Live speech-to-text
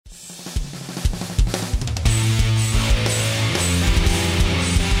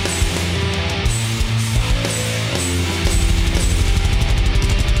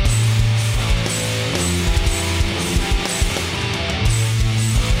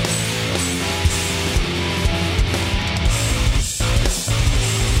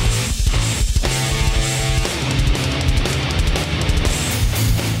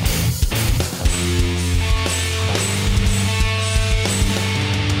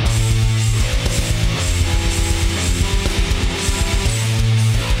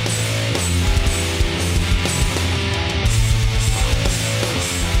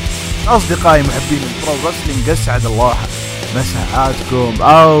أصدقائي محبين البرو رسلينج، أسعد الله مساءاتكم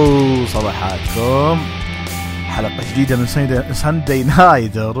أو صباحاتكم. حلقة جديدة من ساندي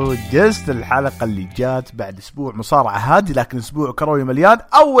نايت هروج. جست الحلقة اللي جات بعد أسبوع مصارعة هادي، لكن أسبوع كروي مليان.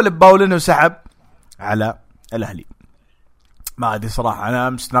 أول باولينو سحب على الأهلي. ما أدري صراحة، أنا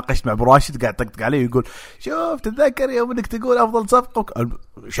أمس ناقشت مع أبو راشد، قاعد طقطق عليه ويقول شوف تتذكر يوم إنك تقول أفضل صفقة.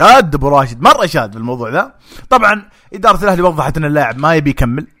 شاد أبو راشد مرة شاد بالموضوع ذا. طبعا إدارة الأهلي وضحت أن اللاعب ما يبي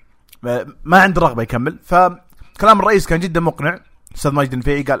يكمل، ما عنده رغبة يكمل. فكلام الرئيس كان جدا مقنع. أستاذ ماجد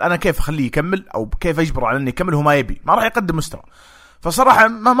الفيعي قال أنا كيف أخليه يكمل أو كيف أجبره على أنه يكمل، هو ما يبي، ما راح يقدم مستوى. فصراحة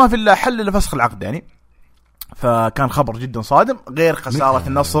ما في إلا حل لفسخ العقد يعني. فكان خبر جدا صادم، غير خسارة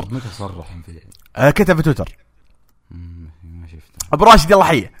النصر. متى صرح كتب في تويتر أبو راشد. يلا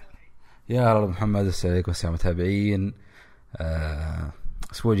حيه يا رب. محمد السلام عليكم والسلام متابعين.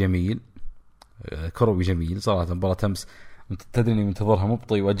 أسبوع جميل، كروي جميل صراحة. مباراة أمس تدريني منتظرها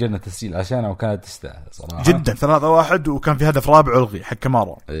مبطي، وأجلنا تسجيل عشانها وكانت تستاهل صراحة جدا. 3-1 وكان في هدف رابع ألغي حق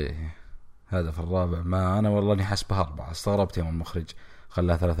كمارا. إيه هدف الرابع، ما أنا والله إني حسبها 4. استغربت يوم المخرج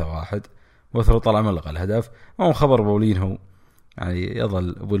خلاها 3-1 وثرو طلع ملغى الهدف. ما خبر بولينهو يعني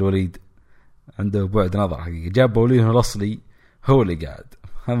يظل أبو الوليد عنده بعد نظر حقيقة. جاب بولينهو الأصلي هو اللي قاعد،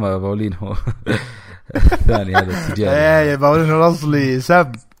 أما بولينهو الثاني هذا التجاري. ايه بولينهو الأصلي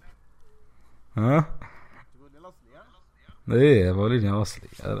سب. ها ايه بولينهو الأصلي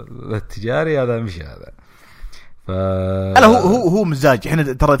التجاري هذا مش هذا. أنا هو مزاج. احنا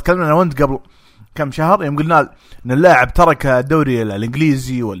ترى تكلمنا انا وانت قبل كم شهر يوم قلنا ان اللاعب ترك الدوري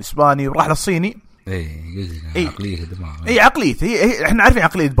الانجليزي والاسباني وراح للصيني. ايه عقليه دماغ. ايه عقليته، هي احنا عارفين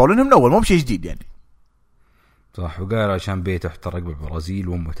عقليه بولينهو من اول، مو بشيء جديد يعني. صح. وقال عشان بيته احترق بالبرازيل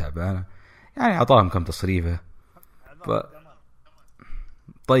وامه تعبانه يعني، اعطاهم كم تصريفه.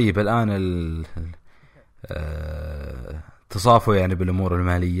 طيب الان تصافوا يعني بالامور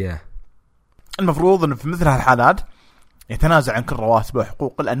الماليه. المفروض انه في مثل هالحالات يتنازع عن كل رواتبه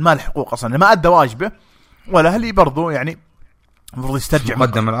وحقوق، لان ما الحقوق اصلا ما ادى واجبه، والاهلي برضو يعني المفروض يسترجع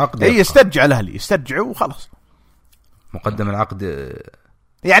مقدم العقد. اي يسترجع الاهلي، يسترجعه وخلاص. مقدم العقد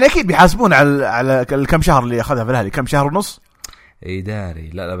يعني اكيد بيحاسبون على الكم شهر اللي اخذها في الاهلي، كم شهر ونص. اي داري.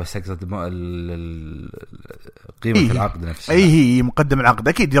 لا بس اقصد قيمه العقد نفسها. هي مقدم العقد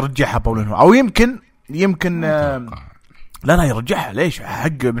اكيد يرجعها بولينهو، او يمكن لا يرجعها. ليش؟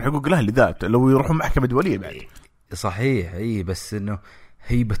 حق من حقوق الاهلي ذات لو يروحون محكمه دوليه بعد. صحيح. اي بس انه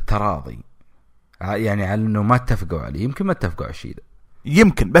هي بالتراضي يعني، على انه ما اتفقوا عليه. يمكن ما اتفقوا على الشيء ده،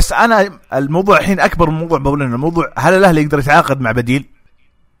 يمكن. بس انا الموضوع الحين اكبر من موضوع بولينهو. الموضوع هل الاهلي يقدر يتعاقد مع بديل؟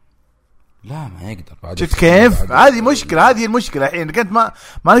 لا ما يقدر. بعد شفت كيف؟ هذه مشكله، هذه المشكله الحين. انك انت ما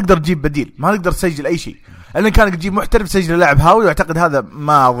نقدر تجيب بديل، ما نقدر تسجل اي شيء. لان كانك تجيب محترف تسجل لاعب هاوي، واعتقد هذا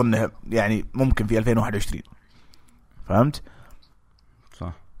ما اظنه يعني ممكن في 2021. فهمت؟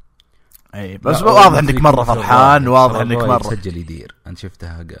 صح. اي بس واضح انك مره فرحان، واضح انك مره سجل يدير. انت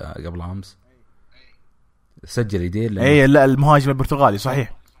شفتها قبل امس سجل يدير. اي لا المهاجم البرتغالي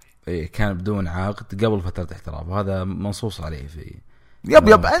صحيح. اي كان بدون عقد قبل فتره احتراف، وهذا منصوص عليه في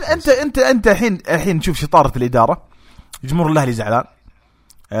يب انت الحين تشوف شطاره الاداره. جمهور الاهلي زعلان.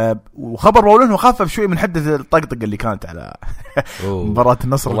 وخبر بولينهو خفف شوي من حده الطقطقه اللي كانت على مباراه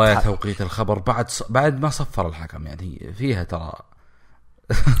النصر. والله توقيت الخبر بعد ما صفر الحكم يعني فيها ترى.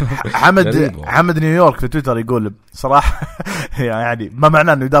 حمد نيويورك في تويتر يقول صراحه يعني ما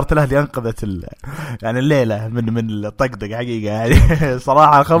معناه انه اداره الاهلي انقذت يعني الليله من الطقطقه حقيقه يعني.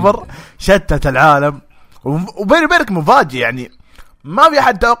 صراحه الخبر شتت العالم، وبيني وبينك مفاجئ يعني. ما في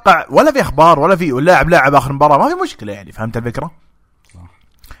أحد توقع، ولا في أخبار ولا في واللاعب لاعب آخر مباراة، ما في مشكلة يعني. فهمت الفكرة؟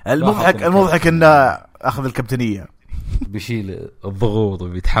 المضحك إنه أخذ الكابتنية، بيشيل الضغوط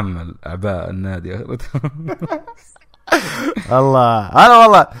وبيتحمل أعباء النادي. الله. أنا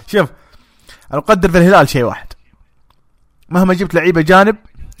والله شوف، أنا أقدر في الهلال شيء واحد: مهما جبت لعيبة جانب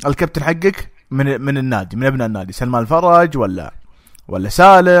الكابتن حقك من النادي، من ابناء النادي، سلمان الفرج ولا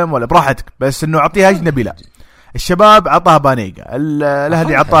سالم ولا براحتك، بس إنه أعطيها أجنبي. لا، الشباب عطاها بانيجا،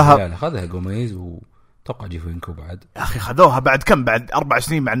 الاهلي عطاها، خذها قوميز وتوقع جيفينكو بعد. يا اخي خذوها بعد كم؟ بعد 4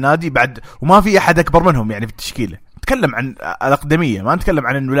 سنين مع النادي بعد، وما في احد اكبر منهم يعني في التشكيله. نتكلم عن الاقدميه، ما نتكلم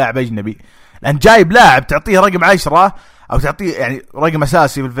عن انه لاعب اجنبي. لان جايب لاعب تعطيه رقم 10 او تعطيه يعني رقم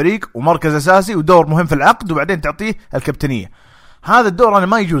اساسي في الفريق ومركز اساسي ودور مهم في العقد، وبعدين تعطيه الكابتنيه. هذا الدور انا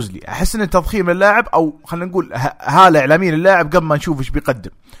ما يجوز لي. احس ان تضخيم اللاعب، او خلينا نقول هاله اعلاميه للاعب قبل ما نشوف ايش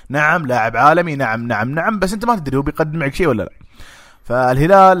بيقدم. نعم لاعب عالمي، نعم بس انت ما تدري هو بيقدم معك شيء ولا لا.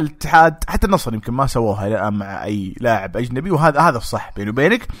 فالهلال، الاتحاد، حتى النصر يمكن ما سووها الان مع اي لاعب اجنبي، وهذا الصح بيني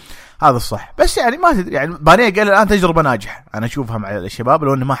وبينك، هذا الصح. بس يعني ما تدري يعني. بانيه قال الان تجربه ناجحه، انا اشوفها مع الشباب،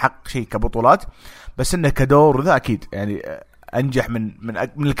 لو انه ما حق شيء كبطولات، بس انه كدور ذا اكيد يعني انجح من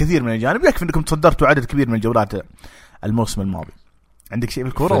الكثير من الاجانب. يكفي انكم تصدرتوا عدد كبير من الجولات الموسم الماضي. عندك شيء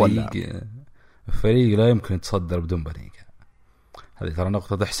بالكوره ولا فريق لا يمكن يتصدر بدون بنيكا؟ هذه ترى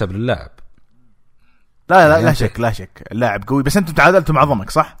نقطه تحسب للاعب. لا شك اللاعب قوي، بس انتم تعادلتوا مع ضمك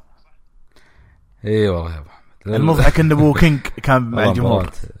صح؟ اي والله يا ابو محمد. المضحك ان ابو كينج كان مع الجمهور،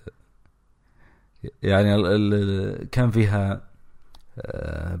 يعني كان فيها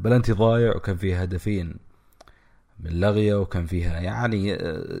بلنتي ضايع، وكان فيها هدفين من لغية، وكان فيها يعني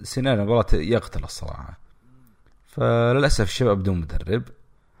سيناريو مباراة يقتل الصراحة. فللأسف الشباب بدون مدرب،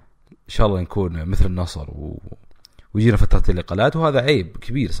 إن شاء الله نكون مثل النصر ويجينا فترة الإقالات، وهذا عيب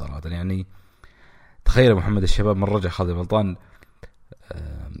كبير صراحة. يعني تخيل محمد الشباب من رجع خالد البلطان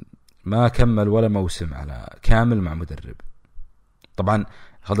ما كمل ولا موسم على كامل مع مدرب. طبعا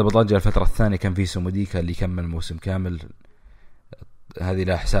خالد البلطان جاء الفترة الثانية كان في سموديكا اللي كمل موسم كامل، هذه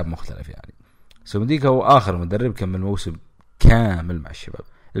لها حساب مختلف. يعني سموديكا هو آخر مدرب كمل موسم كامل مع الشباب،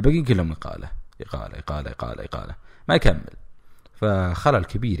 الباقيين كلهم إقالة ما يكمل. فخلل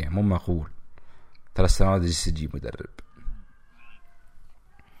كبير يعني، مو معقول 3 سنوات تجيب مدرب.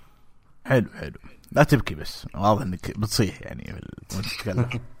 حلو لا تبكي، بس واضح انك بتصيح يعني وانت تتكلم.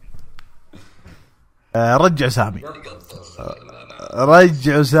 رجع سامي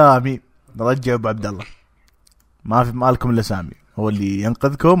رجع ابو عبد الله، ما في مالكم الا سامي هو اللي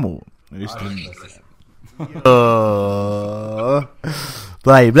ينقذكم ويستلم.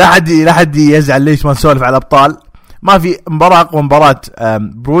 طيب لا حد يزعل ليش ما نسولف على الابطال. ما في مباراة أقوى مباراة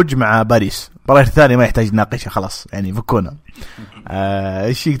بروج مع باريس، المباراة الثانية ما يحتاج نناقشها خلاص يعني فكونا.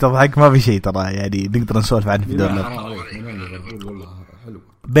 الشيء تضحك ما في شيء ترى يعني نقدر نسولف عنه في دورنا.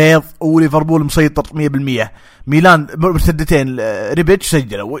 بيض وليفربول مسيطر 100%. ميلان مرتدتين ريبيتش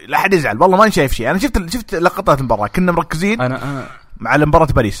سجلوا، لا حد يزعل والله ما شايف شيء. انا شفت لقطات المباراة كنا مركزين أنا مع مباراة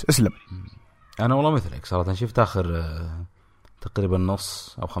باريس. اسلم. انا والله مثلك صراحة شفت اخر تقريبا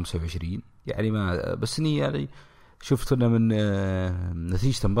نص او 25 يعني، ما بس اني يعني شفت انه من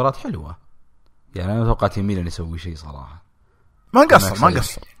نتيجة المباراة حلوة يعني. انا توقعت ميلان يسوي شيء صراحة، ما قصر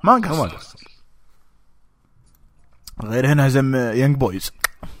غير هنا هزم يانج بويز.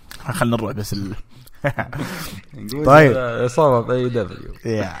 خلنا نروح بس طيب صارت اي دبليو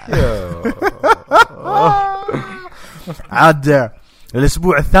عاد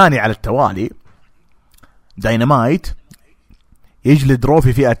الاسبوع الثاني على التوالي داينامايت يجلد رو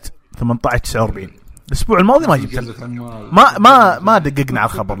في فئة 18-49. الاسبوع الماضي ما جبت ما دققنا على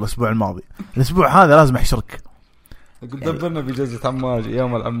الخبر. الاسبوع الماضي الاسبوع هذا لازم احشرك. قلت دبرنا بجزة عماج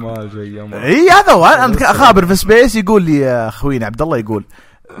يوم العماج يوم هذا هو. انا اخابر في سبيس يقول لي يا اخوينا عبد الله يقول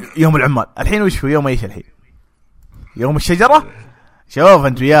يوم العمال. الحين وش هو يوم ايش الحين؟ يوم الشجرة. شوف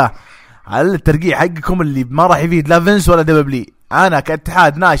انت وياه على الترقيع حقكم اللي ما راح يفيد لا فينس ولا دبلي. انا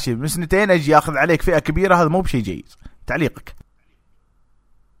كاتحاد ناشئ من 2 اجي اخذ عليك فئة كبيرة، هذا مو بشيء جيد. تعليقك؟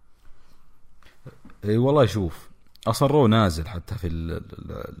 اي والله شوف اصلا رو نازل حتى في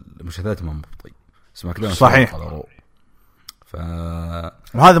المشاهدات ما مبطي. سماكداون صحيح.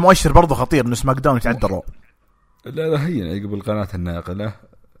 وهذا مؤشر برضو خطير ان سماكداون يتعدى رو. لا هي قبل القناة الناقلة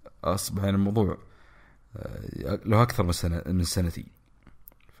اصبح يعني الموضوع له اكثر من سنتين.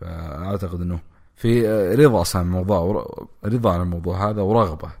 فاعتقد انه في رضا عن الموضوع، رضا عن الموضوع هذا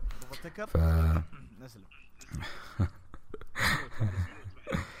ورغبة.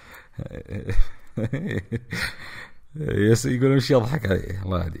 يس يقولون ايش يضحك عليه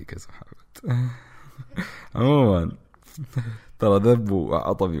الله يهديك يا صاحبي. عموما ترى ذب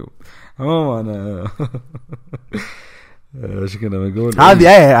وعطبي. عموما ايش كنا بنقول؟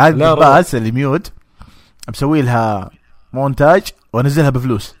 هذه بس اللي ميوت مسوي لها مونتاج ونزلها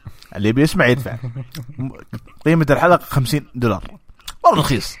بفلوس، اللي بيسمع يدفع. قيمة الحلقة $50 والله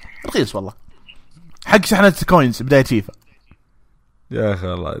رخيص والله، حق شحنة كوينز بداية فيفا. يا اخي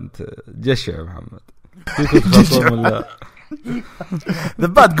والله انت جشع يا محمد. خصم ولا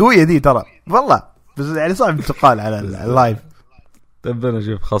ذبات قوية دي ترى والله، بس يعني صعب تقال على اللايف. تبنا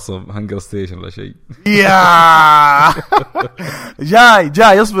نشوف خصم هانجر ستيشن ولا شيء. يا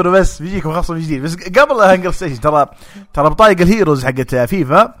جاي اصبروا بس بيجيكم خصم جديد. بس قبل هانجر ستيشن ترى بطاقة الهيروز حقت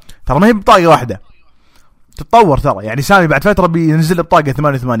فيفا ترى ما هي بطاقة واحدة، تتطور ترى. يعني سامي بعد فترة بينزل بطاقة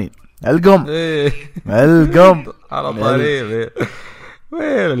 88. القم على طريق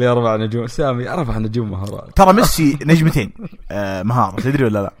وين اللي 4 نجوم سامي 4 نجوم مهارات. ترى ميسي 2 مهارة تدري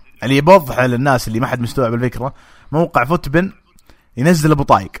ولا لا؟ اللي بوضح للناس اللي ما حد مستوعب الفكرة، موقع فوتبن ينزل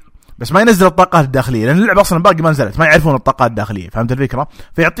بطايق بس ما ينزل الطاقات الداخلية، لأن اللعبة أصلا باقي ما نزلت، ما يعرفون الطاقات الداخلية. فهمت الفكرة؟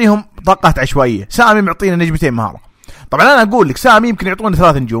 فيعطيهم طاقات عشوائية. سامي معطينا 2 مهارة. طبعا أنا أقول لك سامي يمكن يعطون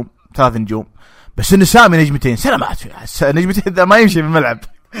 3 نجوم بس إن سامي 2 سلامات 2 ذا ما يمشي بالملعب.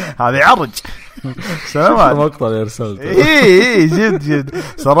 هذا عرج. سلام مقطع ارسلته. اي جد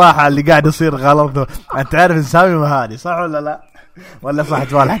صراحه اللي قاعد يصير غلط. انت عارف ان سامي مهاني صح ولا لا؟ ولا صح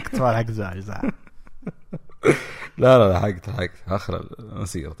تفالحك زاي صح؟ لا حقت اخر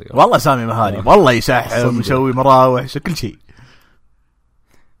مسيرتي والله سامي مهاني والله يسحب مسوي مراوح كل شيء.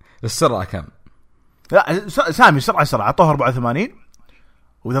 السرعه كم؟ لا سامي سرعه طهر 84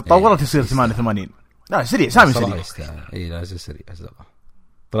 واذا تطورت يصير 88. لا سريع سامي سريع. اي لازم سريع أصدقاء.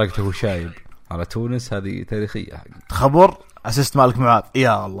 طريقته شايب على تونس هذه تاريخية حقيقة. خبر اسست مالك معاذ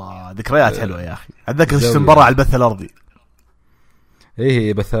يا الله ذكريات حلوة يا أخي. أتذكر استنبرع على البث الأرضي.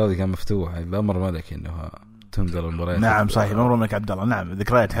 إيه البث الأرضي كان مفتوح بأمر ملك إنه تنقل المباريات. نعم صحيح بأمر ملك عبد الله. نعم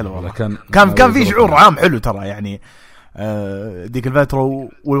ذكريات حلوة والله. كان في شعور عام حلو ترى يعني. ديك الفترة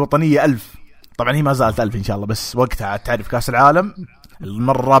والوطنية 1000 طبعا هي ما زالت 1000 إن شاء الله بس وقتها تعرف كأس العالم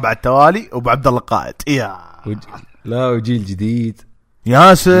المرة الرابعة التوالي وأبو عبد الله القائد. لا وجيل جديد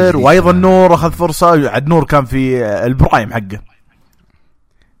ياسر وايضا نور اخذ فرصه. عد نور كان في البرايم حقه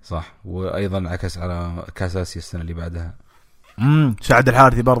صح. وايضا عكس على كاس اسيا السنه اللي بعدها. سعد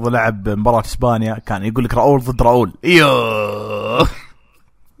الحارثي برضه لعب مباراه اسبانيا كان يقول لك راؤول ضد راؤول. ايوه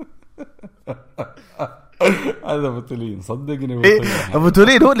هذا بطولين صدقني.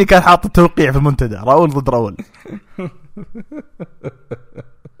 بطولين هو اللي كان حاط التوقيع في المنتدى راؤول ضد راؤول.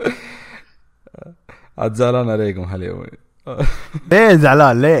 عاد زعلان عليكم هاليوم. ليه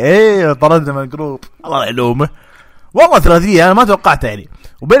زعلان ليه؟ ايه طردنا من الجروب الله يلومه والله. ثلاثية انا ما توقعتها يعني.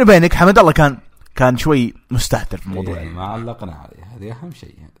 وبيني وبينك حمد الله كان شوي مستهتر في الموضوع. إيه ما علقنا عليه هذه اهم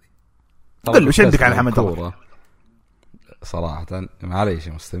شيء. قل له شدك على حمد الله صراحة معليش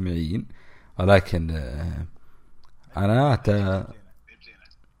مستمعين ولكن انا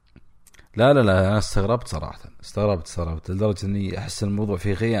لا انا استغربت صراحة. استغربت لدرجة اني احس الموضوع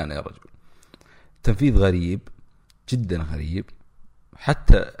فيه خيانة يا رجل. تنفيذ غريب جدا غريب.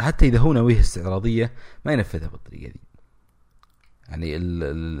 حتى إذا هو نويه استعراضية ما ينفذها بالطريقة دي يعني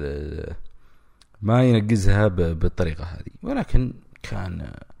ما ينقزها بالطريقة هذه. ولكن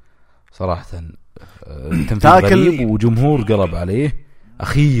كان صراحة تنفيذ غريب وجمهور قلب عليه.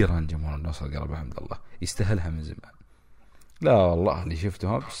 أخيرا جمهور النصر قلب حمد الله يستاهلها من زمان. لا والله اللي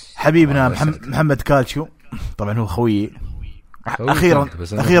شفتها بس حبيبنا محمد كالشو طبعا هو خوي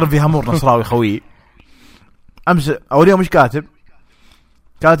أخيرا في همور نصراوي خوي. أمس أو اليوم مش كاتب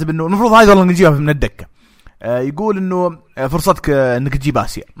إنه المفروض هاي والله نجيبها من الدكة. يقول إنه فرصتك إنك تجيب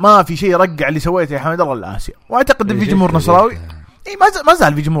آسيا. ما في شيء رجع اللي سويته يا حمد الله الآسيا. وأعتقد إن في جمهور نصراوي ما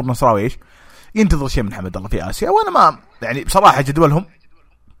زال في جمهور نصراوي إيش ينتظر شيء من حمد الله في آسيا. وأنا ما يعني بصراحة جدولهم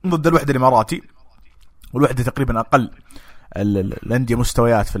ضد الوحدة الإماراتي والوحدة تقريبا أقل الأندية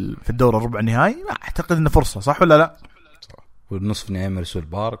مستويات في الدورة الربع النهائي. ما أعتقد إنه فرصة صح ولا لا؟ والنصف نهائي مرسول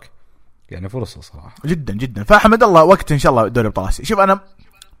بارك يعني فرصة صراحة جدا. فحمد الله وقت إن شاء الله دوري أبطال آسيا. شوف أنا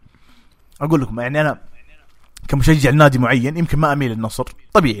أقول لكم يعني أنا كمشجع نادي معين يمكن ما أميل للنصر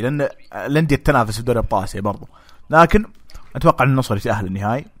طبيعي لأن الأندية تنافس في دوري أبطال آسيا برضو. لكن أتوقع أن النصر يتأهل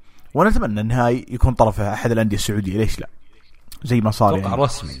النهائي ونتمنى النهائي يكون طرفه أحد الأندية السعودية. ليش لا زي ما صار يعني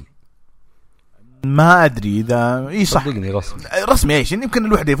رسمي. ما أدري إذا صح رسمي إيش يمكن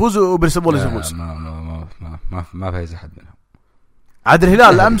الوحدة يفوز وبرسبول يفوز. ما فايز أحد منهم. عاد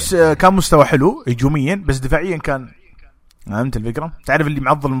الهلال أمس كان مستوى حلو هجوميا بس دفاعيا كان فهمت الفكرة. تعرف اللي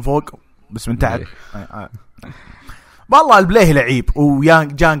معضل من فوق بس من تحت. والله البليه لعيب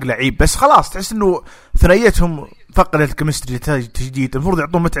وجانج لعيب بس خلاص تحس إنه ثنائيتهم فقدت الكيمستري تجديد. المفروض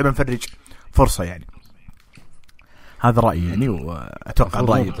يعطون متعب مفرج فرصة يعني. هذا رأيي يعني وأتوقع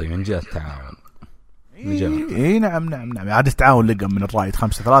الرأي من جهة التعاون. إيه نعم عاد التعاون لقى من الرائد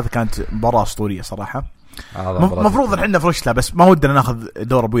 5-3 كانت مباراة أسطورية صراحة. مفروض نحن فرشتها بس ما ودنا ناخذ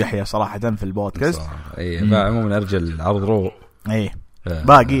دور ابو يحيى صراحه في البودكاست. اي عموما ارجل عرض رو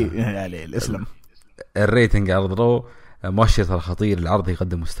باقي يعني الاسلام الريتنج عرض رو مؤشر خطير. العرض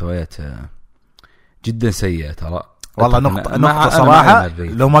يقدم مستويات جدا سيئه ترى والله. نقطه صراحه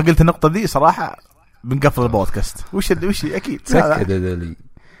لو ما قلت النقطه دي صراحه بنقفل البودكاست. وش اكيد سكت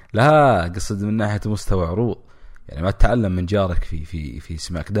لا قصد من ناحيه مستوى عروض يعني ما تتعلم من جارك في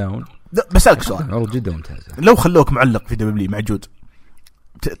سماكداون. بسألك سؤال عروض جدا ممتازة. لو خلوك معلق في دبليو معجود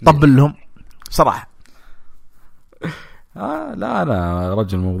طبل لهم صراحة. لا أنا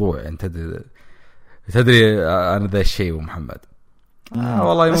رجل موضوع يعني تدري أنا ذا الشيء ومحمد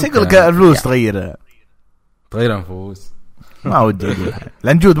والله بس يقول لك الفلوس تغير نفوس. ما ودي أقول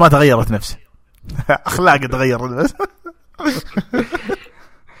الأنجود ما تغيرت نفسه أخلاق تغير بس.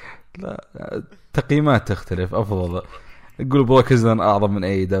 لا تقييمات تختلف. أفضل يقول بروك ليزنر أعظم من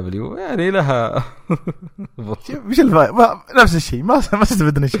أي دبليو يعني لها مش نفس الشيء ما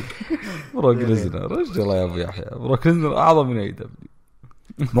استفدنا شيء. بروك ليزنر رجل الله يا أبو يحيى. بروك ليزنر أعظم من أي دبليو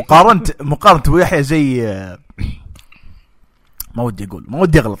مقارنة ويحيى زي ما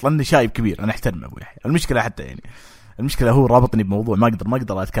ودي اغلط لاني شايب كبير، انا احترمه ابو يحيى. المشكله حتى يعني المشكله هو رابطني بموضوع ما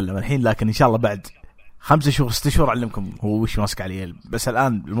اقدر اتكلم الحين، لكن ان شاء الله بعد 5 شهور 6 شهور اعلمكم هو وش ماسك عليه. بس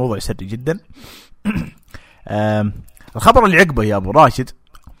الان الموضوع سري جدا. الخبر اللي عقبه يا ابو راشد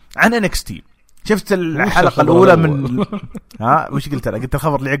عن NXT. شفت الحلقه الاولى من ها وش قلت انا؟ قلت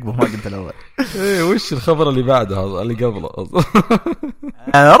الخبر اللي عقبه ما قلت الاول. ايه وش الخبر اللي بعده هذا اللي قبله؟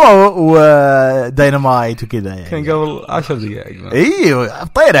 رو وداينامايت وكذا يعني. كان قبل 10 دقائق. ايوه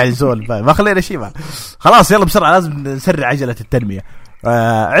طير على الزول ما خلينا شيء ما. خلاص يلا بسرعه لازم نسرع عجله التنميه.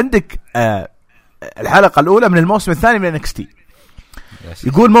 عندك الحلقه الاولى من الموسم الثاني من NXT.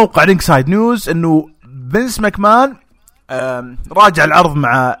 يقول موقع رينج سايد نيوز انه فينس ماكمان راجع العرض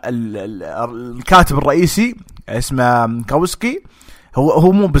مع الكاتب الرئيسي اسمه كاوسكي.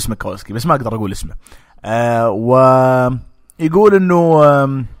 هو مو باسمه كاوسكي بس ما اقدر اقول اسمه. ويقول انه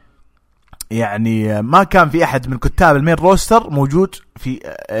يعني ما كان في احد من كتاب المين روستر موجود في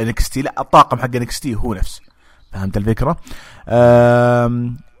NXT. لا الطاقم حق NXT هو نفسه. فهمت الفكرة؟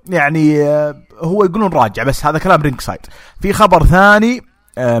 يعني هو يقولون راجع بس هذا كلام رينج سايد. في خبر ثاني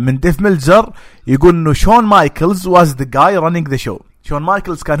من ديف ميلزر يقول انه شون مايكلز was the guy running the show. شون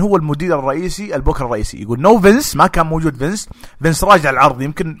مايكلز كان هو المدير الرئيسي البوكر الرئيسي. يقول نو فينس ما كان موجود. فينس راجع العرض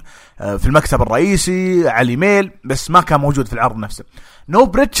يمكن في المكتب الرئيسي على الايميل بس ما كان موجود في العرض نفسه. نو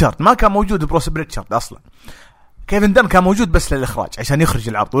بريتشارد ما كان موجود. بروس بريتشارد اصلا. كيفن دان كان موجود بس للاخراج عشان يخرج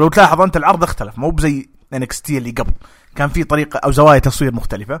العرض. ولو تلاحظ انت العرض اختلف مو بزي NXT اللي قبل كان في طريقه او زوايا تصوير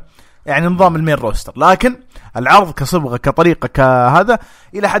مختلفه يعني نظام المين روستر. لكن العرض كصبغه كطريقه كهذا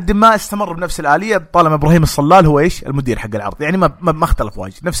الى حد ما استمر بنفس الاليه طالما ابراهيم الصلال هو ايش المدير حق العرض. يعني ما اختلف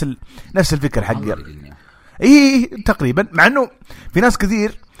واجد نفس الفكره حق اي تقريبا. مع انه في ناس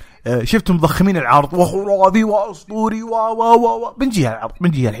كثير شفتوا مضخمين العرض وخرافي واسطوري و بنجيها العرض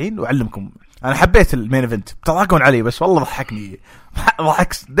بنجيها الحين واعلمكم. انا حبيت المين ايفنت تضحكون عليه بس والله ضحكني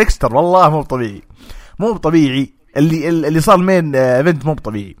ضحك ديكستر والله مو طبيعي اللي صار المين ايفنت مو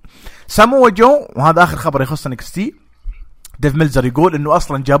طبيعي. سامو جو وهذا اخر خبر يخص NXT. ديف ميلزر يقول انه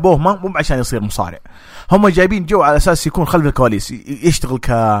اصلا جابوه مو عشان يصير مصارع. هم جايبين جو على اساس يكون خلف الكواليس يشتغل ك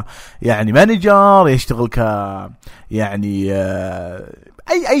يعني مانجر يشتغل ك يعني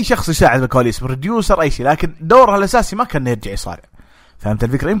اي شخص يساعد الكواليس بروديوسر اي شيء. لكن دوره الاساسي ما كان يرجع يصارع. فهمت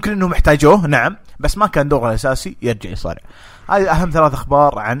الفكره؟ يمكن انه محتاجوه نعم بس ما كان دوره الاساسي يرجع يصارع. هذه اهم 3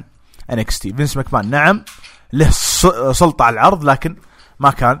 اخبار عن NXT. فينس ماكمان نعم له سلطه على العرض لكن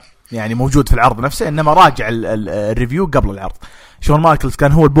ما كان يعني موجود في العرض نفسه انما راجع الريفيو قبل العرض. شون مايكلز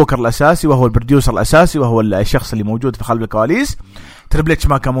كان هو البوكر الاساسي وهو البروديوسر الاساسي وهو الشخص اللي موجود في خلف الكواليس. تريبل اتش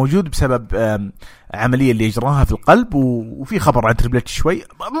ما كان موجود بسبب عمليه اللي يجراها في القلب. وفي خبر عن تريبل اتش شوي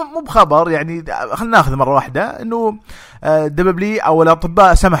مو بخبر يعني خلينا ناخذ مره واحده انه دبليو او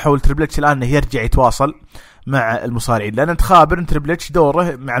الاطباء سمحوا لتريبل اتش الان انه يرجع يتواصل مع المصارعين لان تخابر ان تريبل اتش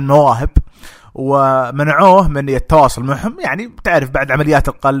دوره مع المواهب ومنعوه من التواصل معهم. يعني تعرف بعد عمليات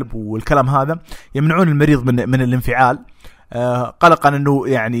القلب والكلام هذا يمنعون المريض من الانفعال قلقا انه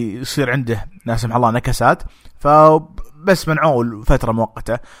يعني يصير عنده ناس سمح الله نكسات. فبس منعوه فتره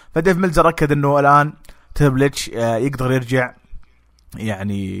مؤقته. فديف ميلزر اكد انه الان تريبل اتش يقدر يرجع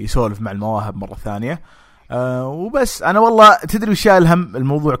يعني يسولف مع المواهب مره ثانيه. وبس انا والله تدري وش شايل هم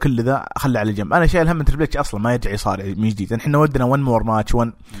الموضوع كله ذا خلي على جنب. انا شايل هم من تريبل اتش اصلا ما يرجع يصارع من جديد. احنا ودنا 1 مور ماتش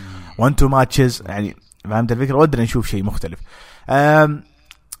 1 2 ماتشز يعني فهمت الفكره. ودنا نشوف شيء مختلف.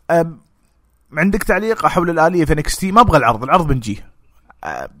 عندك تعليق حول الآلية في NXT؟ ما ابغى العرض بنجيه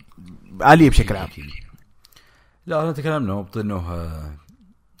آلية بشكل عام. لا انا تكلمنا وبطنه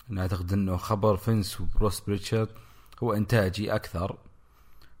نعتقد انه خبر فينس وبروس بريتشارد هو انتاجي اكثر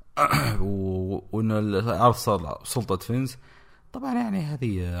وانه العرض صار سلطة فينس. طبعا يعني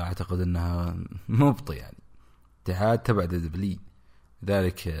هذه اعتقد انها مبطئ يعني اتحاد تبع دبليو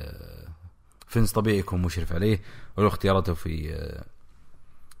ذلك فينس طبيعي يكون مشرف عليه ولو اختياراته في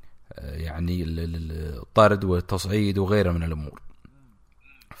يعني الطرد والتصعيد وغيره من الأمور.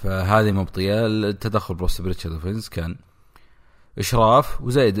 فهذه مبطية. التدخل بروس بريتشارد وفينس كان إشراف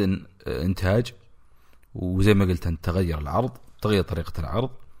وزائد إنتاج وزي ما قلت أنت تغير العرض تغير طريقة العرض.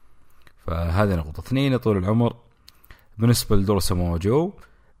 فهذه نقطة. 2 طول العمر بالنسبة لدور سمو جو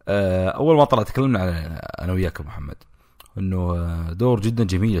أول ما طلع تكلمنا على أنا وياك محمد انه دور جدا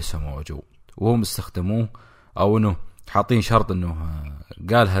جميل لسمو جو وهم استخدموه او انه حاطين شرط انه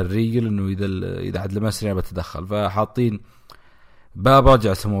قالها الريجل انه اذا عاد لمسني بتدخل. فحاطين باب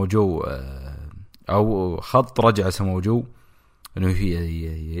رجع سمو جو او خط رجع سمو جو انه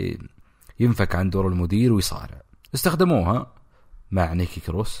هي ينفك عن دور المدير ويصارع. استخدموها مع نيكي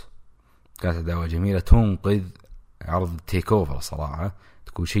كروس كانت دعوة جميلة تنقذ عرض تيك اوفر صراحة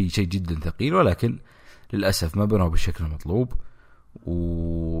تكون شيء جدا ثقيل، ولكن للأسف ما بنوه بالشكل المطلوب.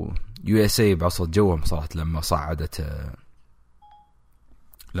 ويو اس اي بعصر جوهم صراحة لما صعدت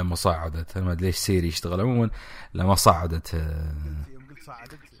أنا ما أدري ليش سيري يشتغل عموما لما صعدت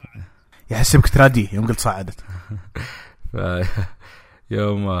يحسبك ترادي يوم قلت صعدت.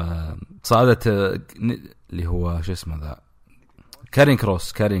 يوم صعدت اللي هو شو اسمه ذا كارين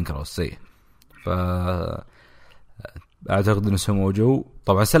كروس زي أعتقد أنه سمو جو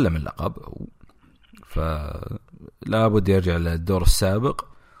طبعا سلم اللقب، فلا بد يرجع للدور السابق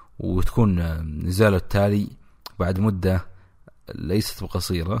وتكون نزاله التالي بعد مدة ليست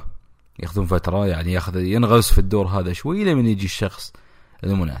بقصيرة، ياخذون فترة يعني ينغص في الدور هذا شوي لمن يجي الشخص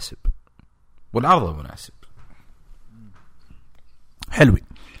المناسب والعرض المناسب. حلوي.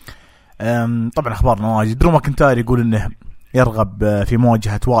 طبعا أخبارنا واجد. درو ماكنتاير يقول إنه يرغب في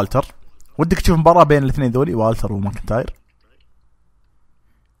مواجهة والتر. ودك تشوف مباراة بين الاثنين ذولي والتر وماكنتاير؟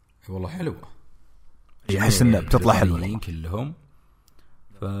 والله حلوة، يحس إنه بتطلع حلوة كلهم،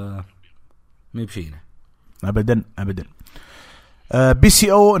 مي بشينه أبدا. بي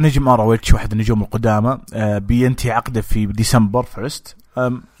سي او نجم هروج واحد النجوم القدامى بينتهي عقده في ديسمبر فرست.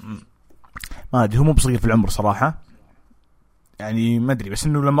 ما ادري هو مو بصغير في العمر صراحه يعني ما ادري، بس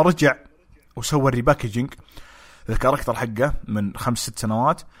انه لما رجع وسوى الريباكيجينج الكاركتر حقه من 5-6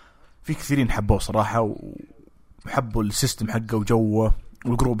 سنوات في كثيرين حبوه صراحه وحبوا السيستم حقه وجوه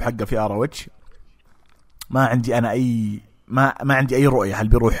والجروب حقه في هروج. ما عندي انا اي ما عندي اي رؤيه هل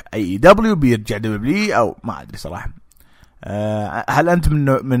بيروح اي دبليو بيرجع دبليو او ما ادري صراحه. هل انت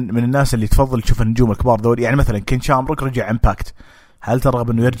من الناس اللي تفضل تشوف النجوم الكبار ذول؟ يعني مثلا كين شامروك رجع امباكت، هل ترغب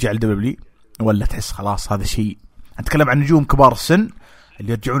انه يرجع لدبليو ولا تحس خلاص هذا شيء؟ نتكلم عن نجوم كبار السن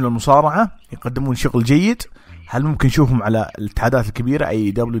اللي يرجعون للمصارعه يقدمون شغل جيد، هل ممكن نشوفهم على الاتحادات الكبيره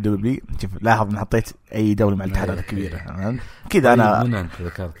اي دبليو؟ شوف لاحظ ان حطيت اي دبليو مع الاتحادات الكبيره كذا. انا من انت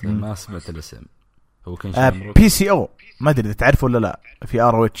ذكرت ما سمعت الاسم. هو كين شامروك بي سي او، ما ادري اذا تعرفه ولا لا، في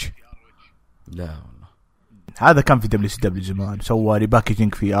ار لا والله. هذا كان في دبليو زمان، سوى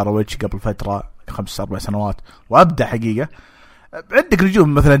ريباكيجينج في ار قبل فتره 5-4 سنوات وابدع حقيقه. عندك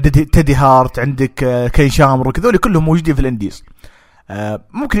نجوم مثلا تيدي هارت، عندك كين شامروك، ذول كلهم موجودين في الانديز.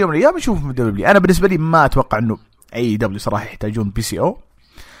 ممكن يوم من الايام نشوفهم في دبليو. انا بالنسبه لي ما اتوقع انه اي دبليو صراحه يحتاجون بي سي او.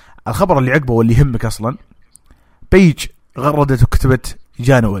 الخبر اللي عقبه واللي يهمك اصلا، بيج غردت وكتبت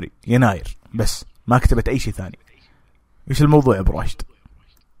يناير بس ما كتبت اي شيء ثاني. ايش الموضوع يا ابو راشد؟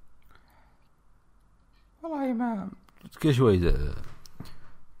 والله ما كل شوي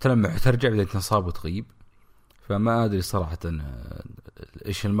تلمح ترجع بدأت تنصاب وتغيب، فما أدري صراحة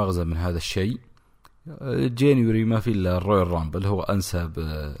إيش المغزى من هذا الشيء. جانيوري ما في إلا الرويال رامبل هو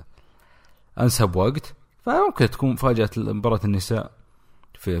أنسب وقت، فممكن تكون فاجأة مباراة النساء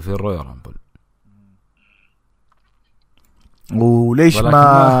في الرويال رامبل. وليش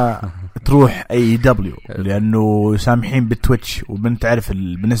ما تروح اي دبليو؟ لانه سامحين بالتويتش، وبنت تعرف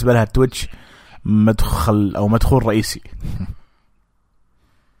بالنسبه لها التويتش مدخول رئيسي.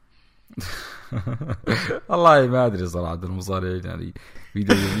 والله ما ادري صراحه المصارعين يعني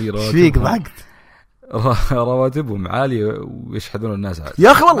فيديو فيك ضحكت رواتبهم عاليه ويشحذون الناس عالية.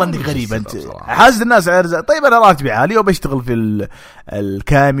 يا اخي والله انك غريب انت، حاسد الناس عرزة. طيب انا راتبي عالي وبشتغل في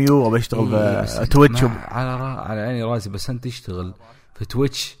الكاميو وبشتغل في تويتش على عيني راسي، بس انت تشتغل في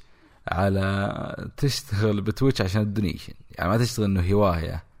تويتش تشتغل بتويتش عشان الدونيشن، يعني ما تشتغل انه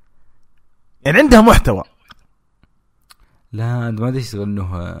هوايه، يعني عندها محتوى. لا انت ما تشتغل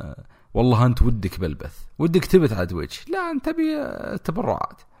انه والله انت ودك بالبث ودك تبث على تويتش، لا انت تبي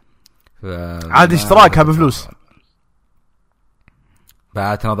تبرعات عاد اشتراكها بفلوس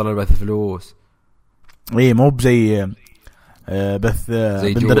بعد نظر البث فلوس. ايه مو بزي بث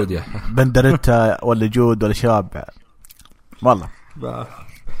زي جود بندرتا ولا جود ولا شباب والله.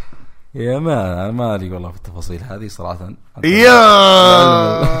 يا ما لي والله في التفاصيل هذه صراحة.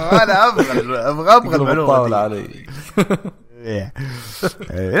 يا انا ابغى المعلومة علي.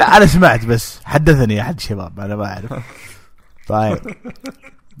 لا انا سمعت بس حدثني احد الشباب انا ما اعرف. طيب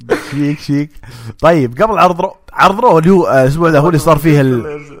شيك. طيب قبل عرض رو اللي هو الاسبوع ده هو اللي صار فيه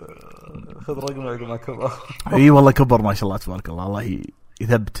خذ رقمك ما كبر. اي والله كبر ما شاء الله تبارك الله، الله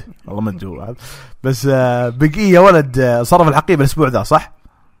يثبت والله ما تجوع. بس بقيه ولد صرف الحقيبه الاسبوع ذا صح؟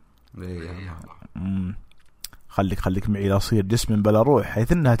 خليك معي لا اصير جسم بلا روح،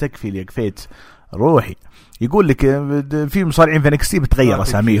 حيث انها تكفي لي كفيت روحي. يقول لك في مصارعين في NXT بتغير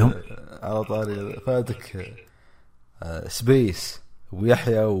اساميهم. على طاري فاتك سبيس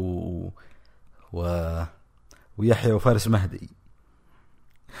ويحيى ويحيى وفارس مهدي.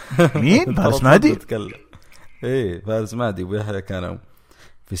 مين فارس مهدي؟ ايه فارس مهدي ويحيى كانوا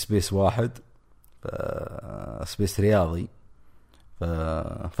في سبيس واحد، سبيس رياضي،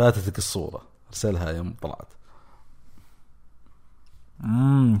 فاتتك الصورة، ارسلها يوم طلعت.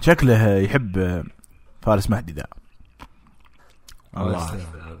 شكله يحب فارس مهدي ده. الله.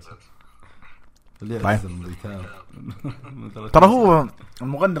 ترى هو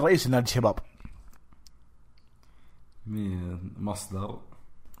المغني الرئيسي لنادي الشباب. مصدر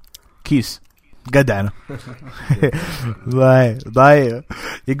كيس قدعنا. ضايع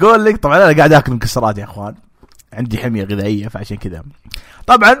يقول لك طبعا انا قاعد اكل مكسرات يا اخوان، عندي حمية غذائية فعشان كذا.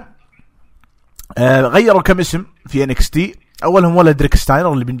 طبعا غيروا كم اسم في NXT. اولهم ولد دريك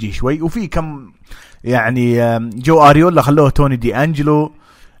ستاينر اللي بنجي شوي، وفي كم يعني جو اريولا خلوه توني دي انجلو،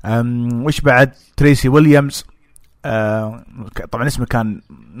 وش بعد تريسي ويليامز، طبعا اسمه كان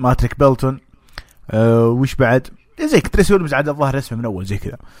ماتريك بيلتون، وش بعد زي تريسي ويليامز عاد الظاهر اسمه من اول زي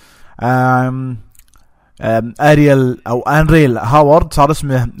كذا. اريال او انريل هاورد صار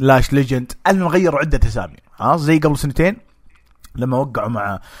اسمه لاش ليجند. غيروا عدة اسامي زي قبل سنتين لما وقعوا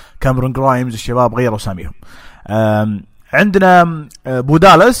مع كاميرون جرايمز الشباب غيروا اساميهم. عندنا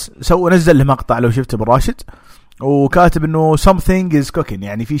بودالس نزل له مقطع لو شفته بالراشد، وكاتب انه something is cooking،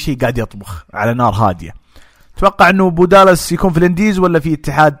 يعني في شيء قاعد يطبخ على نار هادية. توقع انه بودالس يكون في الانديز ولا في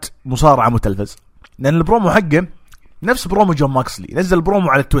اتحاد مصارعة متلفز؟ لان البرومو حقه نفس برومو جون ماكسلي، نزل برومو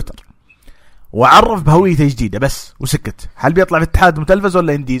على التويتر وعرف بهويته جديدة بس وسكت. هل بيطلع في اتحاد متلفز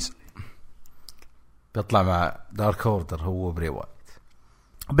ولا انديز؟ بيطلع مع دارك اوردر هو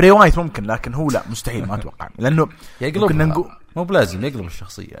بري وايت ممكن، لكن هو لا مستحيل ما اتوقع، لانه يقلب مو بلازم يقلب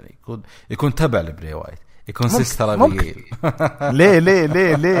الشخصية، يعني يكون تبع لبري وايت، يكون سيستر أبيجيل.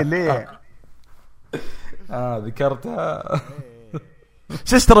 ليه ذكرتها.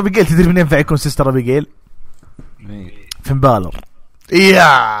 سيستر أبيجيل تدري منين ينفع يكون سيستر أبيجيل؟ فين بالر.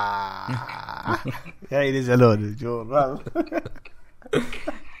 يا يزعلون جور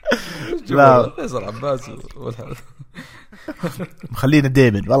لا فيصل عباس مخلينا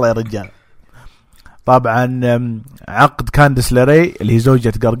دايما والله يا رجال. طبعا عقد كاندس لاري اللي هي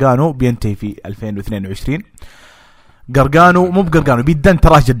زوجة غارغانو بينتهي في 2022. غارغانو مو بغارغانو بيدن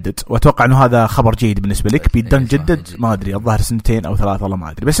تراه جدد، واتوقع انه هذا خبر جيد بالنسبه لك. بيدن جدد ما ادري الظاهر 2 أو 3 والله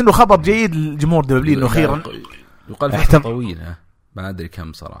ما ادري، بس انه خبر جيد للجمهور دبليو انه اخيرا. يقال فترة طويلة ما ادري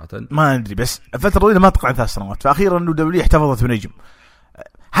كم صراحه، ما ادري بس فتره طويله ما تقع 3 سنوات، فاخيرا انه دبليو احتفظت بنجم.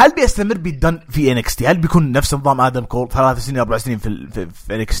 هل بيستمر بيدن في NXT؟ هل بيكون نفس نظام ادم كول 3 سنين 4 سنين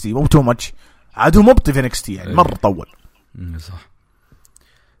في NXT؟ مو تو ماتش عاد هو مبطي في NXT يعني مره طول. صح.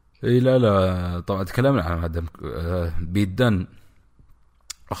 اي لا طبعا تكلمنا عن ادم بيدن.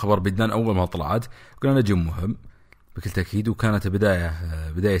 اخبار بيدن اول ما طلعت قلنا نجم مهم بكل تاكيد، وكانت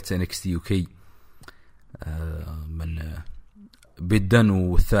بدايه NXT UK من بيدن،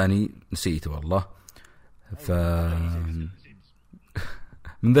 والثاني نسيته والله. ف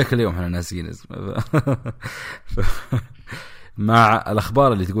من ذاك اليوم احنا ناسيين اسمه. مع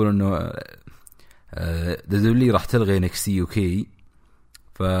الاخبار اللي تقول انه دبليو راح تلغي NXT UK،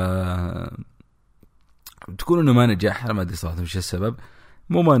 ف تقول انه ما نجح. ما ادري صراحه مش السبب.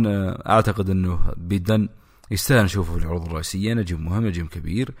 عموما اعتقد انه بيدن يستاهل نشوفه في العروض الرئيسيه. نجم مهم، نجم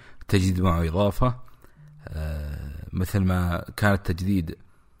كبير، تجديد معه اضافه مثل ما كان التجديد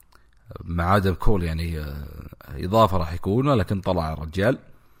مع آدم كول، يعني اضافه راح يكون، لكن طلع الرجال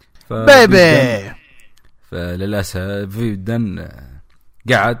بيبي. فللاسف بيدن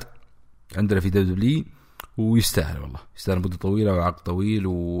قعد عندنا في دبليو، ويستاهل والله، يستاهل مدة طويلة وعقد طويل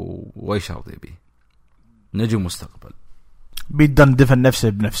واي شرط يبيه. نجم مستقبل. بيدن دفن نفسه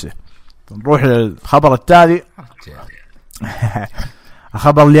بنفسه. نروح للخبر التالي.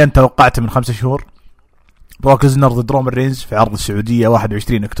 الخبر اللي انت توقعته من 5 شهور، بروك ليزنر ضد رومان رينز في عرض السعودية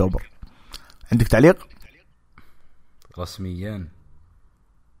 21 أكتوبر. عندك تعليق؟ رسميا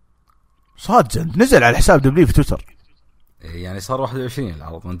صادق نزل على حساب دبليو في تويتر، يعني صار 21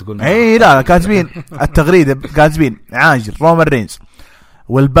 العرض. انت تقول اي لا كاتبين التغريده كاتبين عاجل رومان رينز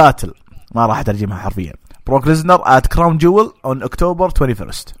والباتل، ما راح اترجمها حرفيا، بروك ليزنر ات كراون جول اون اكتوبر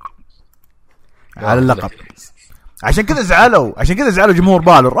 21 على اللقب. عشان كذا زعلوا جمهور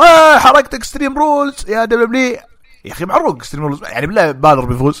بالر. حركت اكستريم رولز يا دبليو. يا اخي معروق اكستريم رولز يعني بالله بالر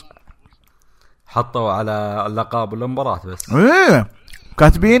بيفوز. حطوا على اللقب والمباراة بس.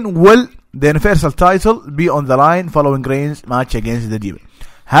 كاتبين will the universal title be on the line following Reigns match against the Demon.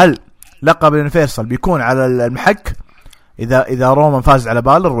 هل لقب اليونيفرسال بيكون على المحك اذا رومان فاز على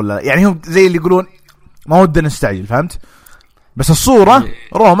بالر ولا؟ يعني هم زي اللي يقولون ما ودنا نستعجل، فهمت؟ بس الصورة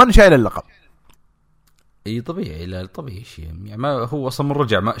رومان شايل اللقب. اي طبيعي، لا طبيعي شيء يعني، ما هو اصلا من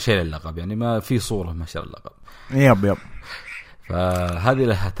رجع ما شايل اللقب، يعني ما في صورة ما شايل اللقب. يب فهذه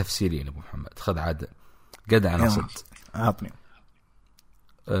لها تفسيرين ابو محمد. خذ عاد قد عن صد. اعطني.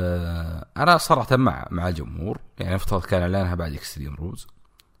 انا صراحه مع الجمهور، يعني افترض كان اعلانها بعد اكستريم روز،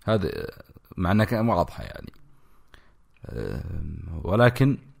 هذا مع انها كان واضحه يعني،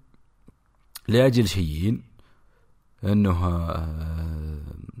 ولكن لاجل شيئين، انه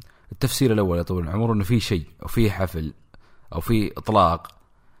التفسير الاول يا طويل العمر انه في شيء او في حفل او في اطلاق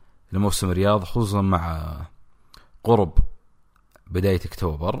لموسم الرياض، خصوصا مع قرب بدايه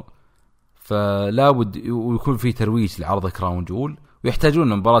اكتوبر، فلا بد ويكون في ترويج لعرض كراون جول،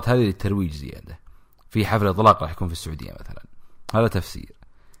 ويحتاجون المباراة هذه للترويج زيادة في حفل إطلاق راح يكون في السعودية مثلا. هذا تفسير.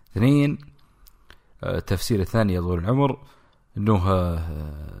 اثنين، التفسير الثاني يا طويل العمر انه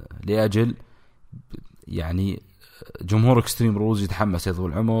لأجل يعني جمهور اكستريم روز يتحمس يا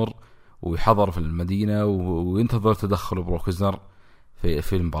طويل العمر ويحضر في المدينة وينتظر تدخل بروك ليسنر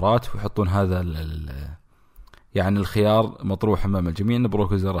في المباراة، ويحطون هذا يعني الخيار مطروح امام الجميع ان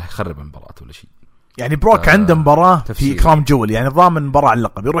بروك ليسنر راح يخرب المباراة ولا شيء. يعني بروك عنده مباراة في كرام جول، يعني ضامن مباراة على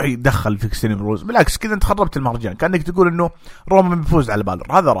اللقب، يروح يدخل في اكستريم روز. بالعكس كذا انت خربت المهرجان، كانك تقول انه رومان بيفوز على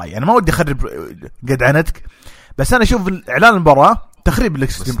بالر. هذا رايي، انا ما ودي اخرب قدعنتك، بس انا اشوف اعلان المباراة تخريب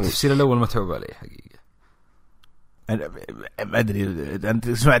الاكستريم روز. التفسير الاول متعوب عليه حقيقة. ما ادري انت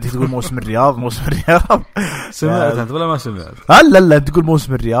سمعت تقول موسم الرياض سمعت انت ولا ما سمعت؟ لا تقول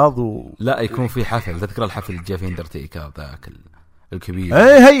موسم الرياض لا يكون في حفل، تذكر الحفل اللي جاء في اندرتيكر ذاك الكبير؟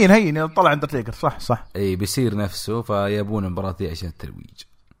 ايه هين طلع اندرتيكر صح اي بيصير نفسه، فيبون المباراة دي عشان الترويج.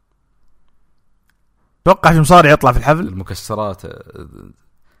 توقع شو مصاري يطلع في الحفل؟ المكسرات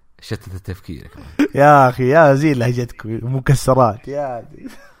شتت التفكير يا اخي يا زين لهجتك مكسرات يا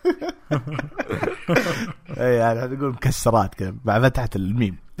اي يعني تقول مكسرات كذا مع فتحة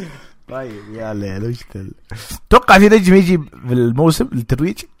الميم. طيب يا ليل وش توقع في نجم يجي في الموسم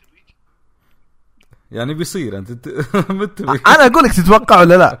للترويج؟ يعني بيصير انت انا اقول لك تتوقع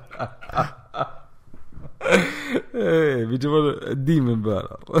ولا لا؟ ايه بيجيبون الدين من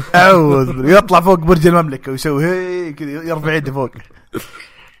بالر اعوذ، يطلع فوق برج المملكة ويسوي هيك كذا يرفع يده فوق.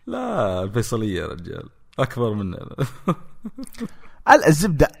 لا الفيصلية يا رجال اكبر مننا.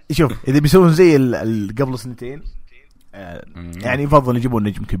 الزبدة شوف اذا بيسوون زي قبل سنتين يعني يفضل يجيبون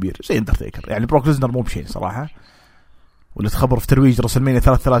نجم كبير زي اندرتيكر. يعني بروك ليسنر مو بشيء صراحة، ولا تخبر في ترويج راسلمانيا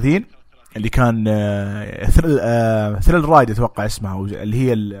 33 اللي كان ثريل رايد اتوقع اسمها، اللي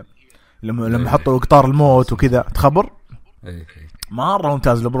هي لما حطوا قطار الموت وكذا، تخبر مرة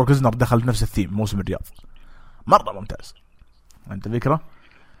ممتاز. لبروك ليسنر دخل في نفس الثيم موسم الرياض، مرة ممتاز. انت فكرة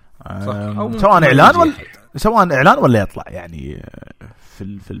سواء اعلان ولا يطلع يعني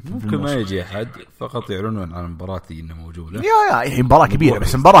في ممكن ما يجي احد، فقط يعلنون عن المباراة دي انها موجودة. هي مباراة كبيرة،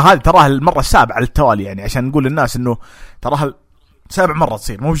 بس المباراة هذه تراها المرة السابعة على التوالي، يعني عشان نقول للناس انه تراها 7 مرة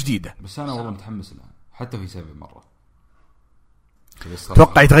تصير، مو جديدة. بس انا والله متحمس لها حتى في 7 مرة.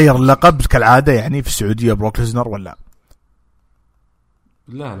 توقع يتغير اللقب كالعادة يعني في السعودية بروك ليسنر ولا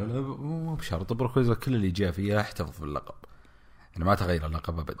لا مو بشرط. بروك ليسنر كل اللي جاء فيها احتفظ في اللقب، يعني ما تغير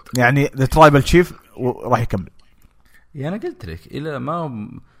اللقب ابد. يعني ذا ترايبل تشيف راح يكمل. يعني انا قلت لك الى ما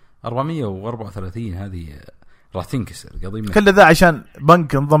 434 هذه راح تنكسر قضية. كل ذا عشان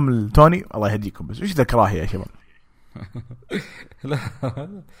بنك انضم لتوني. الله يهديكم، بس وش ذا كراهية يا شباب؟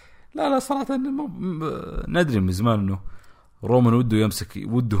 لا صراحة ندري من زمان انه رومان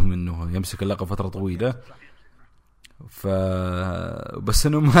ودهم انه يمسك اللقب فترة طويلة، بس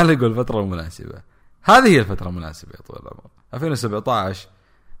انه ما لقوا الفترة المناسبة. هذه هي الفترة المناسبة يا طويل العمر 2017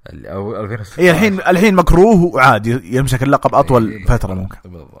 او 2016. الحين مكروه وعادي يمسك اللقب اطول فترة ممكن.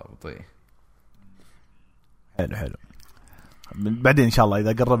 بالضبط. حلو. بعدين ان شاء الله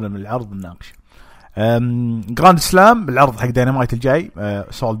اذا قربنا من العرض بنناقش. غراند سلام العرض حق داينامايت الجاي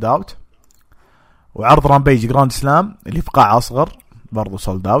سولد اوت، وعرض رامبيج غراند سلام اللي في قاعة اصغر برضو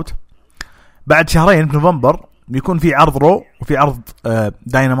سولد اوت. بعد شهرين في نوفمبر بيكون في عرض رو وفي عرض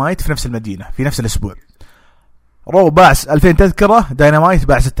داينامايت في نفس المدينة في نفس الاسبوع. رو باع 2000 تذكرة، داينامايت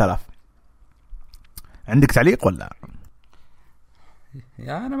باع 6000. عندك تعليق ولا؟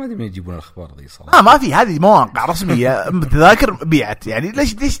 يعني انا ما ادري من يجيبون الاخبار دي صراحه. ما في، هذه مواقع رسميه تذاكر بيعت. يعني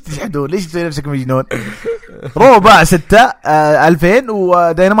ليش تشحدون؟ ليش تسوي نفسك مجنون؟ رو باع 2000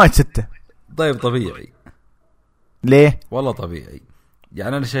 وداينامايت 6. طيب طبيعي. ليه؟ والله طبيعي.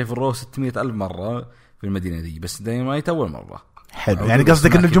 يعني انا شايف الرو 600,000 مره في المدينه دي، بس داينامايت اول مره. حلو. يعني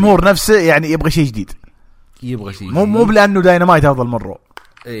قصدك ان الجمهور نفسه يعني يبغى شيء جديد، يبغى شيء مو بلانه داينامايت افضل من رو.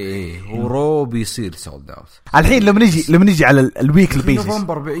 ايه هو رو بيصير سولد اوت. الحين لما نجي على الويكلي بيسز،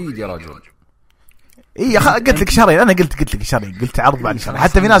 نوفمبر بعيد يا رجل. ايه قلت لك شهرين. انا قلت لك شهرين، قلت عرض بعد شهر.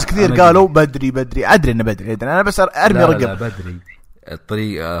 حتى في ناس كثير قالوا بدري. ادري انه بدري. انا بس ارمي رقم. لا بدري.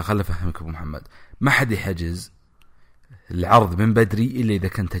 الطريق خلي افهمك ابو محمد، ما حد يحجز العرض من بدري الا اذا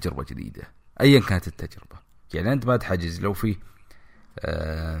كانت تجربه جديده ايا كانت التجربه. يعني انت ما تحجز لو في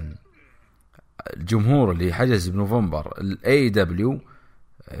الجمهور اللي حجز بنوفمبر الاي دبليو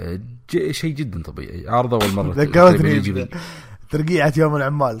شيء جدا طبيعي. عرضه اول مره ذكرتني ترقيعة يوم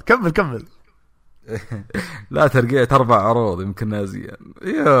العمال. كمل لا ترقيعة 4 عروض يمكن نازيا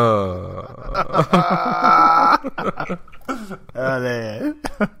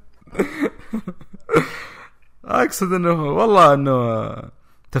اقصد انه والله انه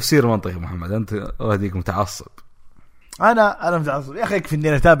تفسير منطقي. محمد انت هذيك متعصب. انا متعصب يا اخي. يكفي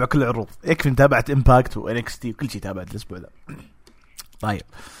اني اتابع كل العروض، يكفي اني تابعت امباكت وانكس تي وكل شيء تابعت الاسبوع ده. طيب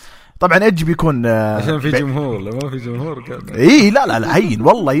طبعا ايدج بيكون عشان في جمهور. لو ما في جمهور كان لا هين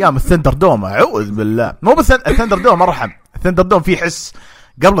والله ايام الثندر دوم اعوذ بالله. مو بس الثندر دوم ارحم. الثندر دوم فيه حس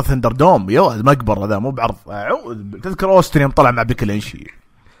قبل الثندر دوم يا المقبره ذا مو بعرض. اعوذ. تذكر اوستن يوم طلع مع بيكلينشي؟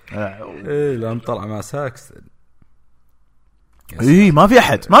 لا طلع مع ساكس. ما في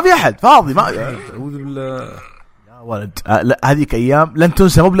احد فاضي. ما اعوذ بالله يا ولد. لا هذيك ايام لن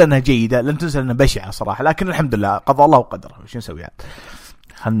تنسى. مو بلانها جيده، لن تنسى لانها بشعه صراحه، لكن الحمد لله قضى الله وقدره. وش نسوي يعني؟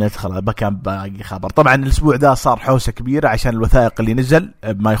 خلنا ندخل بكام باقي خبر. طبعا الاسبوع ده صار حوسه كبيره عشان الوثائق اللي نزل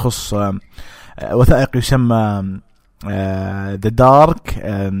بما يخص وثائق يسمى the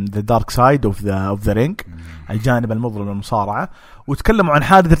dark side of the ring، الجانب المظلم للمصارعه. وتكلموا عن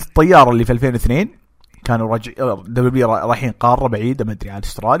حادثه الطياره اللي في 2002 كانوا رايحين قاره بعيده ما ادري عن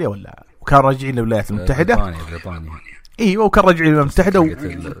استراليا ولا، وكانوا راجعين للولايات المتحده. بريطانيا ايوه وكان راجعين للولايات المتحده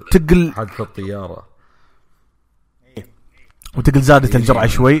وتقل حادثه الطياره وتقل زادت الجرعة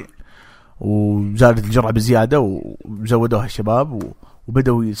شوي، وزادت الجرعة بزيادة وزودوها الشباب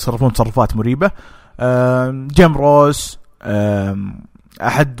وبدأوا يتصرفون تصرفات مريبة. جيم روس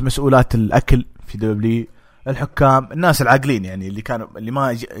أحد مسؤولات الأكل في دبليو، الحكام، الناس العاقلين يعني اللي كانوا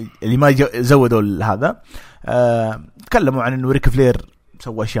اللي ما زودوا هذا، تكلموا عن إنه ريك فلير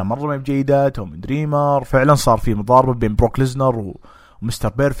سوى أشياء مرة ما بجيدة. توم دريمر فعلا صار في مضاربة بين بروك ليزنر ومستر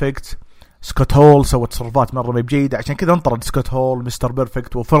بيرفكت. سكوت هول سوى تصرفات مرة ما بجيدة، عشان كذا انطرد سكوت هول مستر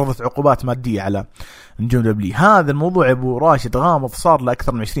بيرفكت وفرضت عقوبات مادية على نجوم دبليو. هذا الموضوع يا ابو راشد غامض صار له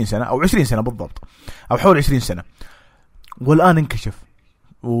أكثر من 20 سنة أو 20 سنة بالضبط، أو حول 20 سنة، والآن انكشف.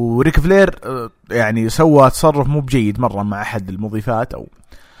 وريك فلير يعني سوى تصرف مو بجيد مرة مع أحد المضيفات أو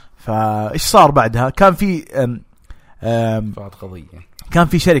فإيش صار بعدها؟ كان في قضية، كان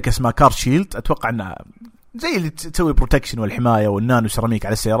في شركة اسمها كار شيلد، أتوقع أنها زي اللي تسوي بروتكشن والحماية والنانو سيراميك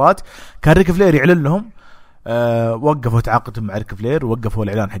على السيارات. كان ريك فلير يعلن لهم، وقفوا تعاقدهم مع ريك فلير ووقفوا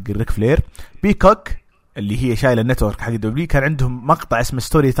الإعلان حق ريك فلير. بيكوك اللي هي شايلة النتورك حق دبليو كان عندهم مقطع اسمه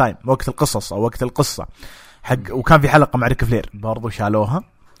ستوري تايم، وقت القصص أو وقت القصة حق، وكان في حلقة مع ريك فلير برضو شالوها.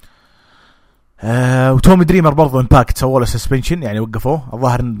 وتوم دريمر برضو امباكت سووا له سسبنشن، يعني وقفوه.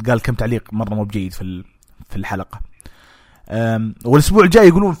 الظاهر قال كم تعليق مرة مو بجيد في الحلقة. والاسبوع الجاي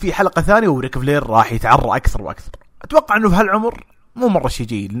يقولون في حلقة ثانية وريك فلير راح يتعرى أكثر وأكثر. أتوقع أنه في هالعمر مو مرة شيء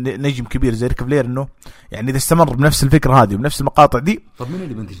جيد نجم كبير زي ريك فلير، أنه يعني إذا استمر بنفس الفكرة هذه وبنفس المقاطع دي. طب مين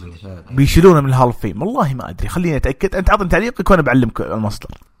اللي بنتج بيشيلونه من الهال اوف فيم؟ والله ما أدري، خليني أتأكد. أنت عطني تعليقك وأنا بعلمك المصدر.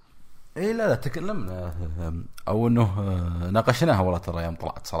 إيه لا تكلمنا أو إنه ناقشناها والله ترى يوم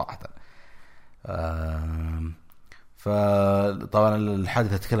طلعت صراحة. فطبعا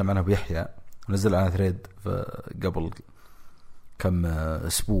الحادثة تكلم عنها بيحيى، نزل عنها ثريد قبل كم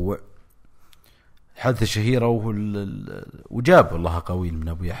أسبوع. حادثة شهيرة وجاب والله قوي من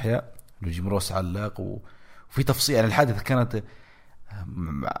أبو يحيى نجم روس علاق وفي تفصيل يعني. الحادثة كانت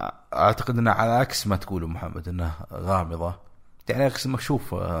أعتقد أنها على عكس ما تقوله محمد أنها غامضة، يعني عكس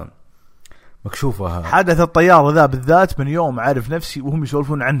مكشوفة. حادث الطيارة ذا بالذات من يوم عارف نفسي وهم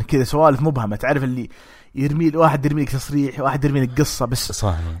يسولفون عنه كذا سوالف مبهمة، تعرف اللي واحد يرمي لك تصريح، واحد يرمي لك قصة، بس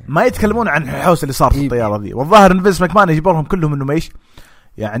صحيح. ما يتكلمون عن الحوسة اللي صار في الطيارة ذي. والظاهر ان فينس ماكمان يجبرهم كلهم انه مايش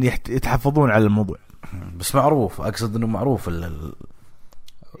يعني يتحفظون على الموضوع. بس معروف، اقصد انه معروف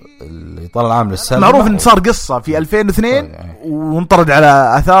الإطار العام للسالفة، معروف ان صار قصة في 2002 وانطرد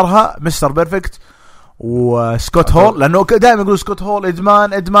على اثارها مستر بيرفكت وسكوت هول، لانه دائما يقولوا سكوت هول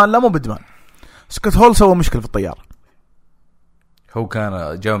ادمان، لا مو بادمان. سكوت هول سوى مشكلة في الطيارة. هو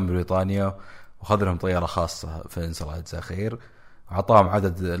كان جاء من بريطانيا وخذ لهم طيارة خاصة في الله يجزاه خير، وعطاهم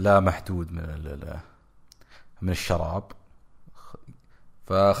عدد لا محدود من الشراب،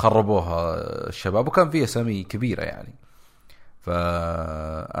 فخربوها الشباب، وكان فيها اسامي كبيرة يعني.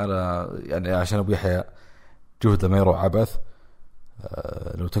 فأنا يعني عشان أبو يحيى جهده ما يروح عبث.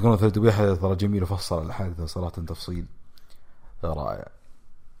 لو تكونوا ثلاثة أبو يحيى ترى جميل وفصل الحادثة صراحة تفصيل رائع.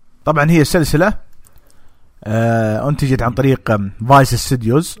 طبعا هي السلسلة انتجت عن طريق فايس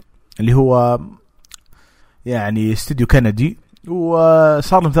ستوديوز اللي هو يعني استوديو كندي،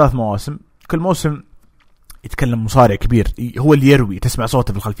 وصار لهم 3 مواسم. كل موسم يتكلم مصارع كبير هو اللي يروي، تسمع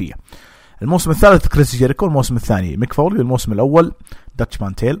صوته في الخلفية. الموسم الثالث كريس جيريكو، الموسم الثاني ميك فولي، والموسم الأول داتش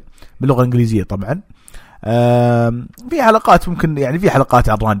مانتيل باللغة الإنجليزية طبعا. في حلقات ممكن يعني في حلقات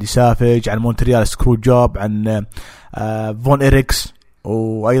عن راندي سافيج، عن مونتريال سكرو جوب، عن فون إريكس،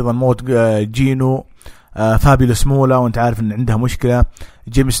 وأيضا موت جينو، فابيلوس مولا وانت عارف ان عندها مشكلة،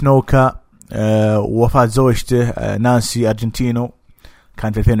 جيمس نوكا، ووفاة زوجته نانسي أرجنتينو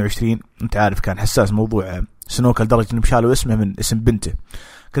كان في 2020 انت عارف كان حساس موضوع سنوكا لدرجة انه بشالوا اسمه من اسم بنته.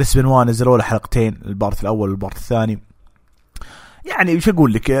 كريس بنوان نزلوا له حلقتين، البارت الأول والبارت الثاني. يعني وش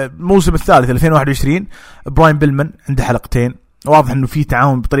أقول لك، الموسم الثالث 2021 براين بيلمان عنده حلقتين، واضح انه في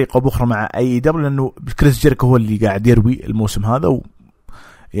تعاون بطريقة او باخرى مع اي دبليو، لانه كريس جيريكو هو اللي قاعد يروي الموسم هذا،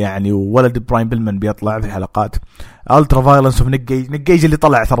 يعني ولد براين بيلمان بيطلع في الحلقات. الترا فايلنس اوف نيك اللي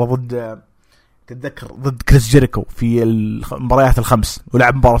طلع ترى ضد تتذكر ضد كريس جيريكو في المباريات الخمس،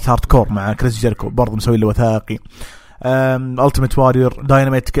 ولعب مباراة هارد كور مع كريس جيريكو برضه مسوي له وثائقي. التيميت واريور،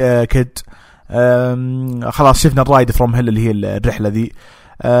 دايناميت كيد، خلاص شفنا الرايد فروم هيل اللي هي الرحلة ذي.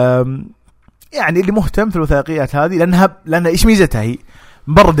 يعني اللي مهتم في الوثائقيات هذه لأنها إيش ميزتها، هي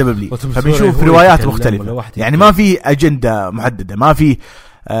برا دبليو، فبنشوف روايات مختلفة، يعني ما في أجندة محددة، ما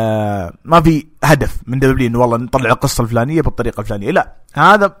في هدف من دبليو إنه والله نطلع القصة الفلانية بالطريقة الفلانية، لا،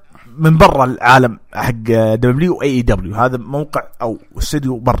 هذا من برا العالم حق دبليو اي دبليو، هذا موقع او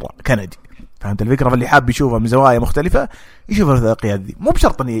استوديو برا كندي، فهمت الفكرة؟ فاللي حاب يشوفها من زوايا مختلفة يشوف الوثائقيات دي، مو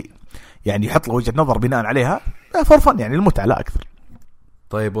بشرط اني يعني يحط له وجهة نظر بناء عليها، فور فن يعني المتعة لا اكثر.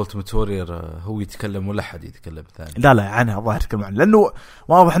 طيب ألتيميت واريور هو يتكلم ولا حد يتكلم ثاني؟ لا عنها ظاهر يتكلم عنها، لانه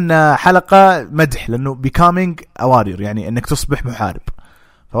واضح انها حلقة مدح، لانه becoming a warrior يعني انك تصبح محارب،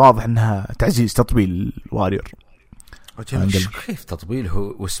 فواضح انها تعزيز تطبيل الواريور. كيف تطبيله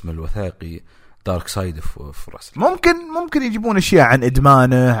واسم الوثائقي دارك سايد اوف راسل؟ ممكن يجيبون اشياء عن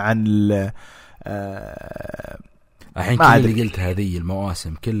ادمانه، عن الحين كل اللي قلت هذه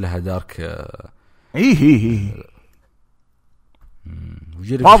المواسم كلها دارك. ايه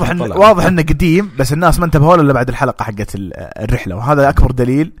واضح انه قديم، بس الناس ما انتبهوا له الا بعد الحلقه حقت الرحله، وهذا اكبر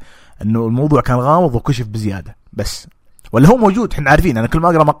دليل انه الموضوع كان غامض وكشف بزياده. بس ولا هو موجود، احنا عارفين، انا كل ما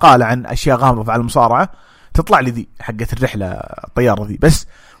اقرا مقاله عن اشياء غامضه في المصارعه تطلع لي ذي حقت الرحله الطياره ذي، بس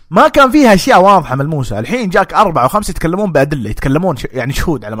ما كان فيها اشياء واضحه ملموسه. الحين جاك 4 و5 يتكلمون بادله، يتكلمون يعني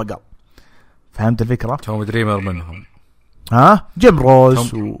شهود على مقال، فهمت الفكره؟ توم دريمر منهم، جيم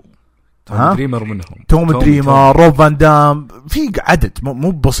روز توم دريمر منهم، توم دريمر، روب فان دام، في عدد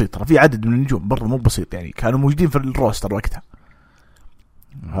مو بسيط، في عدد من النجوم برضه مو بسيط، يعني كانوا موجودين في الروستر وقتها.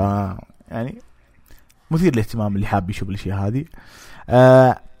 يعني مثير للاهتمام اللي حاب يشوف الاشياء هذه.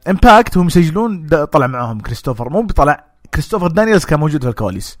 امباكت هم يسجلون، طلع معهم كريستوفر، مو بيطلع كريستوفر دانييلز كان موجود في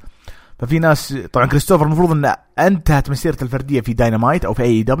الكواليس، ففي ناس طبعا كريستوفر المفروض ان انتهت مسيرته الفرديه في داينامايت او في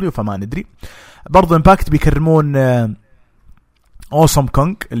اي دبليو، فما ندري. برضو امباكت بيكرمون اوسم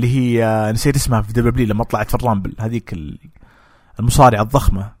كونغ اللي هي نسيت اسمها في دبليو لما طلعت في الرامبل، هذيك المصارعه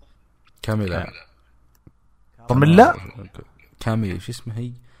الضخمه كاميلا، طملا كاميلا شو اسمها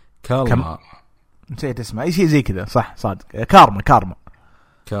هي، كارما، نسيت اسمها، اي شيء زي كذا، صح صادق، كارما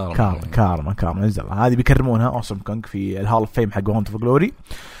نزل. هذه بيكرمونها اوسم كونغ في الهال اوف فيم حق هونت اوف جلوري.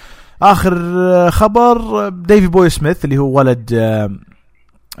 اخر خبر ديفي بوي سميث اللي هو ولد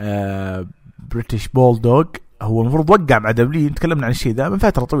بريتش بولدوغ، هو المفروض وقع مع دبليو، تكلمنا عن الشيء ذا من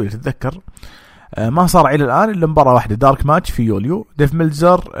فتره طويله تتذكر، ما صار الى الان الا مباراه واحده، دارك ماتش في يوليو. ديف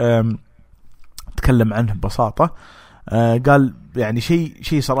ميلزر تكلم عنه ببساطه، قال يعني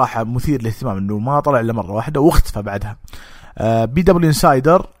شيء صراحه مثير للاهتمام، انه ما طلع الا مره واحده واختفى بعدها. بي دبليو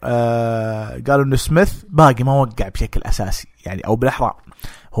انسايدر قالوا انه سميث باقي ما وقع بشكل اساسي، يعني او بالاحرى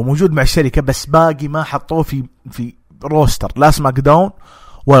هو موجود مع الشركه بس باقي ما حطوه في روستر لا سماكداون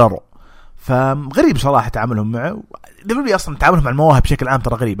ولا رو، فغريب صراحه تعاملهم معه. دبليو اصلا تعاملهم مع المواهب بشكل عام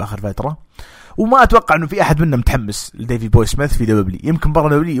ترى غريب اخر فتره، وما اتوقع انه في احد منا متحمس لديفي بوي سميث في دبليو، يمكن برا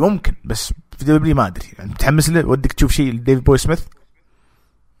دبليو ممكن، بس في دبليو ما ادري. يعني متحمس له، ودك تشوف شيء لديفي بوي سميث؟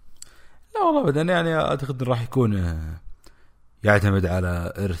 لا والله ابدا، يعني اعتقد راح يكون يعتمد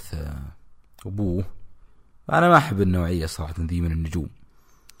على إرث أبوه. أنا ما أحب النوعية صراحة ذي من النجوم.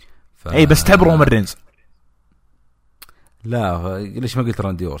 أي بس تحب رومان رينز؟ لا، ليش ما قلت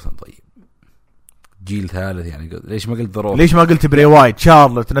راندي أورتن؟ طيب جيل ثالث يعني، ليش ما قلت ذا روك؟ ليش ما قلت بري وايت،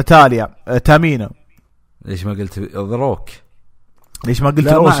 شارلوت، ناتاليا، تامينا؟ ليش ما قلت ذا روك؟ ليش ما قلت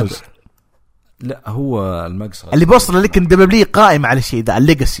روسوس؟ لا، هو المقصد اللي بوصل لك ان دبليو قائم على الشيء ذا،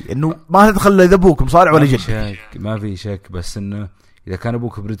 الليجاسي، انه ما تدخل اذا ابوك مصارع ولا جد، ما في شك، بس انه اذا كان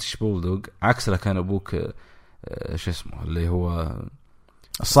ابوك بريتش بولدوغ عكس لو كان ابوك شو اسمه اللي هو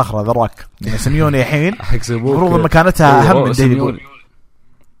الصخره ذراك يعني سميوني الحين المفروض مكانتها اهم من ديفيد.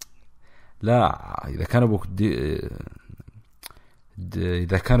 لا، اذا كان ابوك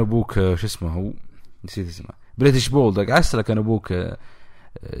اذا كان ابوك شو اسمه هو نسيت اسمه بريتش بولدوغ عسله كان ابوك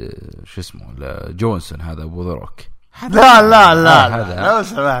شو اسمه جونسون هذا ابو ذا روك. لا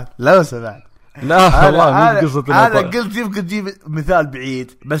لو سمعت لا والله مو قصة هذا قلت يمكن تجيب مثال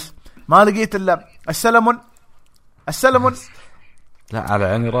بعيد بس ما لقيت الا السلمون لا على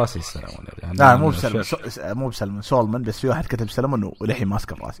عيني راسي السلمون يعني لا مو بسلمون سولمون بس في واحد كتب سلمون ولحين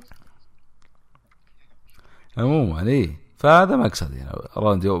ماسك راسي عموما ايه فهذا مقصد يعني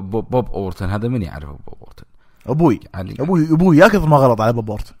راندي بوب اورتن هذا من يعرف بوب اورتن ابوي يعني ابوي يا كثر ما غلط على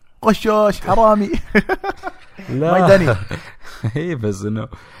بوب اورتن غشاش حرامي لا ميداني هي بس انه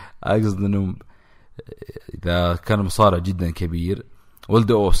اقصد انه اذا كان مصارع جدا كبير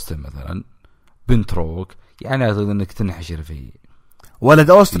ولد اوستن مثلا بنت روك يعني اعتقد انك تنحشر فيه. ولد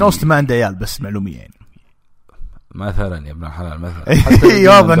اوستن ما عنده عيال بس معلوميه يعني مثلا يا ابن الحلال مثلا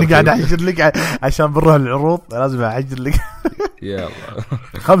يابا انا قاعد احجر لك عشان بنروح العروض لازم احجر لك يلا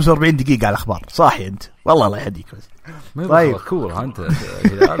 45 دقيقه على الاخبار صاحي انت والله الله يهديك بس طيب كوره انت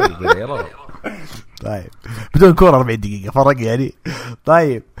طيب بدون كوره 40 دقيقه فرق يعني.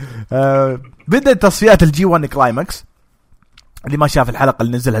 طيب بدأت تصفيات الجي 1 كلايماكس اللي ما شاف الحلقه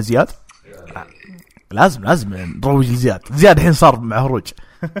اللي نزلها زياد لازم نروج لزياد الحين صار مع هروج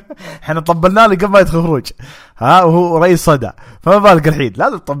احنا طبلنا له قبل ما يدخل هروج وهو رئيس صدى فما بالك الحين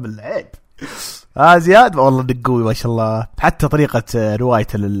لازم تطبل عيب. زياد والله قوي ما شاء الله حتى طريقه روايه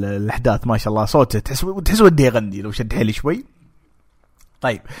الاحداث ما شاء الله صوته تحس ودي يغني لو شد حيلي شوي.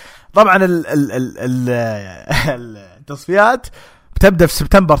 طيب طبعا التصفيات بتبدا في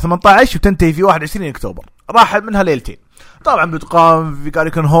سبتمبر 18 وتنتهي في 21 اكتوبر راح منها ليلتين. طبعا بتقام في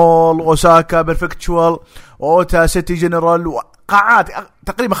كاريكون هول اوساكا بيرفكتشوال اوتا سيتي جنرال وقاعات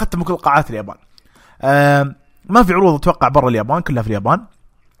تقريبا ختموا كل قاعات اليابان. ما في عروض اتوقع برا اليابان كلها في اليابان.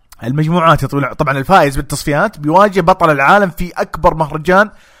 المجموعات طبعا الفائز بالتصفيات بيواجه بطل العالم في اكبر مهرجان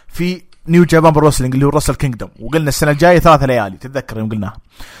في نيو جابان بروسلينج اللي هو راسل كينغدوم وقلنا السنه الجايه 3 ليالي تتذكر يوم قلناها.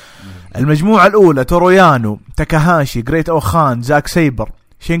 المجموعه الاولى تورويانو تاكاهاشي جريت اوخان زاك سيبر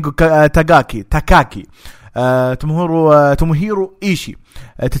شينجو تاكاكي توموهيرو ايشي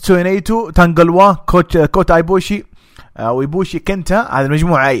تتسوي نايتو تانغلوا كوتا ايبوشي ويبوشي كنتا. هذا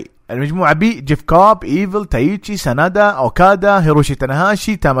المجموعه اي. المجموعه بي جيف كوب ايفل تايتشي سانادا اوكادا هيروشي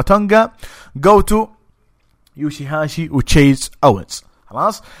تاناهاشي تاماتونغا جوتو يوشيهاشي وتشيز اوينز.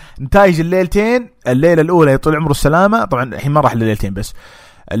 خلاص نتائج الليلتين. الليله الاولى يطول عمره السلامه طبعا الحين ما راح لليلتين بس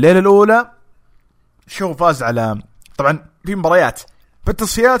الليله الاولى شو فاز على طبعا في مباريات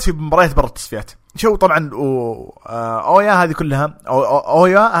بالتصفيات في مباريات برا التصفيات شو طبعا اويا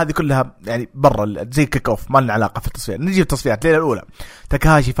هذه كلها يعني برا زي كيك اوف ما لنا علاقه في التصفيات. نجي التصفيات الليله الاولى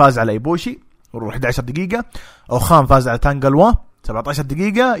تاكاهاشي فاز على ايبوشي وروح 11 دقيقه. اوخان فاز على تانغلوا 17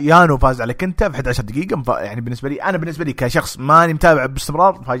 دقيقه. يانو فاز على كنتا في 11 دقيقه. يعني بالنسبه لي كشخص ماني متابع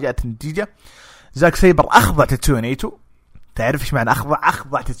باستمرار فاجأت النتيجه. زاك سيبر اخضع تتسوي نيتو. تعرف ايش معنى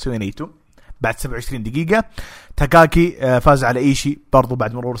اخضع تتسوي نيتو بعد 27 دقيقه. تاكاكي فاز على ايشي برضو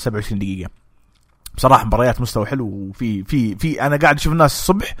بعد مرور 27 دقيقه. بصراحه مباريات مستوى حلو وفي انا قاعد اشوف الناس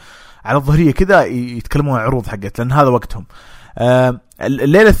الصبح على الظهريه كذا يتكلمون عن عروض حقت لان هذا وقتهم.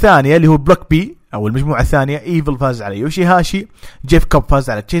 الليله الثانيه اللي هو بلوك بي او المجموعه الثانيه ايفل فاز على يوشيهاشي جيف كوب فاز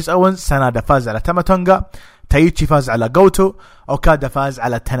على تشيز اوينز سانادا فاز على تاماتونغا تايتشي فاز على جوتو اوكادا فاز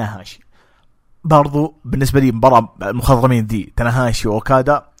على تاناهاشي. برضو بالنسبه لي مباراه المخضرمين دي تاناهاشي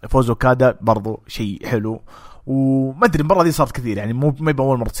واوكادا فوز اوكادا برضو شيء حلو وما ادري المره دي صارت كثير يعني مو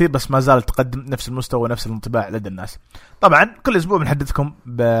باول مره تصير بس ما زالت تقدم نفس المستوى ونفس الانطباع لدى الناس. طبعا كل اسبوع بنحدثكم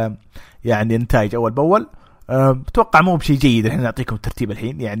يعني نتائج اول باول. بتوقع مو بشيء جيد الحين نعطيكم الترتيب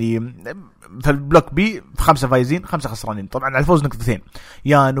الحين يعني في البلوك بي 5 فايزين 5 خسرانين. طبعا على الفوز نقطتين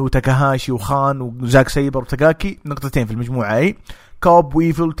يانو تاكاهاشي وخان وزاك سايبر وتاكاكي نقطتين في المجموعه اي. كوب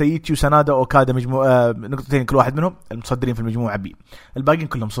ويفل تايتشي وسانادا اوكادا نقطتين كل واحد منهم المتصدرين في المجموعه بي. الباقيين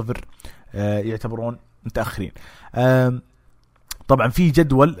كلهم صفر يعتبرون متاخرين. طبعا في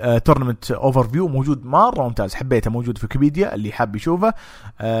جدول تورنمنت اوفر فيو موجود مره ممتاز حبيته موجود في ويكيبيديا اللي حاب يشوفه.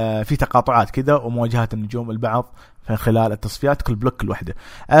 في تقاطعات كذا ومواجهات النجوم البعض في خلال التصفيات كل بلوك الوحده.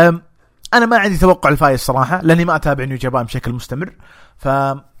 انا ما عندي توقع الفايز صراحه لاني ما اتابع نيو جابان بشكل مستمر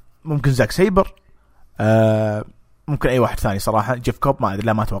فممكن زاك سايبر ممكن اي واحد ثاني صراحه جيف كوب ما ادري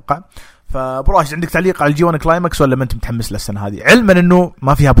لا ما اتوقع. فبراش عندك تعليق على الجي 1 كلايماكس ولا ما انت متحمس للسنه هذه علما انه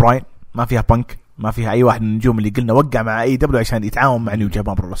ما فيها براين ما فيها بانك ما فيها اي واحد من النجوم اللي قلنا وقع مع اي دبليو عشان يتعاون مع نيو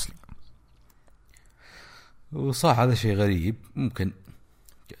جابان برو رسلينج. وصح هذا شيء غريب ممكن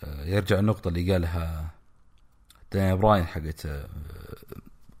يرجع النقطه اللي قالها داني براين حقت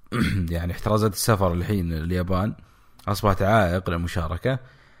يعني احترازات السفر الحين اليابان اصبحت عائق للمشاركه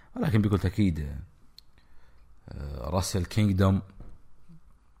ولكن بكل تاكيد راسل كينغدوم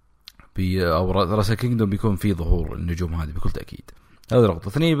او راسل كينجدوم بيكون فيه ظهور النجوم هذه بكل تاكيد. هذا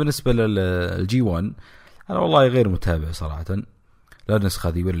نقطه ثانيه. بالنسبه للجي 1 انا والله غير متابع صراحه، لا النسخه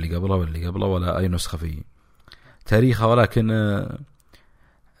هذه ولا اللي قبلها ولا اي نسخه في تاريخها، ولكن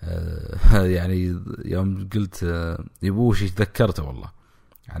يعني يوم قلت يبوش تذكرته والله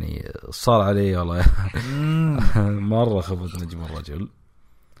يعني صار عليه والله مره خبط نجم الرجل.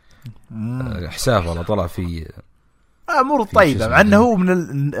 حساب والله طلع في امور طيبه، مع انه هو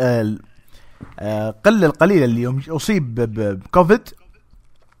من قل القليل اللي يوم اصيب بكوفيد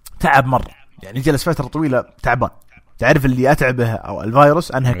تعب مره، يعني جلس فتره طويله تعبان، تعرف اللي اتعبه او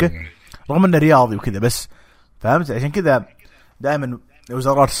الفيروس انهكه رغم انه رياضي وكذا، بس فهمت؟ عشان كذا دائما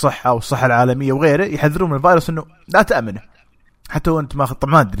وزارات الصحه والصحه العالميه وغيره يحذرون من الفيروس انه لا تامنه، حتى وانت ماخذ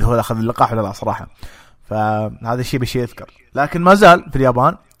طبعا اللي هو اخذ اللقاح ولا لا صراحه. فهذا الشيء بشيء يذكر، لكن ما زال في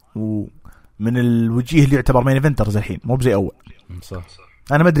اليابان ومن الوجيه اللي يعتبر مين ايفنترز الحين، مو بزي اول. صح.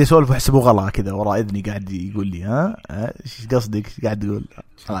 انا ما ادري اسولف واحسبه غلا كذا وراء اذني قاعد يقول لي ايش قصدك قاعد تقول.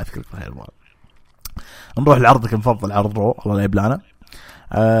 الله يذكرك بخير. نروح لعرضك المفضل، عرض رو، الله لا يبلانا.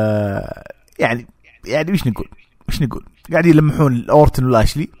 يعني وش نقول قاعدين يلمحون اورتن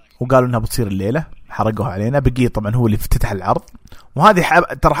ولاشلي وقالوا انها بتصير الليله، حرقوها علينا. بقي طبعا هو اللي افتتح العرض، وهذه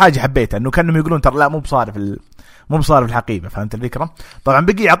ترى حاجه حبيتها، انه كانوا يقولون ترى لا مو بصارف الحقيبه، فهمت الفكره؟ طبعا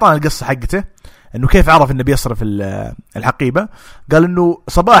بقي اعطانا القصه حقته انه كيف عرف انه بيصرف الحقيبه. قال انه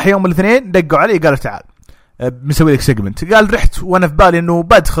صباح يوم الاثنين دقوا علي قالوا تعال بنسوي لك سيجمنت. قال رحت وانا في بالي انه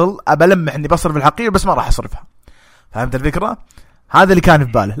بدخل ابلمح اني بصرف الحقيبه بس ما راح اصرفها، فهمت الفكره؟ هذا اللي كان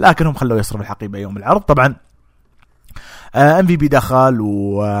في باله، لكن هم خلوه يصرف الحقيبه يوم العرض. طبعا MVP دخل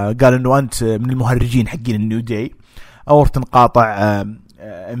وقال انه انت من المهرجين حقين النيو داي. اورتن قاطع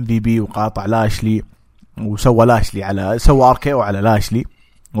MVP وقاطع لاشلي، وسوى لاشلي سوى اركيو على لاشلي،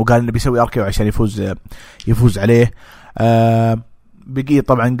 وقال انه بيسوي اركيو عشان يفوز عليه. بقي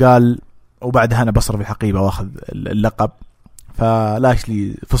طبعا قال وبعدها انا بصرف الحقيبه واخذ اللقب.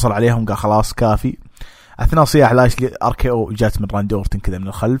 فلاشلي فصل عليهم قال خلاص كافي. اثناء صياح لاشلي اركيو جات من راندي اورتن كذا من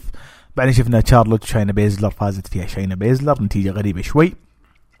الخلف. بعدين شفنا شارلوت وشاينا بيزلر، فازت فيها شاينا بيزلر، نتيجة غريبة شوي.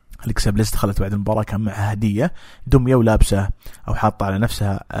 الكسب ليست دخلت بعد المباراة كان معها هدية دمية ولابسة أو حاطة على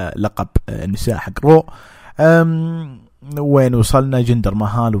نفسها لقب النساء حق رو. وين وصلنا؟ جندر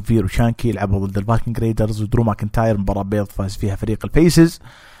ماهال وفيرو شانكي لعبوا ضد الفايكنج ريدرز، ودرو ماكنتاير مباراة بيض فاز فيها فريق الفيسز.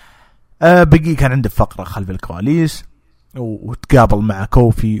 بقي كان عنده فقرة خلف الكواليس وتقابل مع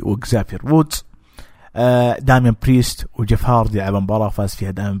كوفي وإكزافير وودز. دامين بريست وجيف هاردي لعبوا مباراة فاز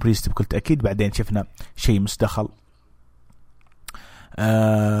فيها دامين بريست بكل تأكيد. بعدين شفنا شيء مستخل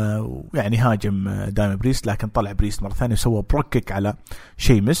يعني هاجم دامين بريست، لكن طلع بريست مرة ثانية وسوى بروكيك على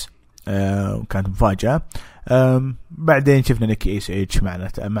شيمس وكانت مفاجأة. بعدين شفنا نيكي ايس اتش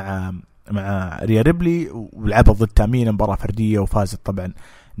مع ريا ريبلي ولعبوا ضد تامين مباراة فردية وفازت طبعا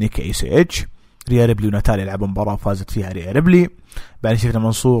نيكي ايس اتش. ريا ريبلي وناتاليا لعبوا مباراة وفازت فيها ريا ريبلي. بعدين شفنا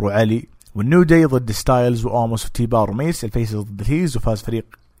منصور وعلي والنيو داي ضد ستايلز وآموس وتيبار وميس. الفيس ضد الهيلز وفاز فريق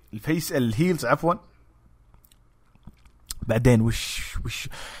الهيلز عفوا. بعدين وش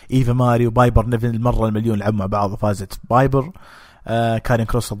إيفا ماري وبايبر نيفن المرة المليون لعبوا مع بعض وفازت بايبر. كارين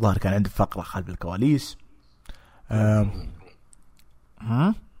كروس الظاهر كان عنده فقرة خلف الكواليس.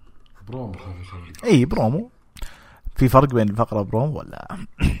 برومو. اي برومو. في فرق بين الفقرة برومو ولا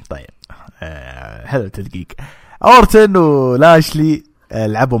طيب حلو التدقيق. اورتن ولاشلي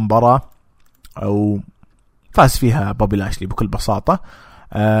لعبوا مباراة او فاز فيها بوبي لاشلي بكل بساطة.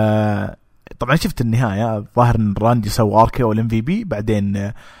 طبعا شفت النهاية، ظاهر ان راندي سوى اركي والام في بي.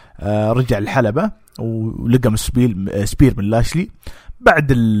 بعدين رجع الحلبة ولقى سبير من لاشلي.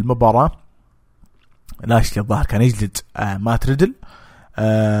 بعد المباراة لاشلي الظاهر كان يجلد مات ريدل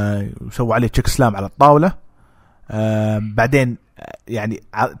وسوى عليه تشيك سلام على الطاولة. بعدين يعني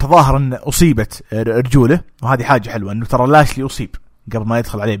تظاهر ان اصيبت رجوله، وهذه حاجة حلوة انه ترى لاشلي اصيب قبل ما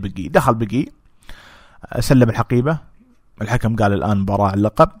يدخل عليه بقي. دخل بقي سلم الحقيبة. الحكم قال الآن مباراة على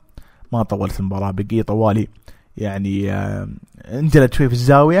اللقب. ما طولت المباراة، بقي طوالي يعني انجلت شوي في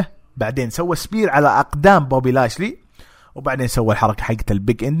الزاوية. بعدين سوى سبير على أقدام بوبي لاشلي، وبعدين سوى الحركة حقت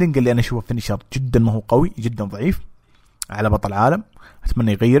البيج اندنج اللي أنا أشوفه فينيشر جدا ما هو قوي، جدا ضعيف على بطل العالم.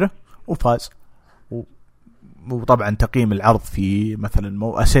 أتمنى يغيره وفاز. وطبعا تقييم العرض في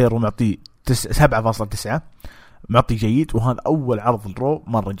مثلا أسير ومعطي 7.9، معطي جيد. وهذا أول عرض الرو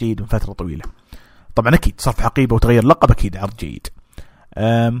مرة جيد من فترة طويلة. طبعا أكيد صرف حقيبة وتغير لقب، أكيد عرض جيد.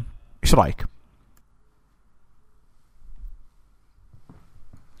 إيش رأيك؟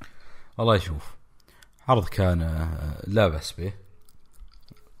 والله يشوف عرض كان لا بأس به.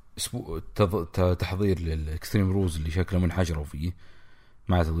 تحضير للإكستريم روز اللي شكله منحشروا فيه،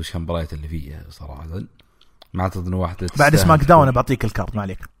 ما أعتقد وش مباريات اللي فيه صراحة. ما أعتقد إنه واحدة بعد سماكداون بعطيك الكارت ما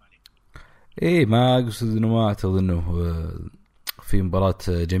عليك. ايه ما اقصد انه ما اعتقد انه في مباراة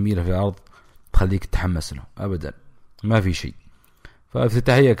جميلة في العرض تخليك تتحمس له ابدا، ما في شيء.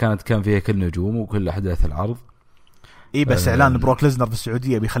 فافتتاحية كان فيها كل نجوم وكل احداث العرض. ايه بس اعلان بروك ليزنر في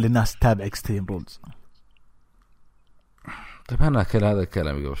السعودية بيخلي الناس تتابع اكستريم رولز. طيب انا هذا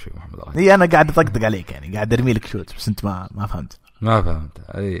الكلام قبل شوي محمد راح. ايه انا قاعد اطقطق عليك يعني، قاعد ارمي لك شوت بس انت ما فهمت. ما فهمت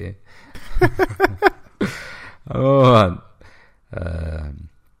اي.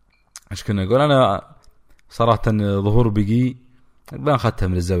 ايش كنا نقول؟ انا صراحه ظهور بيجي ما اخذتها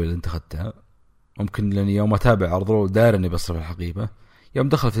من الزاويه اللي انت اخذتها، ممكن لاني يوم اتابع عرض رو داير اني بصرف الحقيبه. يوم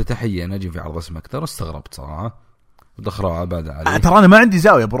دخل في تحيه نجم في عرض سماكداون استغربت صراحه، ودخلوا بعد عليه. ترى انا ما عندي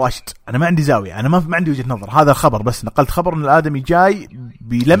زاويه ابو راشد، انا ما عندي زاويه، انا ما عندي وجهه نظر. هذا الخبر بس نقلت خبر ان الادمي جاي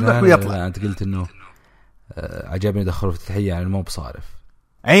بيلمح ويطلع. لا انت قلت انه عجبني دخلوا في التحيه يعني مو بصارف.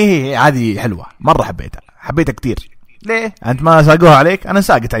 اي هذه حلوه مره، حبيتها كتير. ليه انت ما ساقوها عليك؟ انا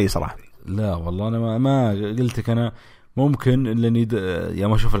ساقت علي صراحه. لا والله انا ما قلتك. انا ممكن لاني يا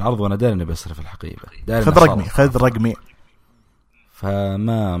ما اشوف العرض وانا داري اني بصرف الحقيبه، خذ رقمي.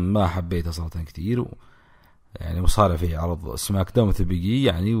 فما حبيته صراحه كثير. يعني مصارع في عرض سماك داون مثل بيجي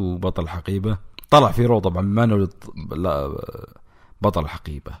يعني، وبطل الحقيبه طلع في رو طبعا ما انه بطل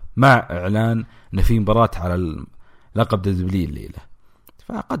الحقيبه، مع اعلان ان في مباراه على لقب دبليو الليله.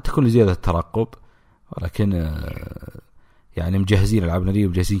 فقد تكون زياده الترقب، ولكن يعني مجهزين العاب ناريه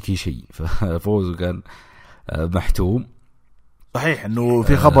ومجهزين كل شيء. ففوز كان محتوم. صحيح انه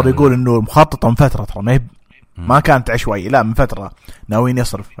في خبر يقول انه مخططه من فتره، ترى ما كانت عشوائي، لا من فتره ناويين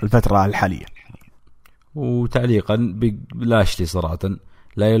يصرف الفتره الحاليه. وتعليقا بلاشلي صراحه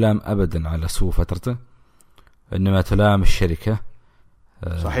لا يلام ابدا على سوء فترته، انما تلام الشركه.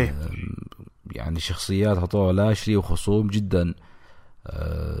 صحيح يعني شخصيات عطوها لاشلي وخصوم جدا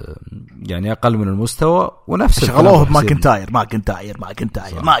يعني اقل من المستوى، ونفس شغلوه ماكنتاير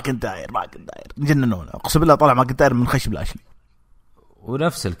جننونا اقسم بالله. طلع ماكنتاير من خشب لاشلي،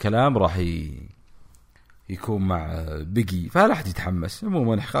 ونفس الكلام راح يكون مع بيجي. فلا حد يتحمس.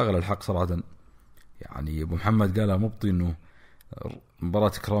 عموما احقاق للحق صراحه. يعني ابو محمد قالها مبطي انه مباراة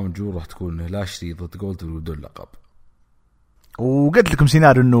كرام جور راح تكون لاشلي ضد جولد ودول اللقب. وقلت لكم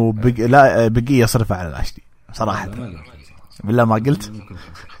سيناريو انه بيجي يصرف على لاشلي صراحه. بالله ما قلت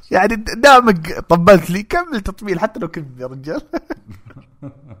يعني دامك طبلت لي كمل تطبيل حتى لو كنت يا رجال.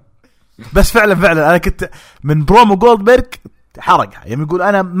 بس فعلا انا كنت من برومو جولدبرغ حرقها يوم يقول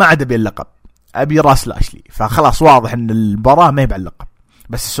انا ما عاد ابي اللقب، ابي راس لاشلي. فخلاص واضح ان المباراه ما هي على اللقب.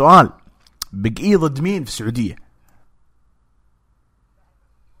 بس السؤال بيج اي ضد مين في السعوديه؟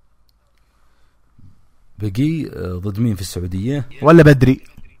 بيجي ضد مين في السعوديه؟ ولا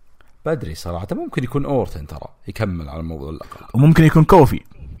بدري صراحه. ممكن يكون اورتن ترى يكمل على موضوع اللقب، وممكن يكون كوفي.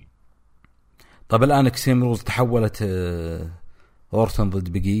 طب الان اكستريم رولز تحولت اورتن ضد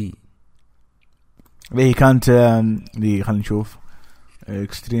بيجي. ليه كانت خلينا نشوف.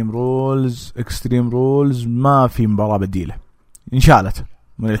 اكستريم رولز ما في مباراه بديله، انشالت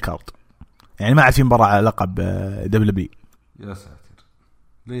من الكارد. يعني ما عاد في مباراه على لقب دبليو. يا ساتر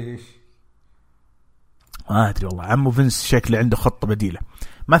ليش؟ ما ادري والله. عمو فينس شكله عنده خطه بديله.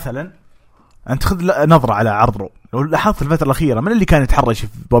 مثلا انت خذ نظره على عرض رو، لو لاحظت الفتره الاخيره من اللي كان يتحرش في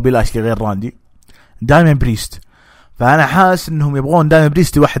بوبي لاشلي غير راندي؟ دايمن بريست. فانا حاسس انهم يبغون دايمن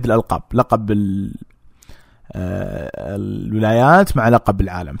بريست يوحد الالقاب، لقب الولايات مع لقب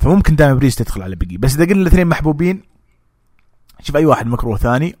العالم. فممكن دايمن بريست يدخل على بيجي. بس اذا قلنا الاثنين محبوبين، شوف اي واحد مكروه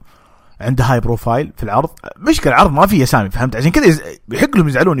ثاني عنده هاي بروفايل في العرض. مشكلة العرض ما فيه اسامي، فهمت؟ عشان كذا يحق لهم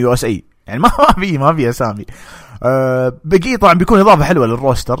يزعلون يو اس اي يعني ما في اسامي. بقي طبعا بيكون اضافه حلوه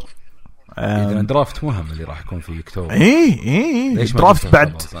للروستر. اذا درافت مهم اللي راح يكون في اكتوبر. اي درافت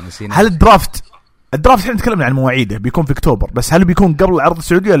بعد. هل الدرافت احنا تكلمنا عن مواعيده بيكون في اكتوبر، بس هل بيكون قبل العرض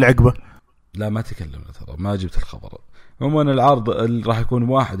السعودي ولا عقبه؟ لا ما تكلمنا ترى، ما جبت الخبر. عموما العرض راح يكون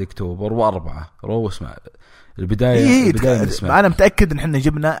 1 اكتوبر و4 رو. اسمع البداية انا متاكد ان احنا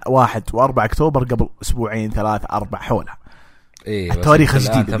جبنا 1 و4 اكتوبر قبل اسبوعين 3 4 حولها. التواريخ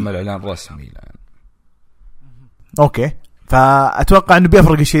الجديده تم الاعلان رسمي الان. اوكي، فاتوقع انه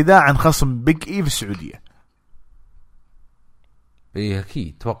بيفرق الشيء ذا عن خصم بيج اي في السعوديه.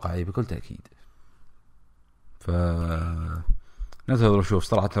 اكيد اتوقع بكل تاكيد. ننتظر نشوف.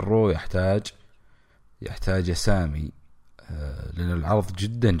 صراحه الرو يحتاج اسامي، لان العرض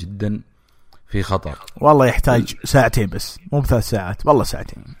جدا جدا في خطر. والله يحتاج ساعتين بس، مو ب3 ساعات. والله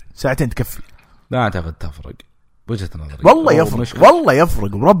ساعتين تكفي. لا اعتقد تفرق وجهة نظري. والله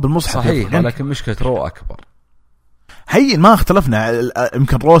يفرق ورب المصحف. صحيح، ولكن مشكلة رو أكبر. هي ما اختلفنا.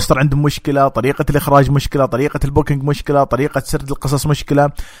 يمكن روستر عندهم مشكلة، طريقة الإخراج مشكلة، طريقة البوكينج مشكلة، طريقة سرد القصص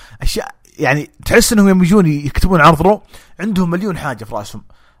مشكلة، أشياء يعني تحس إنهم يوم يجون يكتبون عرض رو عندهم مليون حاجة في رأسهم.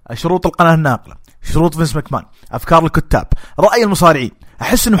 شروط القناة الناقلة، شروط فينس ماكمان، أفكار الكتاب، رأي المصارعين.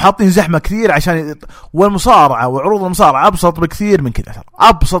 أحس إنه حاطين زحمة كثير عشان والمصارعة وعروض المصارعة أبسط بكثير من كذا،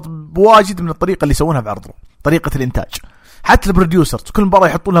 أبسط بواجد من الطريقة اللي يسوونها في عرضه، طريقة الإنتاج. حتى البروديوسر كل مباراة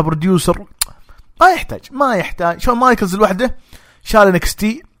يحطون لها بروديوسر، ما يحتاج. شون مايكلز الوحدة شال NXT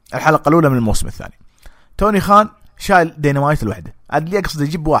الحلقة الأولى من الموسم الثاني، توني خان شال دينامايت الوحدة. اللي أقصد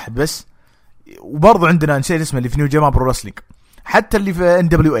يجيب واحد بس. وبرضو عندنا نسيت اسمه اللي في نيو جامان برو رسلينج، حتى اللي في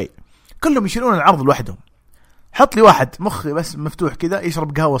NWA كلهم يشيلون العرض لوحدهم. حط لي واحد مخي بس مفتوح كذا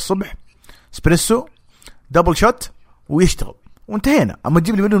يشرب قهوة الصبح اسبريسو دبل شوت ويشتغل وانتهينا. اما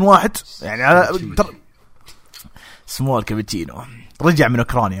تجيب لي مليون واحد يعني على سمول كابتشينو رجع من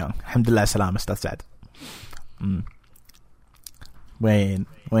اوكرانيا الحمد لله سلام استاذ سعد.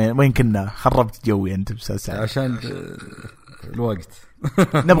 وين كنا خربت جوي انت استاذ سعد عشان الوقت.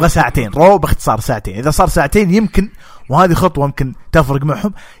 نبغى ساعتين رو باختصار ساعتين. اذا صار ساعتين يمكن، وهذه خطوه يمكن تفرق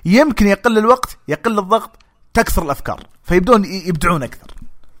معهم، يمكن يقل الوقت يقل الضغط تكثر الافكار فيبدون يبدعون اكثر.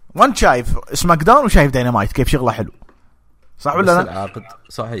 وانت شايف سماكداون وشايف داينامايت كيف شغله حلو صح ولا لا؟ العقد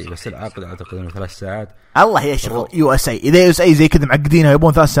صحيح بس العقد اعتقد انه 3 ساعات. الله يشغل يو اس اي. اذا يو اس اي زي كذا معقدينها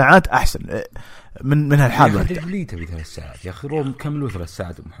يبون 3 ساعات احسن من هالحال. يا اخي ليه تبي 3 ساعات يا اخي؟ روم كملوا 3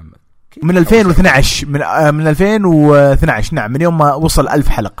 ساعات يا محمد من 2012 من 2012 نعم، من يوم ما وصل 1000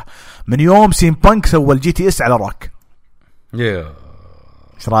 حلقة، من يوم سين بانك سوى الجي تي اس على روك.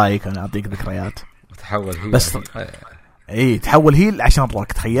 ايش رايك؟ انا اعطيك ذكريات. تحول هيل بس اي تحول هيل عشان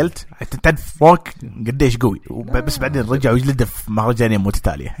روك. تخيلت تعرف روك قديش قوي، بس بعدين رجع وجلده في مهرجانين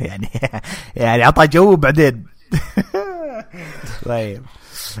متتالية يعني عطى جو بعدين. طيب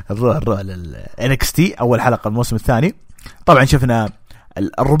نروح لل NXT اول حلقة الموسم الثاني. طبعا شفنا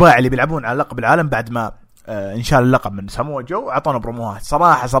الرباعي اللي بيلعبون على لقب العالم بعد ما انشال اللقب من سامو جو. عطونا بروموهات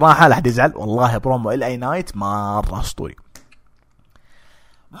صراحة لا حد يزعل والله. برومو الاي نايت مرة اسطوري،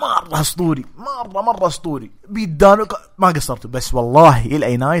 مرة اسطوري بيدانو ما قصرته. بس والله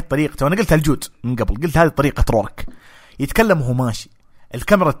الاي نايت طريقته، انا قلت الجود من قبل، قلت هذه طريقة روك، يتكلم وهو ماشي،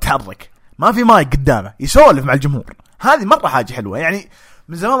 الكاميرا تتحرك، ما في مايك قدامه، يسولف مع الجمهور. هذه مرة حاجة حلوة يعني،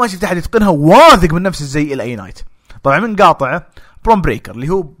 من زمان ما شفت احد يتقنها واثق من نفسه زي الاي نايت. طبعا من قاطعه برون بريكر اللي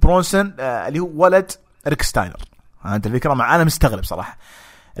هو برونسون اللي هو ولد ريك ستاينر. انت الفكره مع انا مستغرب صراحه.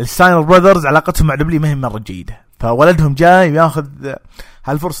 الستاينر براذرز علاقتهم مع دبليو ما هي مره جيده، فولدهم جاي ياخذ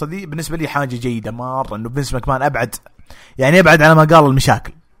هالفرصه دي. بالنسبه لي حاجه جيده مره انه فينس ماكمان ابعد على ما قال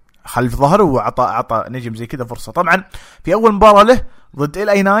المشاكل خلف ظهره وعطى نجم زي كذا فرصه. طبعا في اول مباراه له ضد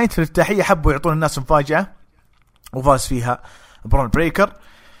الاي نايت في الافتتاحيه حبوا يعطون الناس مفاجاه وفاز فيها برون بريكر.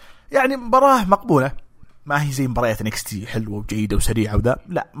 يعني مباراه مقبوله، ما هي زي مباريات NXT حلوة وجيدة وسريعة وذا،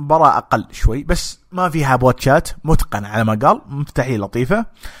 لا مباراة أقل شوي، بس ما فيها بوتشات، متقنة على ما قال، مفتاحية لطيفة.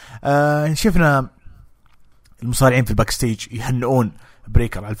 شفنا المصارعين في الباك ستيج يهنئون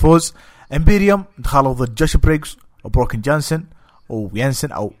بريكر على الفوز. امبيريوم دخلوا ضد جوش بريكس وبروكن جانسون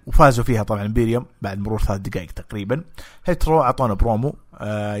ويانسن وفازوا فيها طبعا امبيريوم بعد مرور 3 دقائق تقريبا. هيترو عطونا برومو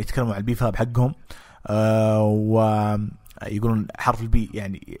يتكلموا عن البيفاب حقهم، يقولون حرف البي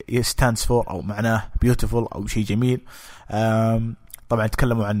يعني stands for أو معناه beautiful أو شيء جميل. طبعا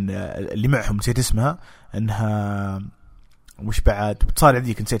تكلموا عن اللي معهم نسيت اسمها انها وش بعد بتصارع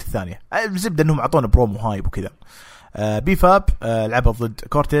ذيك نسيت الثانية. الزبدة انهم عطونا برومو هايب وكذا. بيفاب لعبت ضد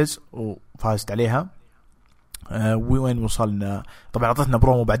كورتيز وفازت عليها. وين وصلنا؟ طبعا عطتنا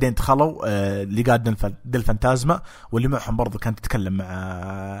برومو بعدين دخلوا لقاد دل فانتازما واللي معهم برضو كانت تتكلم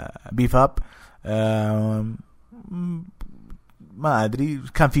مع بيفاب. ما أدري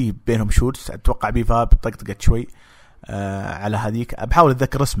كان في بينهم شوت، أتوقع بيفاب طقطقت شوي على هذيك. بحاول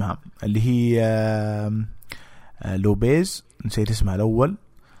أتذكر اسمها اللي هي لوبيز نسيت اسمها الأول.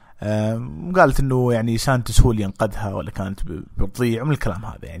 قالت إنه يعني سانتس هو اللي ينقذها ولا كانت بتضيع من الكلام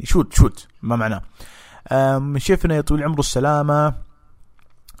هذا يعني شوت ما معناه. شفنا يطول عمره السلامة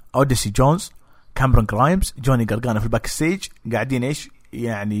أوديسي جونز كامبرون جرايمز جوني قرقانة في الباك ستيج قاعدين إيش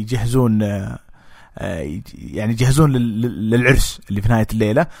يعني يجهزون للعرس اللي في نهاية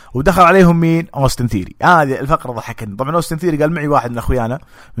الليلة. ودخل عليهم مين؟ أوستن ثيري. هذه الفقرة ضحكني. طبعا أوستن ثيري قال معي واحد من أخويانا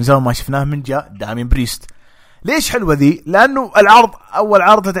من زمان ما شفناه من جاء دامين بريست. ليش حلوة ذي؟ لأنه العرض أول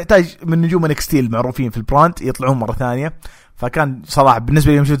عرض تحتاج من نجوم NXT المعروفين في البراند يطلعون مرة ثانية، فكان صراحة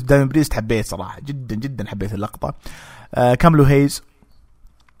بالنسبة لي يوم شفت دامين بريست حبيت صراحة جدا جدا حبيت اللقطة. كاملو هيز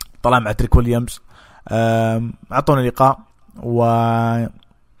طلع مع تريك ويليامز عطونا لقاء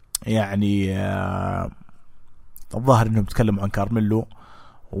يعني الظاهر انهم تكلموا عن كارميلو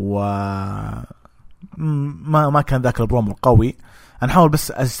ما كان ذاك البرومو القوي. نحاول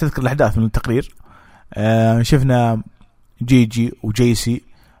بس استذكر الاحداث من التقرير. شفنا جيجي وجيسي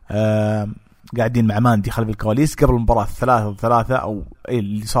قاعدين مع ماندي خلف الكواليس قبل المباراة 3-3 أو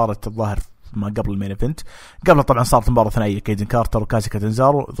اللي صارت الظاهر ما قبل المين ايفنت. قبل طبعا صارت مباراة ثنائية كايدن كارتر وكاسي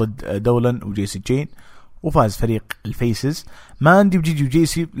كاتنزارو ضد دولان وجيسي جين، وفاز فريق الفيسز. ماندي وجيجي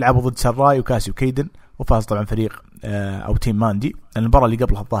وجيسي لعبوا ضد سراي وكاسي وكايدن، وفاز طبعا فريق أو تيم ماندي. المباراة اللي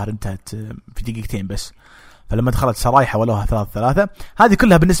قبلها الظاهر انتهت في دقيقتين بس، فلما دخلت سراي حولوها 3-3. هذه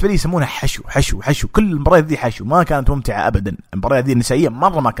كلها بالنسبة لي يسمونها حشو. كل المباريات دي حشو، ما كانت ممتعة أبدا. المباريات دي النسائية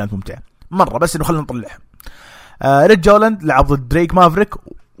مرة ما كانت ممتعة مرة، بس إنه خلينا نطلعها. ريد جولاند لعب ضد دريك مافريك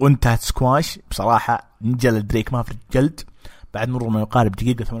وانتهت سكواش. بصراحة انجلد دريك مافريك جلد بعد مرور ما يقارب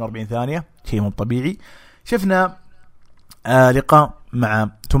دقيقة 48 ثانية، شيء مو طبيعي. شفنا لقاء مع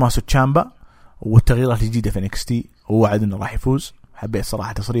توماسو تشامبا والتغييرات الجديدة في NXT، ووعد انه راح يفوز. حبيت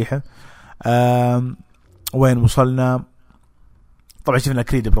صراحة تصريحه. وين وصلنا؟ طبعا شفنا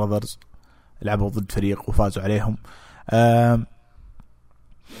كريد براذرز لعبوا ضد فريق وفازوا عليهم.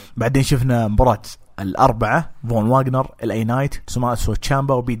 بعدين شفنا مباراة الأربعة فون واغنر الأي نايت توماسو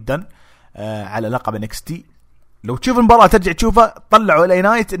تشامبا وبيت دن على لقب NXT. لو تشوف المباراة ترجع تشوفها، طلعوا الأي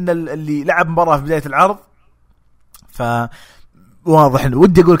نايت إن اللي لعب مباراة في بداية العرض، فواضح إن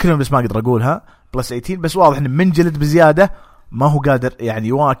ودي أقول كلمة بس ما أقدر أقولها بلس 18، بس واضح إن منجلد بزيادة، ما هو قادر يعني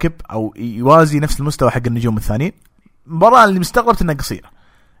يواكب أو يوازي نفس المستوى حق النجوم الثانيين. المباراة اللي مستغربت إنها قصيرة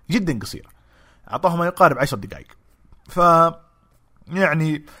جدا قصيرة، أعطاهم ما يقارب 10 دقائق.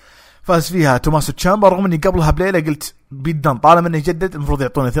 يعني فاز فيها توماسو تشامبا، رغم اني قبلها بليلة قلت بيدن طالما انه يجدد المفروض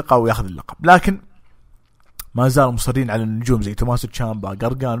يعطونه ثقة وياخذ اللقب، لكن ما زالوا مصرين على النجوم زي توماسو تشامبا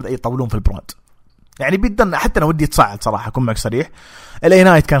غرغان يطولون في البراند. يعني بيدن حتى انا ودي يتصاعد صراحة، اكون معك صريح. الاي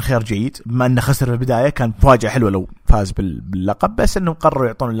نايت كان خيار جيد، بما انه خسر في البداية كان مفاجأة حلوة لو فاز باللقب، بس انهم قرروا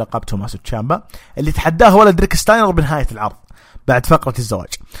يعطون اللقب توماسو تشامبا اللي تحداه ولد دريك ستاينر بنهاية العرض بعد فقرة الزواج.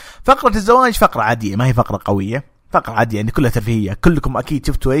 فقرة الزواج فقرة عادية، ما هي فقرة قوية، فقرة عادية يعني كلها ترفيهية. كلكم أكيد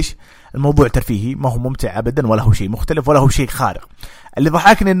شفتوا إيش الموضوع ترفيهي، ما هو ممتع أبدا ولا هو شيء مختلف ولا هو شيء خارق. اللي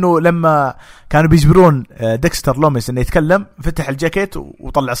ضحكني إنه لما كانوا بيجبرون ديكستر لوميس إنه يتكلم، فتح الجاكيت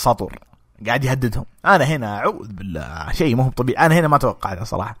وطلع الساطور قاعد يهددهم. أنا هنا أعوذ بالله شيء ما هو طبيعي، أنا هنا ما توقعت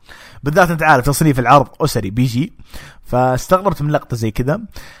صراحة، بالذات أنت عارف تصنيف العرض أسري بيجي، فاستغربت من لقطة زي كذا.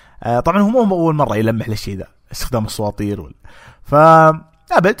 طبعا هو مو أول مرة يلمح للشيء ذا، استخدام السواطير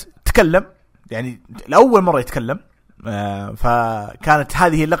فأبد تكلم يعني لأول مرة يتكلم. فكانت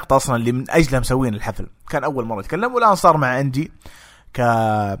هذه اللقطة أصلا اللي من أجلها مسوين الحفل، كان أول مرة يتكلم، والآن صار مع أندي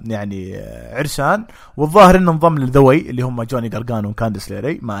يعني عرسان، والظاهر إنه انضم للذوي اللي هم جوني غرغانو وكانديس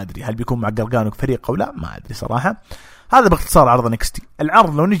ليري. ما أدري هل بيكون مع غرغانو فريق أو لا، ما أدري صراحة. هذا باختصار عرض NXT.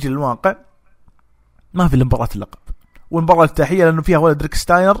 العرض لو نجي للواقع ما في مباراة اللقب والمباراة التحية، لأنه فيها ولد دريك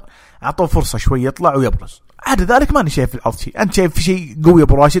ستاينر أعطوه فرصة شوي يطلع ويبرز. عاد ذلك ماني شايف في العرض شيء. أنت شايف في شيء قوي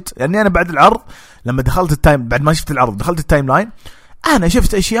أبو راشد؟ يعني أنا بعد العرض لما دخلت التايم، بعد ما شفت العرض دخلت التايم لاين، أنا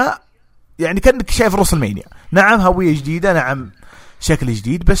شفت أشياء يعني كأنك شايف روس المانيا. نعم هوية جديدة، نعم شكل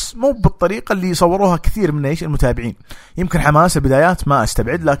جديد، بس مو بالطريقة اللي صوروها كثير من المتابعين. يمكن حماس البدايات ما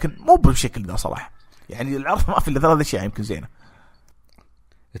أستبعد، لكن مو بالشكل ده صراحة. يعني العرض ما في إلا 3 أشياء يمكن زينة.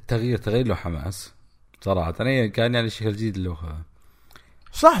 التغيير له حماس صراحة. أنا كان يعني شيء جديد له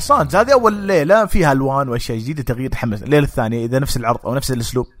صح صادق. هذه أول ليلة فيها ألوان وأشياء جديدة، تغيير تحمس. الليلة الثانية إذا نفس العرض أو نفس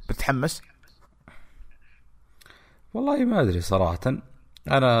الأسلوب بتحمس. والله ما أدري صراحة،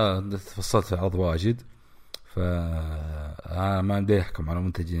 أنا تفصلت في العرض واجد، فأنا ما أقدر أحكم على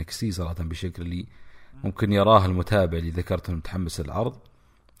منتج NXT صراحة بشكل اللي ممكن يراه المتابع اللي ذكرته متحمس العرض.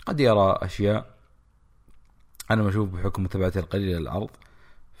 قد يرى أشياء أنا ما أشوف بحكم متابعتي القليلة للعرض.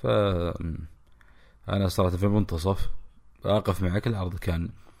 أنا صراحة في المنتصف أقف معك، العرض كان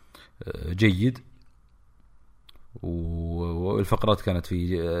جيد والفقرات كانت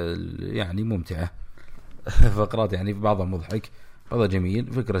في يعني ممتعة. فقرات يعني بعضها مضحك بعضها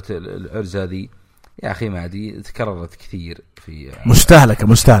جميل. فكرة العرس هذه يا أخي ما عادي تكررت كثير في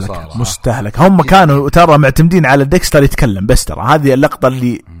مستهلكة. هم كانوا ترى معتمدين على ديكستر يتكلم بس. ترى هذه اللقطة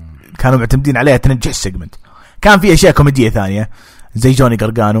اللي كانوا معتمدين عليها تنجح السيجمنت. كان في أشياء كوميدية ثانية زي جوني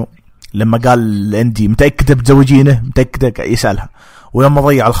غرغانو لما قال اندي متأكدة بتزوجينه، متأكدة يسألها، ولما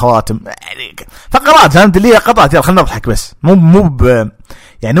ضيع الخواتم. يعني فقرات فهمت اللي هي قطعت، يلا خلينا نضحك بس،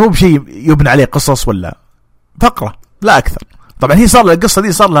 يعني مو بشيء يبنى عليه قصص ولا فقرة لا أكثر. طبعا هي صار القصة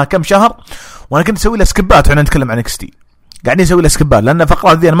دي صار لها كم شهر وأنا كنت أسوي لها سكبات وأنا نتكلم عن NXT، قاعدين نسوي لها سكبات لأن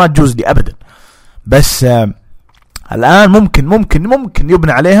فقرات دي أنا ما تجوز لي أبدا. بس الآن ممكن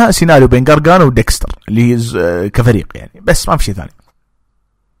يبنى عليها سيناريو بين غرغانو وديكستر اللي هي كفريق يعني، بس ما في شيء ثاني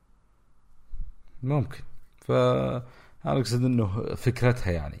ممكن. فأنا أقصد إنه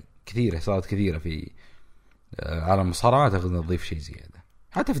فكرتها يعني كثيرة، صارت كثيرة في عالم المصارعة، أعتقد نضيف شيء زيادة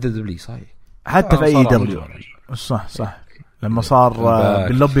حتى في دبليو صحيح، حتى في أي دبليو. صح لما صار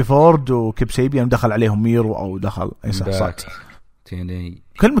باللوبي فورد وكيب سيبيان دخل عليهم ميرو او دخل اي صح تيني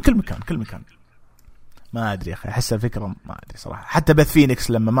كل مكان ما ادري يا اخي احس الفكره ما ادري صراحه. حتى بث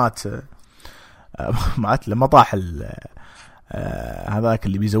فينيكس لما مات لما طاح هذاك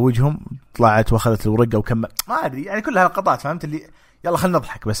اللي بيزوجهم طلعت واخذت الورقه وكمل ما ادري يعني كلها لقطات فهمت اللي يلا خلنا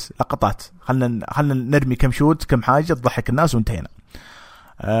نضحك بس لقطات خلنا نرمي كم شوت كم حاجه تضحك الناس وانتهينا.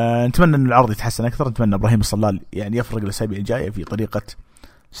 نتمنى ان العرض يتحسن اكثر. نتمنى ابراهيم الصلال يعني يفرق الاسابيع الجايه في طريقه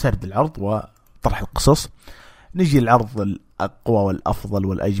سرد العرض وطرح القصص. نجي العرض الاقوى والافضل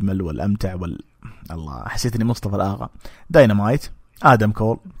والاجمل والامتع الله حسيت اني مصطفى الاغا. داينامايت ادم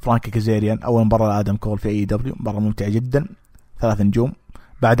كول فرانكي كازيريان اول مباراه لادم كول في اي دبليو مباراه ممتعه جدا 3 نجوم.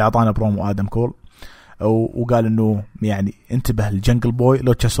 بعد اعطانا برومو ادم كول وقال انه يعني انتبه الجنجل بوي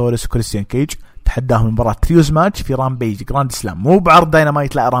لوتشاسوريس وكريستيان كيج تحداهم مباراة تريوز ماتش في رامبيج جراند سلام مو بعرض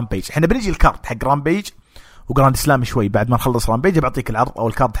داينامايت لا رامبيج. احنا بنجي الكارت حق رامبيج وجراند سلام شوي بعد ما نخلص رامبيج بعطيك العرض او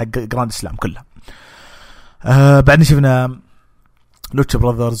الكارت حق جراند سلام كلها. بعدين شفنا لوتش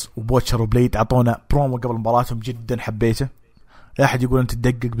براذرز وبوتشر وبليد اعطونا برومو قبل مباراتهم جدا حبيته. لا احد يقول انت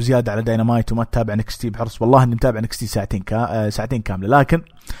تدقق بزياده على داينامايت وما تتابع نكستي بحرص. والله اني متابع نكستي ساعتين كامله لكن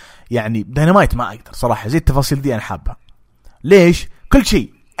يعني داينامايت ما اقدر صراحه زي التفاصيل دي انا حابها. ليش كل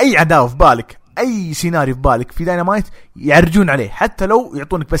شيء اي عداوه في بالك اي سيناريو في بالك في داينامايت يعرجون عليه حتى لو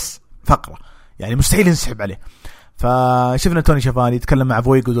يعطونك بس فقره يعني مستحيل نسحب عليه. فشفنا توني شافاني يتكلم مع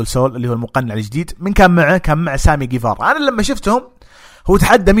فويجو دول سول اللي هو المقنع الجديد. من كان مع سامي جيفار. انا لما شفتهم هو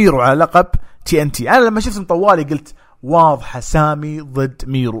تحدى ميرو على لقب تي ان تي. انا لما شفتهم طوالي قلت واضحه سامي ضد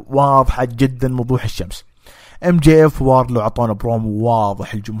ميرو واضحه جدا وضوح الشمس. ام جي اف وارلو عطونا برومو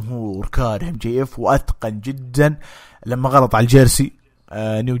واضح الجمهور كاره ام جي اف واتقن جدا لما غلط على الجيرسي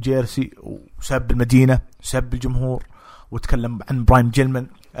نيو جيرسي وسب المدينه سب الجمهور وتكلم عن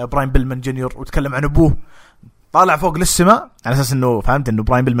براين بيلمان جونيور وتكلم عن ابوه طالع فوق للسماء على اساس انه فهمت انه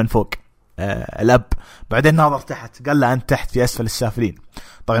براين بيلمان فوق الاب. بعدين ناظر تحت قال له انت تحت في اسفل السافلين.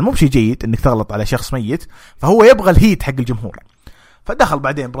 طبعا مو بشيء جيد انك تغلط على شخص ميت فهو يبغى الهيت حق الجمهور. فدخل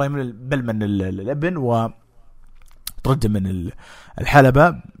بعدين براين بيلمان الابن وترد من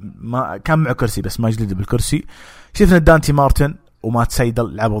الحلبة ما كان معه كرسي بس ما جلد بالكرسي. شفنا دانتي مارتن ومات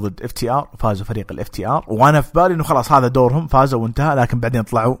سيدل لعبوا ضد اف تي ار وفازوا فريق الاف تي ار وانا في بالي انه خلاص هذا دورهم فازوا وانتهى لكن بعدين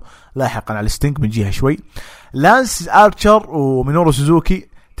طلعوا لاحقا على الستينج من جهه شوي. لانس ارشر ومينورو سوزوكي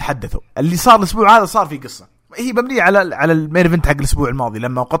تحدثوا. اللي صار الاسبوع هذا صار في قصه هي مبنيه على المين ايفنت حق الاسبوع الماضي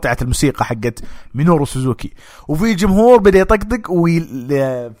لما قطعت الموسيقى حقت مينورو سوزوكي وفي جمهور بدا يطقطق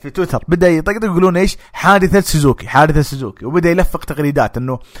في تويتر بدا يطقطق يقولون ايش حادثه سوزوكي وبدا يلفق تغريدات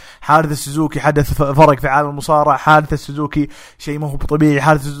انه حادثه سوزوكي حدث فرق في عالم المصارعه حادثه سوزوكي شيء ما هو طبيعي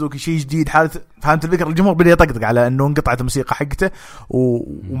حادثه سوزوكي شيء جديد فهمت الفكره. الجمهور بدا يطقطق على انه انقطعت الموسيقى حقته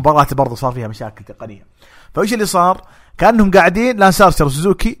ومباراته برضه صار فيها مشاكل تقنيه. فايش اللي صار كانهم قاعدين لانس ارشر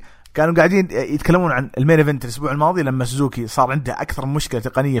وسوزوكي كانوا قاعدين يتكلمون عن المين ايفنت الاسبوع الماضي لما سوزوكي صار عنده اكثر مشكله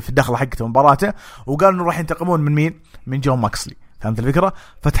تقنيه في الدخله حقته مباراته وقالوا انه راح ينتقمون من مين من جون ماكسلي. فهمت الفكره.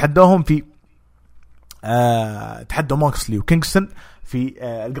 فتحدوهم في تحدوا ماكسلي وكينغستون في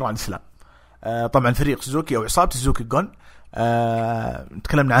الجراند سلام. طبعا فريق سوزوكي او عصابه سوزوكي جون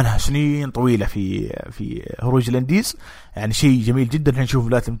تكلمنا عنها سنين طويله في هروج الانديز يعني شيء جميل جدا احنا نشوف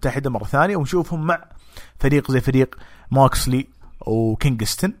الولايات المتحده مره ثانيه ونشوفهم مع فريق زي فريق ماكسلي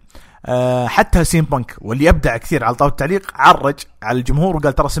وكينغستون. حتى سين بانك واللي يبدع كثير على طاولة التعليق عرج على الجمهور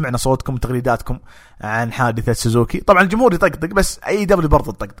وقال ترى سمعنا صوتكم وتغريداتكم عن حادثة سوزوكي. طبعا الجمهور يطقطق بس اي دبليو برضه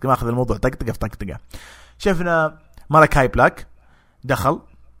يطقطق ما اخذ الموضوع طقطقه في طقطقه. شفنا مالاكاي بلاك دخل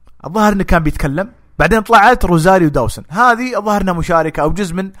الظاهر انه كان بيتكلم بعدين طلعت روزاريو داوسن هذه الظاهر انها مشاركة او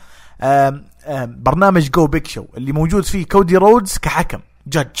جزء من برنامج جو بيك شو اللي موجود فيه كودي رودز كحكم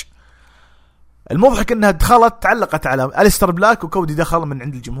جادج. المضحك انها دخلت تعلقت على أليستر بلاك وكودي دخل من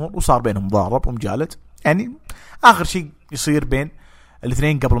عند الجمهور وصار بينهم ضارب ومجالد يعني اخر شيء يصير بين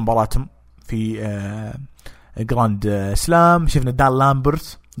الاثنين قبل مباراتهم في جراند سلام. شفنا دان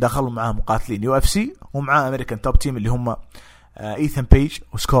لامبرت دخلوا معاه مقاتلين يو اف سي ومعاه امريكان توب تيم اللي هم ايثن بيج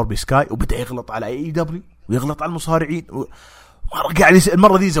وسكوربي سكاي وبدا يغلط على اي دبليو ويغلط على المصارعين قاعد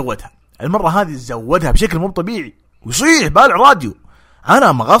المره هذه زودها بشكل مو طبيعي ويصيح بالع راديو.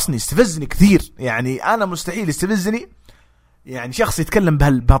 انا مغصني استفزني كثير يعني انا مستحيل يستفزني يعني شخص يتكلم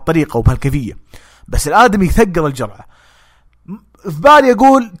بهالطريقه وبهالكيفيه بس الادمي يثقل الجرعه. في بالي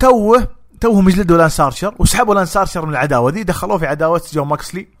اقول توه مجلدوا لانس ارشر وسحبوا لانس ارشر من العداوه دي دخلوه في عداوه جون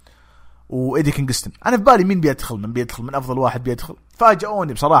ماكسلي وايدي كينغستون. انا في بالي مين بيدخل من افضل واحد بيدخل.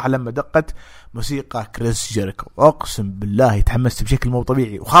 فاجئوني بصراحه لما دقت موسيقى كريس جيريكو اقسم بالله تحمست بشكل مو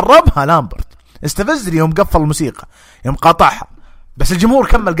طبيعي وخربها لامبرت. استفزني يوم قفل الموسيقى يوم قاطعها بس الجمهور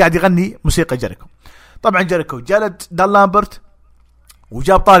كمل قاعد يغني موسيقى جيريكو. طبعا جيريكو جلد دان لامبرت،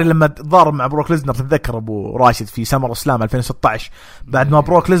 وجاب طاري لما تضارب مع بروك ليزنر، تتذكر ابو راشد في سمر اسلام 2016 بعد ما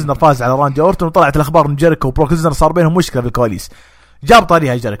بروك ليزنر فاز على راندي اورتون، وطلعت الاخبار ان جيريكو وبروك ليزنر صار بينهم مشكله بالكواليس. جاب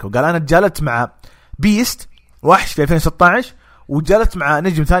طاريها جيريكو قال انا جلدت مع بيست وحش في 2016 وجلدت مع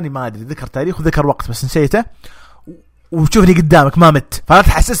نجم ثاني ما ادري ذكر تاريخ وذكر وقت بس نسيته، وشوفني قدامك ما مت، فلا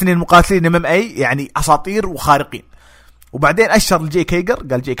تحسسني المقاتلين ام ام اي يعني اساطير وخارقين. وبعدين اشر لجي كيجر،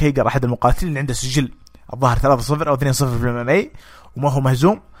 قال جي كيجر احد المقاتلين اللي عنده سجل الظاهر 3-0 او 2-0 في الام ام اي وما هو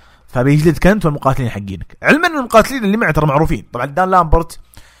مهزوم، فبيجلد كنت والمقاتلين حقينك. علما ان المقاتلين اللي معه ترى معروفين. طبعا دان لامبرت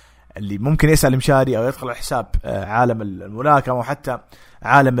اللي ممكن يسأل مشاري او يدخل على حساب عالم الملاكمه وحتى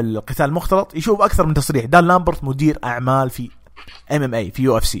عالم القتال المختلط يشوف اكثر من تصريح. دان لامبرت مدير اعمال في ام ام اي في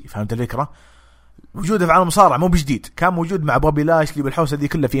يو اف سي، فهمت الفكره؟ وجوده في عالم المصارعه مو بجديد، كان موجود مع بوبي لاشلي بالحوسه دي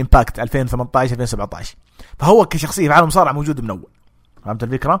كلها في امباكت 2018 2017، فهو كشخصيه في عالم المصارعه موجود من اول، فهمت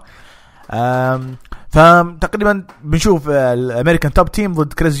الفكره؟ فتقريبا بنشوف الامريكان توب تيم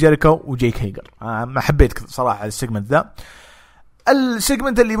ضد كريس جيريكو وجيك هيجر. ما حبيت صراحه السيجمنت ذا.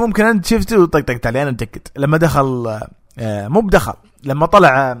 السيجمنت اللي ممكن انت شفته وطقطقت عليه انا متاكد لما دخل مو بدخل لما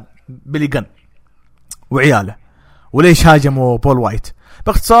طلع بيلي جن وعياله وليش هاجموا بول وايت.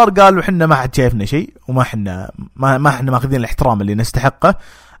 باختصار قالوا احنا ما حد شايفنا شيء وما احنا ماخذين الاحترام اللي نستحقه،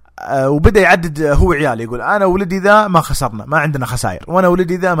 وبدأ يعدد هو عياله يقول انا ولدي ذا ما خسرنا ما عندنا خسائر، وانا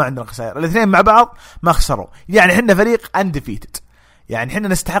ولدي ذا ما عندنا خسائر، الاثنين مع بعض ما خسروا، يعني احنا فريق اندفيتد، يعني احنا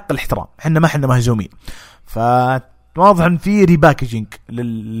نستحق الاحترام، احنا ما احنا مهزومين. فواضح ان في ريباكجينج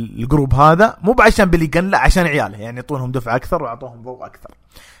للجروب هذا مو عشان بيلي جن، لا عشان عياله، يعني يعطونهم دفعه اكثر ويعطوهم ضوء اكثر.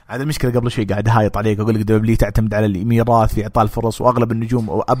 هذا المشكله قبل شوي قاعد هايط عليك اقول لك دبليو تعتمد على الميراث في اعطاء الفرص واغلب النجوم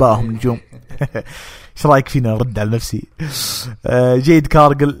وابائهم نجوم. ايش رايك فينا رد على نفسي؟ جيد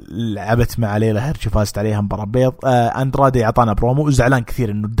كارجل لعبت مع ليلى هرج وفازت عليها مباراه بيض. اندرادي اعطانا برومو وزعلان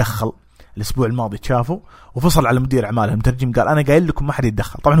كثير انه تدخل الاسبوع الماضي تشافه وفصل على مدير اعماله مترجم قال انا قايل لكم ما حد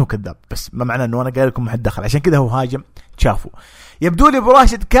يتدخل. طبعا هو كذاب بس ما معناه انه انا قايل لكم ما حد يتدخل، عشان كذا هو هاجم تشافه. يبدو لي ابو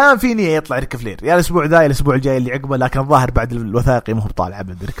راشد كان في نيه يطلع ريك فلير يا الاسبوع ذا الاسبوع الجاي اللي عقبه، لكن الظاهر بعد الوثائقي ما هو طالع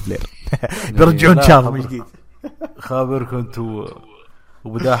ابد ريك فلير. بيرجعون تشافه من جديد. خابركم انتم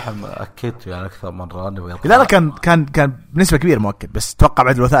وبداحم اكدتوا يعني اكثر من ران. لا كان بنسبه كبيره مؤكد، بس توقع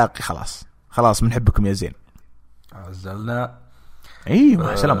بعد الوثائقي خلاص بنحبكم يا زين عزلنا.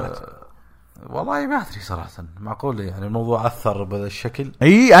 ايوه سلامات. والله ما ادري صراحه، معقول يعني الموضوع اثر بهذا الشكل؟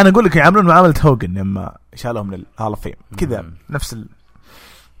 انا اقول لك يعاملون معامله هوجن لما شالهم من الهال اوف فيم كذا نفس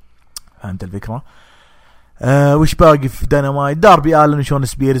فهمت الفكره. وش باقي في داينامايت؟ داربي آلن وشون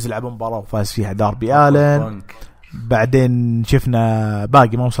سبيرز لعبوا مباراه وفاز فيها داربي آلن. بعدين شفنا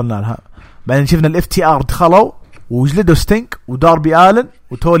باقي ما وصلنا لها. بعدين شفنا الاف تي ار دخلوا وجلدوا ستينك وداربي آلن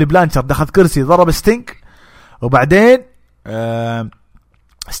وتولي بلانشر دخل كرسي ضرب ستينك. وبعدين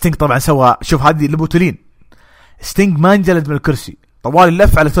ستينك طبعا سوى شوف هذه البوتولين، ستينك ما انجلد من الكرسي طوال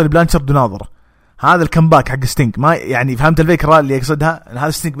اللف على تولي بلانشر دناظره. هذا الكمباك حق ستينك ما يعني فهمت الفكره اللي يقصدها؟ هذا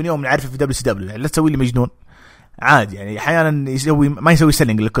ستينك من يوم نعرفه في دبليو سي دبليو، يعني لا تسوي لي مجنون عادي، يعني احيانا ما يسوي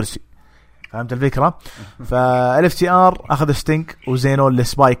سيلينج للكرسي، فهمت الفكره؟ فالف تي ار اخذ ستينك وزينول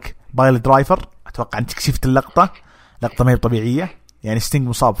لسبايك بايل درايفر. اتوقع انت كشفت اللقطه ما هي طبيعيه، يعني ستينك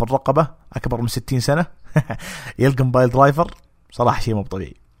مصاب في الرقبه اكبر من 60 سنه يلقم بايل درايفر، صراحه شيء مو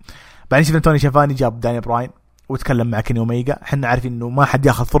طبيعي. بعدين شفنا توني شافاني جاب داني براين وتكلم مع كيني اوميجا. احنا عارفين انه ما حد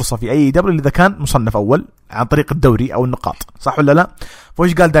ياخذ فرصه في اي دبليو اذا كان مصنف اول عن طريق الدوري او النقاط، صح ولا لا؟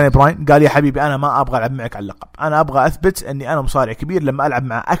 فوش قال داني براين؟ قال يا حبيبي انا ما ابغى العب معك على اللقب، انا ابغى اثبت اني انا مصارع كبير لما العب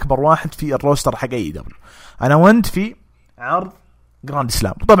مع اكبر واحد في الروستر حق اي دبليو. انا وانت في عرض غراند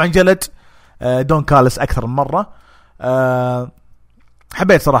سلام. وطبعا جلد دون كالس اكثر من مره.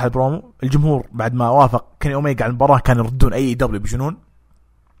 حبيت صراحه البرومو. الجمهور بعد ما وافق كيني اوميجا على المباراه كان يردون اي دبليو بجنون.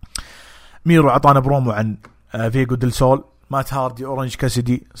 ميرو عطانا برومو عن فيجو ديل سول، مات هاردي، اورنج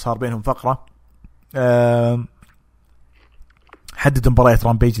كاسيدي، صار بينهم فقره. حدد مباريات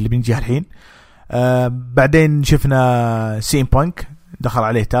رامبيج اللي بنجيها الحين. بعدين شفنا سين بانك دخل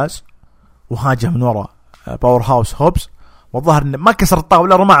عليه تاز وهاجم من وراء باور هاوس هوبز، والظاهر انه ما كسر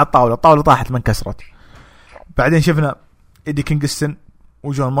الطاوله، رمى على الطاوله طاحت ما انكسرت. بعدين شفنا ايدي كينغستون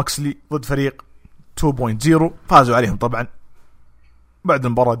وجون ماكسلي ضد فريق 2.0 فازوا عليهم. طبعا بعد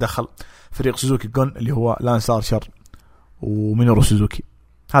المباراه دخل فريق سوزوكي جون اللي هو لانس ارشر ومينورو سوزوكي.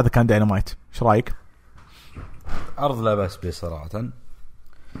 هذا كان داينامايت. ايش رايك؟ عرض لا باس به صراحه.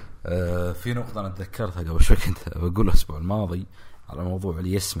 في نقطه انا تذكرتها قبل شوي كنت بقول الاسبوع الماضي على موضوع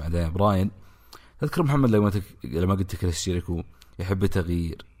اللي يسمع ده براين. تذكر محمد لما قلت كريس جيريكو يحب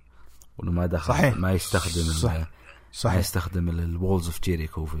التغيير وانه ما دخل صحيح. ما يستخدم صحيح. ما يستخدم الوولز اوف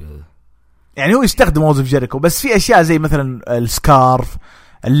جيريكو يعني هو يستخدم وولز اوف جيريكو بس في اشياء زي مثلا السكارف،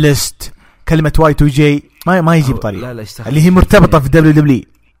 الليست، كلمه واي تو جي ما يجي بطريقه لا اللي هي مرتبطه في دبليو دبليو.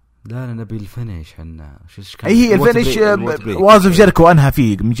 لا نبي الفينش حنا هي الفينش واز اوف جيريكو انهى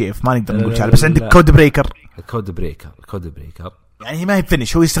فيه من جيف ما نقدر نقول شيء بس عندك كود بريكر يعني هي ما هي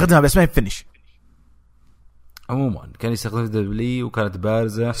فينش هو يستخدمها بس ما هي فينش. عموما كان يستخدم دبليو وكانت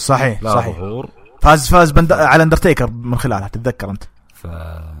بارزه صحيح ظهور فاز على اندرتيكر من خلالها تتذكر انت.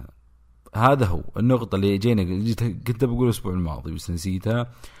 فهذا هو النقطه اللي كنت بقول الاسبوع الماضي بس نسيتها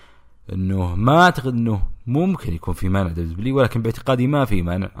انه ما اعتقد انه ممكن يكون في مانع دبليو ولكن باعتقادي ما في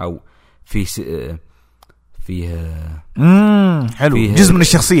مانع او في حلو جزء من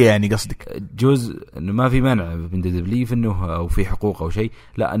الشخصيه يعني قصدك جزء انه ما في مانع من دبليو في انه او في حقوق او شيء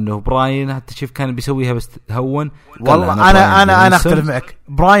لا انه براين حتى شوف كان بيسويها بس تهون. والله انا اختلف معك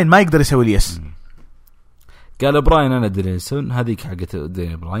براين ما يقدر يسوي اليس. قال براين انا دينيسون هذيك حقت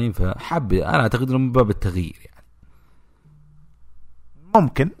دين براين فحب انا اعتقد انه من باب التغيير يعني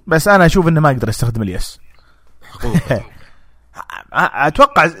ممكن بس انا اشوف انه ما يقدر يستخدم اليس.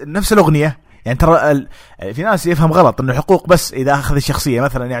 اتوقع نفس الاغنيه يعني ترى في ناس يفهم غلط انه حقوق بس اذا اخذ الشخصيه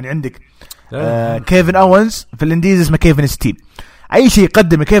مثلا يعني عندك كيفن اونز في الانديز اسمه كيفن ستين اي شيء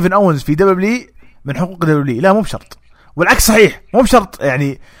يقدم كيفن اونز في دبليو من حقوق دبليو لا مو بشرط والعكس صحيح مو بشرط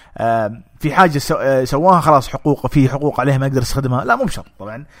يعني في حاجه سواها خلاص حقوق في حقوق عليها ما يقدر يستخدمها لا مو بشرط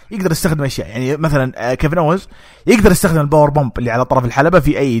طبعا يقدر يستخدم اشياء يعني مثلا كيفن اونز يقدر يستخدم الباور بومب اللي على طرف الحلبه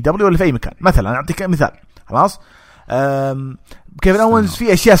في اي دبليو ولا في اي مكان مثلا اعطيك مثال خلاص. كيفن اونز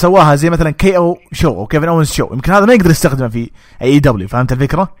في اشياء سواها زي مثلا كي او شو او كيفن اونز شو يمكن هذا ما يقدر يستخدمه في اي دبليو فهمت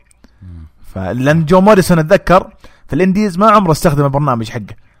الفكره. فلان جو موريسون اتذكر في الانديز ما عمره استخدم البرنامج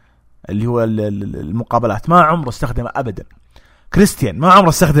حقه اللي هو المقابلات ما عمره استخدمه ابدا. كريستيان ما عمره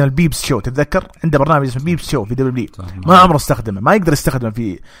استخدم البيبس شو تتذكر عنده برنامج اسمه بيبس شو في دبليو ما عمره استخدمه ما يقدر يستخدمه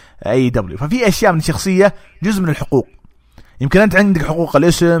في اي دبليو. ففي اشياء من الشخصيه جزء من الحقوق يمكن أنت عندك حقوق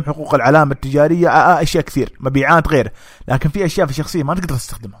الاسم حقوق العلامة التجارية أشياء كثير مبيعات غير لكن في أشياء في الشخصية ما تقدر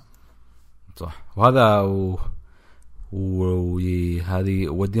تستخدمها صح. وهذا وهذه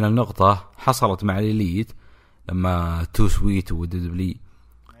ودينا النقطة حصلت مع الإليت لما تو سويت ودبليو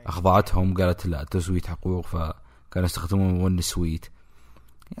أخضعتهم قالت لا تو سويت حقوق فكانوا يستخدمون ون سويت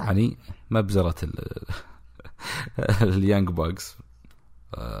يعني مبزرة اليانج باكس.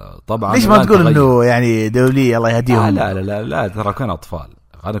 طبعا ليش ما تقول انه يعني دولي الله يهديهم. لا ترى كانوا اطفال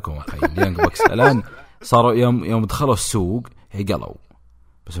غنكم اخي اليانج باكس الان صاروا يوم دخلوا السوق هيقلوا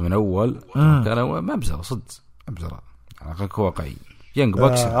بس من اول كانوا مبزره صدق مبزره غنكم واقعي يانج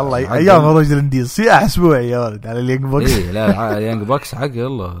باكس الله ايام رجل انديز سياح اسبوعي يا ولد على اليانج باكس. لا اليانج باكس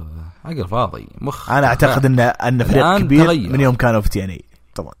عقل فاضي مخ. انا اعتقد ان فريق كبير تغير. من يوم كانوا في تياني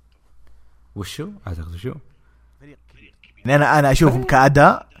طبعا وشو اعتقد شو يعني انا اشوفهم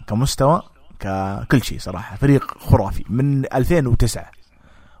كأداء كمستوى ككل شيء صراحه فريق خرافي من 2009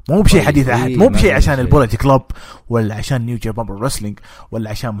 مو بشيء حديث عهد مو بشيء عشان البوليتي كلوب ولا عشان نيو جابان رسلينج ولا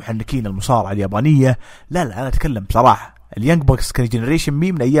عشان محنكين المصارعه اليابانيه لا انا اتكلم بصراحه اليانج بوكس كان جنريشن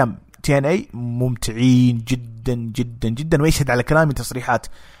مي من ايام تي ان اي ممتعين جدا جدا جدا ويشهد على كلامي تصريحات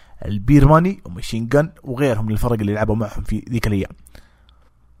البيرماني وماشين جن وغيرهم من الفرق اللي لعبوا معهم في ذيك الايام.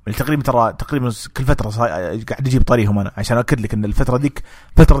 تقريبا كل فتره قاعد اجيب طريقهم انا عشان اكد لك ان الفتره ذيك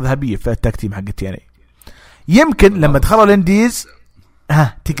فتره ذهبيه في التكتيم حق يعني يمكن لما دخلوا الانديز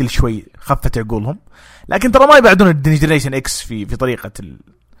تقل شوي خفت عقولهم لكن ترى ما يبعدون الجنريشن اكس في طريقه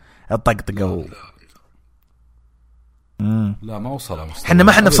الطقطقه لا ما وصلوا احنا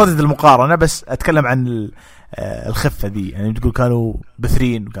ما بصدد المقارنه بس اتكلم عن الخفه دي يعني تقول كانوا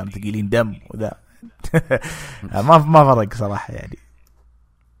بثرين وكانوا ثقيلين دم وذا ما فرق صراحه يعني.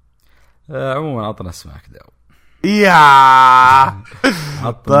 عموما عطنا سماكداون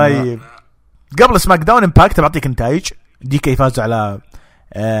طيب قبل سماكداون امباكت بعطيك نتائج. دي كي فازوا على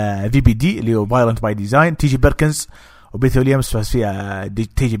في بي دي اللي هو فايلنت باي ديزاين. تيجي بيركنز وبيث ويليامز فاز فيها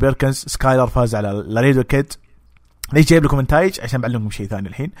تيجي بيركنز. سكايلر فاز على لاريدو كيد. ليش جايب لكم نتائج عشان بعلمكم شيء ثاني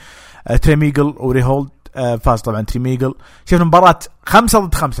الحين. تريميجل وريهولد فاز طبعا تريميجل. شفنا مباراة 5-5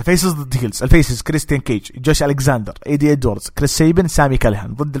 فيسز ضد هيلز. الفيسز كريستيان كيج جوش ألكساندر ايدي ادواردز كريس سيبن سامي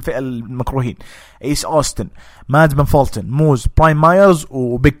كالهان ضد الفئة المكروهين ايس اوستن ماد بن فولتن موز برايم مايرز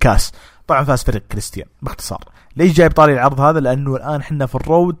وبيج كاس. طبعا فاز فريق كريستيان. باختصار ليش جايب طاري العرض هذا لانه الان احنا في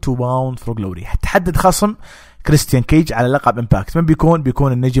الرود تو باوند فور جلوري. تحدد خصم كريستيان كيج على لقب امباكت. من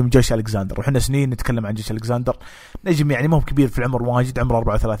بيكون النجم جوش ألكساندر وحنا سنين نتكلم عن جوش ألكساندر نجم يعني مو كبير في العمر واجد عمره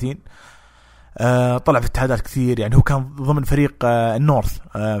 34. طلع في اتحادات كثير يعني هو كان ضمن فريق النورث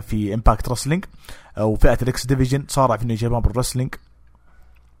في امباكت رسلينج وفئة الاكس ديفيجن. صارع في نيو جابان بالرسلينج.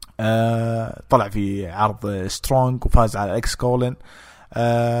 طلع في عرض سترونج وفاز على اكس كولن.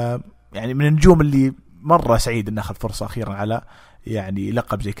 يعني من النجوم اللي مرة سعيد انه اخذ فرصة اخيرا على يعني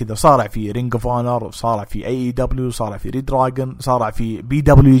لقب زي كذا. صارع في رينج اوف اونر، صارع في اي دبليو، صارع في ريد دراجون، صارع في بي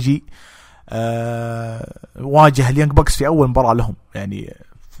دبليو جي. واجه اليانج بوكس في اول مباراة لهم يعني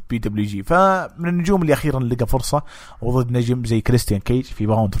في بي دبليو جي. فمن النجوم اللي اخيرا لقى فرصة وضد نجم زي كريستيان كيج في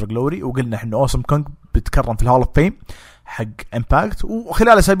باوند فور جلوري. وقلنا احنا اوسم كونج بتكرم في الهول اوف فيم حق امباكت،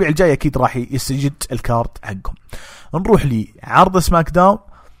 وخلال الاسابيع الجايه اكيد راح يسجد الكارد حقهم. نروح لعرض سماك داون.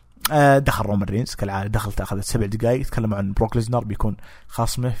 دخل رومان رينز كالعاده، دخلت اخذت 7 دقائق. تكلموا عن بروك ليزنر بيكون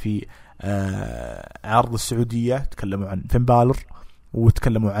خصمه في عرض السعوديه، تكلموا عن فين بالر،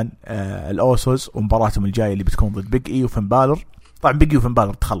 وتكلموا عن الاوسوس ومباراتهم الجايه اللي بتكون ضد بيج اي وفين بالر. طبعا بيج اي وفين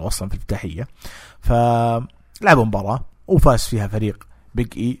بالر دخلوا اصلا في الافتتاحيه، فلعبوا مباراه وفاز فيها فريق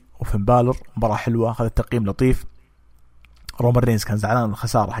بيج اي وفين بالر. مباراه حلوه، اخذت تقييم لطيف. رومان رينز كان زعلان من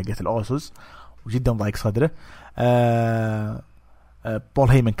الخساره حقت الاوسوس وجدا ضايق صدره. بول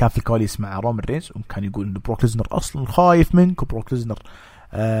هيمن كان في الكواليس مع رومان رينز وكان يقول ان بروك ليزنر اصلا خايف منك، وبروك ليزنر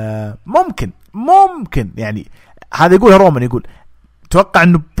ممكن يعني هذا يقولها رومان، يقول توقع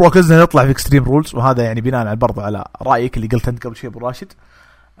انه بروك ليزنر يطلع في اكستريم رولز. وهذا يعني بناء على برضه على رايك اللي قلت انت قبل شوي ابو راشد،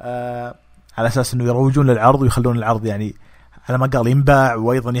 على اساس انه يروجون للعرض ويخلون العرض يعني على ما قال ينباع،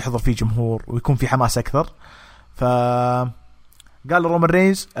 وايضا يحضر فيه جمهور ويكون في حماس اكثر. قال رومان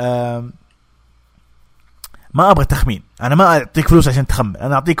رينز ما ابغى تخمين، انا ما اعطيك فلوس عشان تخمن،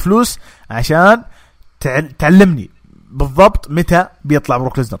 انا اعطيك فلوس عشان تعلمني بالضبط متى بيطلع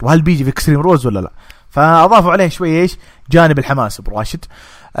بروك ليزنر وهل بيجي في اكستريم روز ولا لا. فاضافوا عليه شوي ايش جانب الحماس. براشد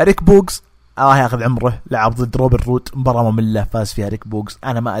ريك بوكس ياخذ عمره، لعب ضد روبن رود، مباراه ممله فاز فيها ريك بوكس.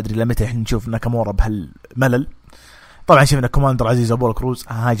 انا ما ادري لمتى احنا نشوف ناكامورا بهالملل. طبعا شفنا كوماندر عزيز ابول كروز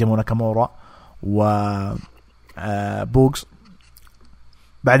هاجموا ناكامورا و بوكس.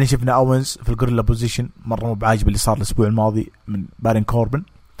 بعدين شفنا أوينز في الجوريلا بوزيشن، مرة مو بعاجب اللي صار الأسبوع الماضي من بارين كوربن.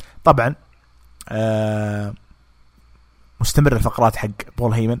 طبعا مستمر الفقرات حق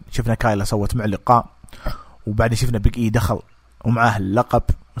بول هيمن. شفنا كايلا سوت مع اللقاء، وبعدين شفنا بيج اي دخل ومعاه اللقب.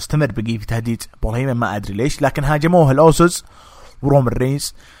 مستمر بيج اي في تهديد بول هيمن، ما أدري ليش، لكن هاجموه الأوسوس ورومان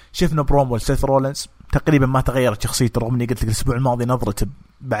رينز. شفنا برومو لسيث رولينز، تقريبا ما تغيرت شخصيته، رغم اني قلت لك الأسبوع الماضي نظرته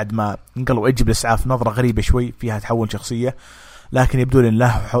بعد ما انقلوا اجي بالاسعاف نظرة غريبة شوي فيها تحول شخصية، لكن يبدو لي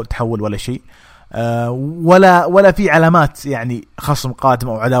لا تحول ولا شيء. ولا في علامات يعني خصم قادم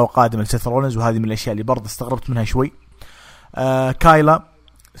او عداوه قادمه لسيث رولينز، وهذه من الاشياء اللي برضه استغربت منها شوي. كايلا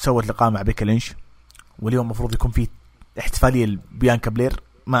سوت لقاء مع بيكا لينش، واليوم المفروض يكون في احتفاليه لبيانكا بلير.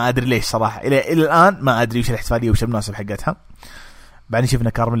 ما ادري ليش صراحه، الى الان ما ادري وش الاحتفاليه وش المناسبه حقتها. بعدين شفنا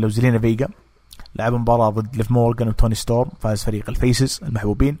كارميلا وزيلينا فيجا لعبوا مباراه ضد ليف مورغان وتوني ستورم، فاز فريق الفيسز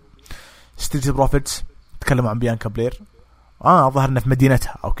المحبوبين. ستريت بروفيتس تكلموا عن بيانكا بلير، ظهرنا في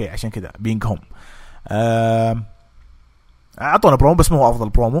مدينتها، اوكي عشان كذا بينج هوم. اعطونا برومو بس مو افضل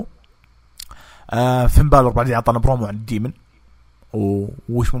برومو. فين بالور بعدين اعطانا برومو عن الديمن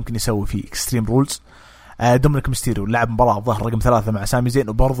وش ممكن يسوي في اكستريم رولز. دومينيك ميستيريو لعب مباراة ظهر رقم 3 مع سامي زين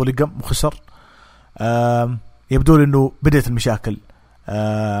وبرضه لقم وخسر. يبدو لي انه بدأت المشاكل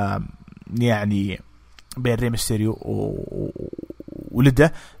يعني بين ري ميستيريو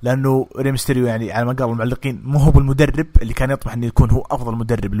ولده، لانه ري ميستيريو يعني على ما قالوا المعلقين مو هو المدرب اللي كان يطمح انه يكون هو افضل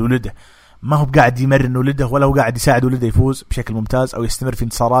مدرب لولده، ما هو قاعد يمرن ولده ولا هو قاعد يساعد ولده يفوز بشكل ممتاز او يستمر في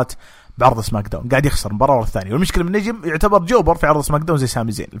انتصارات بعرض سماك داون، قاعد يخسر مباراه ورا الثانيه. والمشكله من النجم يعتبر جوبر في عرض سماك داون زي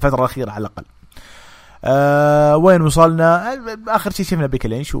سامي زين الفتره الاخيره على الاقل. وين وصلنا؟ اخر شيء شفنا بيكا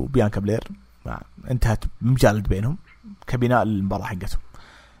لينش وبيانكا بلير انتهت مجالد بينهم كبناء المباراه حقتهم.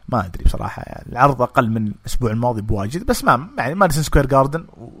 ما ادري بصراحه يعني العرض اقل من الاسبوع الماضي بواجد، بس ما يعني ماديسون سكوير جاردن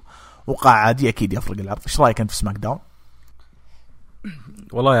وقاعه عاديه اكيد يفرق العرض. ايش رايك انت في سماك داون؟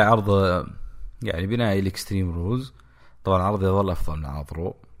 والله عرض يعني بناء الاكستريم رولز، طبعا عرض يظل افضل من عرض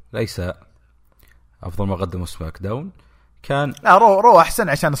رو، ليس افضل ما قدمه سماك داون. كان لا رو احسن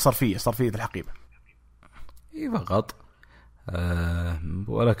عشان صرفيه الحقيبه فقط.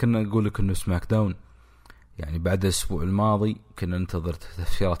 ولكن اقول لك انه سماك داون يعني بعد الاسبوع الماضي كنا ننتظر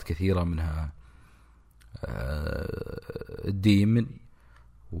تفسيرات كثيره، منها الديمن،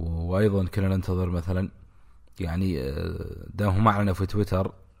 وايضا كنا ننتظر مثلا يعني دامهم اعلنوا في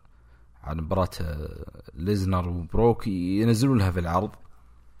تويتر عن مباراة ليزنر وبروك ينزلون لها في العرض،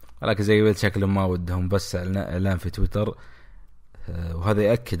 ولكن زي قلت شكلهم ما ودهم بس اعلان في تويتر. وهذا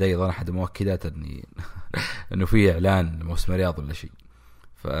يأكد ايضا احد مؤكدات انه فيه اعلان موسم رياض ولا شيء.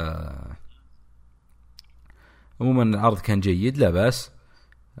 ف عموما العرض كان جيد لا بأس.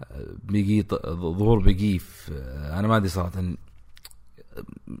 بيجي ظهور بيجيف، انا ما ادري صراحه،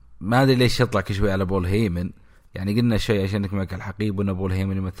 ما ادري ليش يطلع كشوي على بول هيمن. يعني قلنا شيء عشانك معك الحقيب وانه بول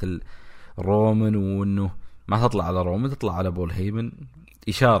هيمن يمثل رومان، وانه ما تطلع على رومان تطلع على بول هيمن،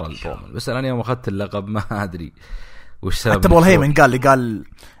 اشاره لرومان. بس انا يوم اخذت اللقب ما ادري وش سبب؟ حتى بول هيمن قال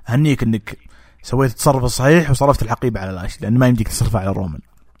هنيك انك سويت التصرف الصحيح وصرفت الحقيبة على لاشلي، لأن ما يمديك تصرفها على رومان.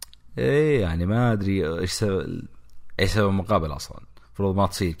 ايه يعني ما ادري ايش سبب المقابله اصلا، المفروض ما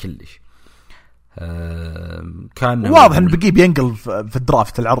تصير كلش. كان واضح انه بيجيب ينقل في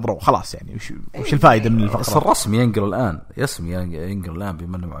الدرافت العرض رو خلاص يعني. وش الفائده من الفقره؟ صار رسمي ينقل الان، ينقل الان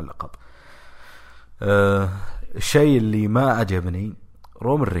بمنه مع اللقب. الشيء اللي ما عجبني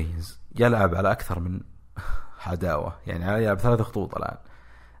رومان رينز يلعب على اكثر من عداوه، يعني يلعب 3 خطوط الان.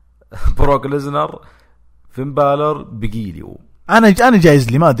 بروك ليزنر، فين بالر، بقيلي. انا جايز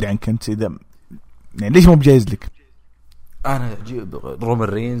لي، ما ادري عنك انت اذا يعني ليش مو بجايز لك. انا رومان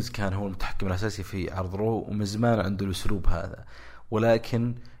رينز كان هو المتحكم الاساسي في عرض رو، ومن زمان عنده الاسلوب هذا،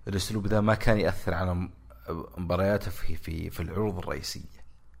 ولكن الاسلوب ذا ما كان ياثر على مبارياته في العروض الرئيسيه،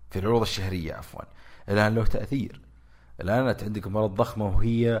 في العروض الشهريه عفوا. الان له تاثير. الان انت عندك مباراه ضخمه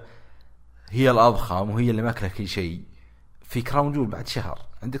وهي الاضخم وهي اللي ماكله كل شيء في كراون جول. بعد شهر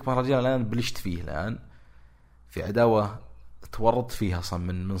عندك مهرجان الان بلشت فيه الان في عداوه تورط فيها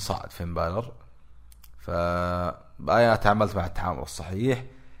اصلا من صعد فين بالر. فأنا تعاملت مع التعامل الصحيح.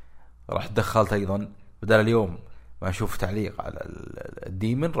 رحت دخلت أيضا بدل اليوم ما نشوف تعليق على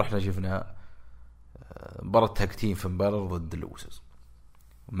الديمن، رحنا شفنا مباراة تاكتين في مباراة ضد اللوسز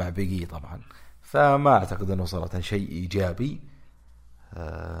مع بيجي طبعا. فما أعتقد أنه صارت شيء إيجابي.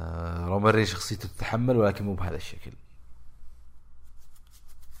 رومان رينز شخصيته تتحمل، ولكن مو بهذا الشكل.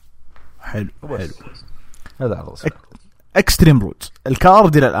 حلو. هذا عرض اكستريم رودز.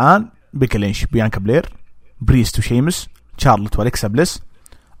 الكارد إلى الآن بيكي لينش، بيانكا بلير، بريست وشيمس، شارلوت والكسا بليس،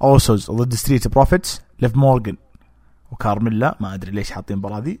 اوسوز ضد ستريت بروفيتس، ليف مورغان وكارميلا، ما ادري ليش حاطين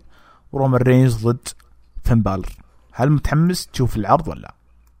المباراه دي، ورومان رينز ضد فين بالر. هل متحمس تشوف العرض ولا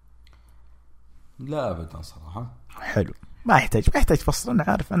لا؟ ابدا صراحه. حلو، ما يحتاج فصل.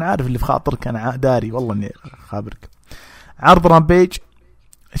 انا عارف اللي في خاطرك، انا داري والله اني خابرك. عرض رامبيج،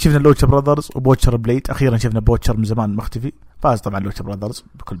 شفنا لوتشا براذرز وبوتشر بليد. اخيرا شفنا بوتشر من زمان مختفي، فاز طبعا لوتشا براذرز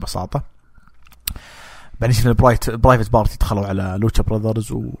بكل بساطه. بعدين شفنا برايفت بارتي دخلوا على لوتشا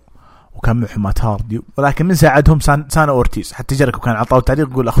براذرز وكان معهم مات هاردي، ولكن من ساعدهم سانا اورتيز. حتى جيريكو كان عطاو تعليق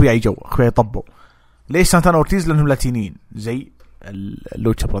يقول اخوياي يطبوا. ليش سانتانا اورتيز؟ لانهم لاتينيين زي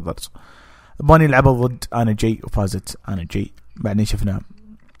اللوتشا براذرز. باني لعبوا ضد انا جاي وفازت انا جاي. بعدين شفنا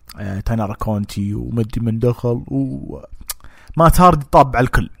تاينارا كونتي ومدي من دخل، ومات هاردي طاب على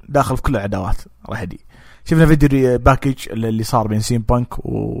الكل، داخل في كل العداوات راح دي. شفنا فيديو باكيج اللي صار بين سين بانك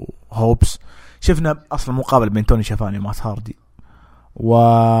وهوبس. شفنا اصلا مقابل بين توني شافاني ومات هاردي،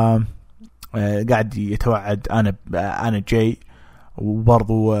 وقاعد يتوعد انا جاي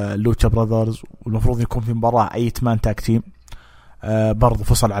وبرضو لوتشا براذرز، والمفروض يكون في مباراة اي 8 تاك تيم. برضو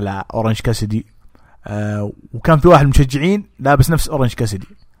فصل على اورنج كاسدي، وكان في واحد المشجعين لابس نفس اورنج كاسدي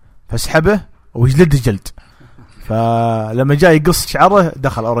فسحبه وجلد. فلما جاي يقص شعره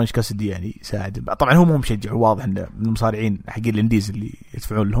دخل اورنج كاسدي يعني يساعد. طبعا هو مو مشجع، واضح انه من المصارعين حقين الانديز اللي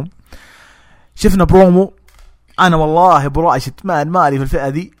يدفعون لهم. شفنا برومو، انا والله برأي شتمان مالي في الفئة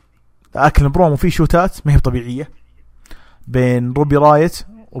دي، لكن برومو فيه شوتات ما هي طبيعية بين روبي رايت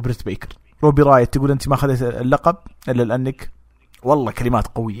وبريت بيكر. روبي رايت تقول انت ما اخذت اللقب الا لانك، والله كلمات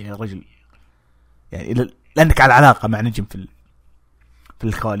قوية يا رجل، يعني لانك على علاقة مع نجم في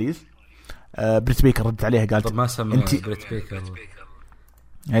الخاليز. بريت بيكر ردت عليها قالت طب ما سميت بريت بيكر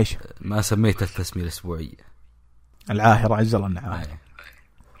ايش؟ ما سميته التسمية الاسبوعية العاهرة عز الله النعاهرة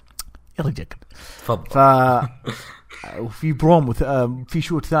يا رجل. تفضل. وفي برومو في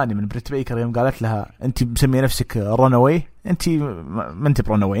شوت ثاني من بريت بيكر يوم قالت لها انت مسميه نفسك رانوي، انت ما انت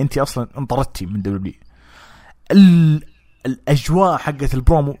برانوي، انت اصلا انطردتي من دبليو. الاجواء حقت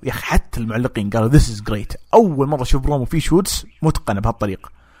البرومو يا اخي، حتى المعلقين قالوا this is great. اول مره اشوف برومو فيه شوتس متقنه بهالطريقه.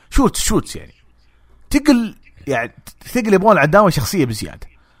 شوتس يعني تقل يبغون العداوه شخصيه بزياده.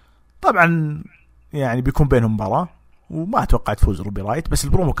 طبعا يعني بيكون بينهم مباراه، وما اتوقع تفوز روبي رايت، بس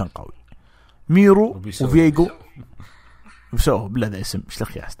البرومو كان قوي. ميرو وفييجو وسوه بلا ذا اسم ايش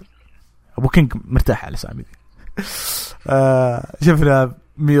الخياس ابو كينج مرتاح على سامي دي. شفنا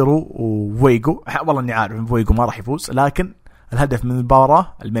ميرو وفييجو، والله اني عارف فييجو ما راح يفوز، لكن الهدف من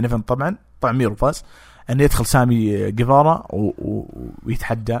المباراه المين ايفنت طبعا ميرو فاز، انه يدخل سامي جيفارا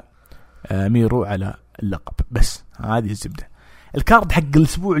ويتحدى ميرو على اللقب. بس هذه الزبده. الكارد حق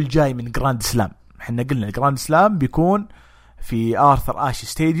الاسبوع الجاي من غراند سلام، احنا قلنا الغراند سلام بيكون في آرثر آش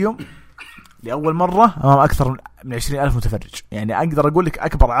ستاديوم لأول مرة أمام أكثر من 20,000 متفرج. يعني أقدر أقول لك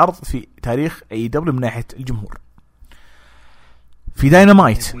أكبر عرض في تاريخ أي دبليو من ناحية الجمهور. في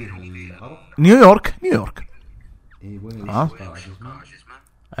داينامايت نيويورك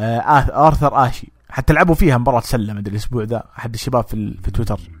آرثر آشي، حتى لعبوا فيها مباراة سلة مدري الأسبوع ذا أحد الشباب في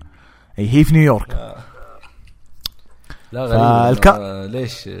تويتر. هي في نيويورك. لا غريب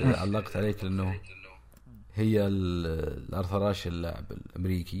ليش علقت عليك؟ لأنه هي الأرثراش اللاعب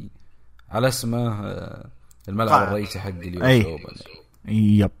الأمريكي على اسمه الملعب الرئيسي حق اليوم أوبن.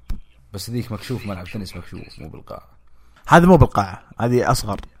 يب بس ذيك مكشوف، ملعب تنس مكشوف مو بالقاعة. هذا مو بالقاعة، هذه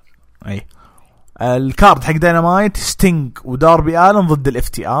أصغر. أي الكارد حق داينامايت ستينج وداربي آلن ضد الاف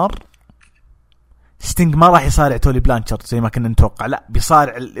تي ار. ستينج ما راح يصارع تولي بلانشارد زي ما كنا نتوقع، لا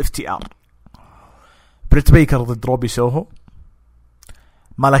بيصارع الاف تي ار. بريت بيكر ضد روبي سوهو.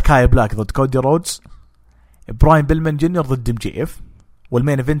 مالاكاي بلاك ضد كودي رودز. براين بيلمان جونيور ضد ام جي اف.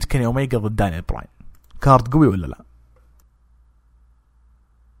 والمين ايفنت كيني اوميجا ضد دانيال براين. كارد قوي ولا لا؟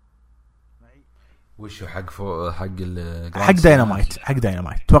 وشو حق داينامايت.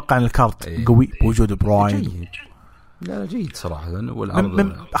 توقع ان الكارد قوي بوجود براين. جيد. لا جيد صراحة.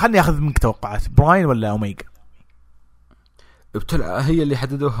 والعرض خلني اخذ منك توقعات، براين ولا اوميجا؟ هي اللي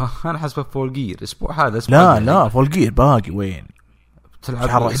حددوها. انا حسب فول جير اسبوع هذا اسبوع. لا فول جير باقي وين؟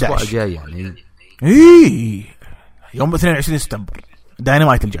 بتلعب الاسبوع الجاي يعني. يوم 22 سبتمبر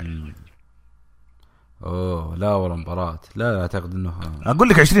داينامايت الجاي. اوه لا ولا مباراة. لا اعتقد انه اقول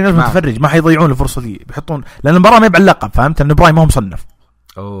لك 20,000 متفرج ما حيضيعون الفرصة دي، بيحطون لان المباراة ما يبع اللقب. فهمت ان براين ما هو مصنف.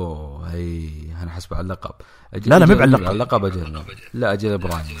 هي انا حسب على اللقب. لا ما يبع اللقب اجل. لا اجل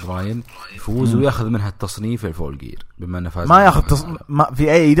براين يفوز وياخذ منها التصنيف الفول جير، بما انه فاز. ما ياخذ ما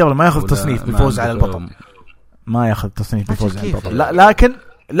في اي دوري ما ياخذ تصنيف بالفوز على البطل. ما ياخذ تصنيف بالفوز على البطل. لا لكن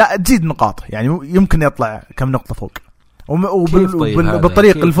لا تزيد نقاط يعني، يمكن يطلع كم نقطة فوق.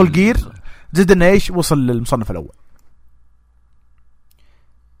 وبالطريق الفول جير زد انه ايش وصل للمصنف الاول.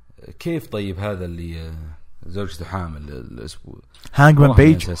 كيف طيب هذا اللي زوجته حامل الاسبوع هانجمان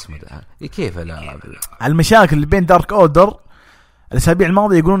بيج كيف؟ لا المشاكل اللي بين دارك اوردر الاسابيع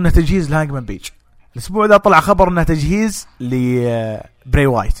الماضيه يقولون انه تجهيز لهانجمان بيج. الاسبوع ذا طلع خبر انه تجهيز لبري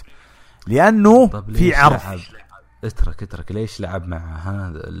وايت لانه في عرض. اترك ليش لعب مع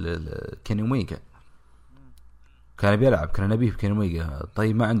هذا كيني اوميجا؟ كان بيلعب، كان نبيه بكيني اوميجا.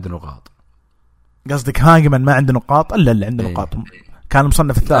 طيب ما عنده نقاط. قصدك هانجمان ما عنده نقاط؟ الا عنده نقاط. كان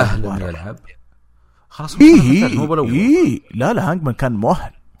مصنف الثالث يلعب خلاص. مو بالاول. لا هانجمان كان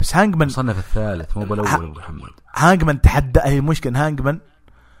مؤهل، بس هانجمان مصنف الثالث مو بالاول. محمد هانجمان تحدى. هي المشكله هانجمان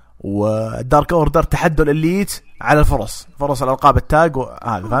والدارك اوردر تحدوا الاليت على فرص الالقاب التاج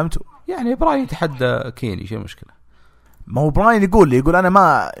وهذا. فهمتوا يعني براين تحدى كيني. شو المشكله؟ ما هو براين يقول انا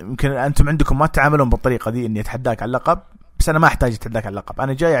ما يمكن انتم عندكم ما تتعاملون بالطريقه دي اني اتحداك على اللقب، بس انا ما احتاج اتحداك على اللقب.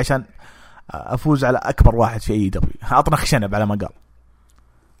 انا جاي عشان افوز على اكبر واحد في اي دوري. اطنخ شنب على ما قال.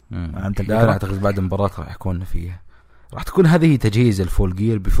 لا انا اعتقد بعد المباراه راح يكون فيها، راح تكون هذه تجهيز الفول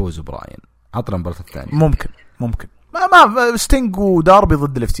جير بفوز براين. عطنا المباراه الثانيه. ممكن ما ستينج وداربي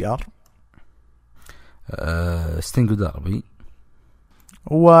ضد الاف تي ار. ستينج وداربي.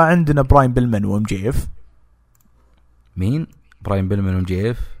 وعندنا براين بيلمان وام جي اف. مين براين بيلمان وام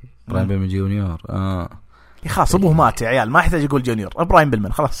جي اف؟ براين بيلمان جونيور. خلاص ابوه مات يا عيال، ما يحتاج يقول جونيور. براين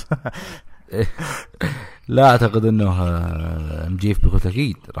بيلمان خلاص. لا اعتقد انه ام جي اف بكل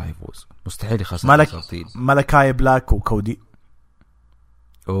تاكيد راح يفوز. مستحيل يخسر. مالاكاي بلاك وكودي.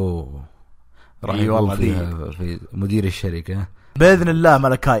 راح يكون في مدير الشركه باذن الله.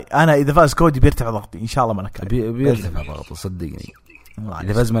 مالاكاي انا اذا فاز كودي بيرتفع ضغطي ان شاء الله. مالاكاي بيرتفع ضغطه صدقني.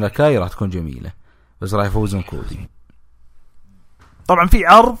 اذا فاز مالاكاي راح تكون جميله، بس راح يفوزون كودي. طبعا في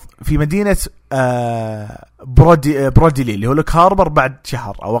عرض في مدينه بروديلي اللي هو لك هاربر بعد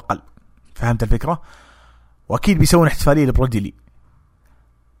شهر او اقل. فهمت الفكره؟ واكيد بيسوون احتفاليه لبروديلي.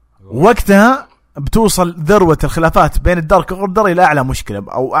 وقتها بتوصل ذروه الخلافات بين الدارك اوردر الى اعلى مشكله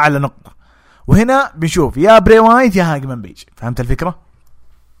او اعلى نقطه، وهنا بنشوف يا بري وايت يا هانجمان بيج. فهمت الفكره؟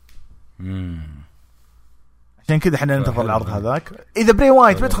 عشان كذا احنا ننتظر العرض هذاك. اذا بري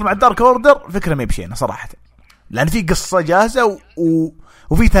وايت بيدخل مع الدارك اوردر فكره ما بشينا صراحه، لان في قصه جاهزه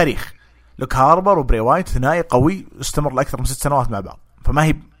وفي تاريخ. لوك هاربر وبري وايت ثنائي قوي استمر لاكثر من 6 سنوات مع بعض، فما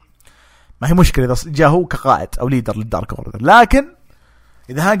هي مشكله اذا جاء هو كقائد او ليدر للدارك اوردر. لكن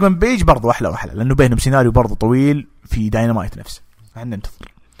اذا هانجمان بيج برضو احلى لانه بينهم سيناريو برضو طويل في داينامايت نفسه. احنا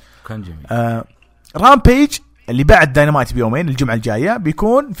ننتظر. كان جميل. رامبيج اللي بعد داينامايت بيومين الجمعه الجايه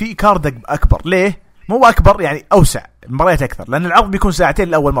بيكون في كارد اكبر. ليه مو اكبر؟ يعني اوسع، مباريات اكثر، لان العرض بيكون ساعتين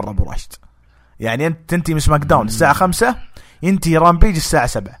لاول مره ابو راشد. يعني انت تنتهي سماكداون الساعه 5 ينتهي رامبيج الساعه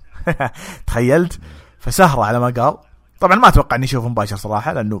 7. تخيلت؟ فسهره على ما قال. طبعا ما اتوقع اني اشوفه مباشر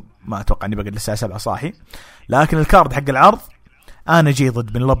صراحه، لانه ما اتوقع اني بقعد للساعه 7 صاحي. لكن الكارد حق العرض انا جاي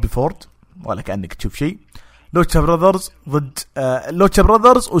ضد بن لوبي فورد ولا كانك تشوف شيء. لوتشا برادرز ضد لوتشا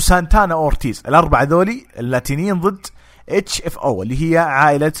برادرز وسانتانا اورتيز. الاربعه ذولي اللاتينيين ضد اتش اف او اللي هي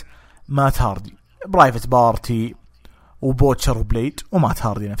عائله مات هاردي. برايفت بارتي وبوتشر وبليد ومات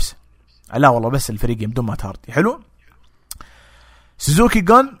هاردي نفسه. لا والله بس الفريقين بدون مات هاردي. حلو. سوزوكي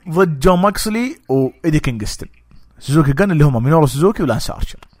جون ضد جون ماكسلي وإيدي كينغستون. سوزوكي جون اللي هم مينورو سوزوكي ولانس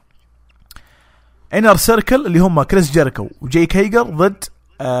آرشر. انر سيركل اللي هم كريس جيريكو وجيك هيجر ضد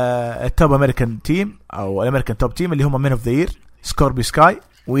التوب امريكان تيم او الامريكان توب تيم اللي هم مين اوف ذا يير سكوربي سكاي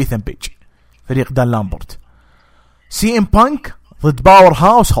وايثن بيج فريق دان لامبرت. سي ام بانك ضد باور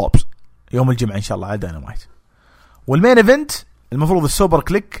هاوس هوبز يوم الجمعة ان شاء الله على داينامايت. والمين ايفنت المفروض السوبر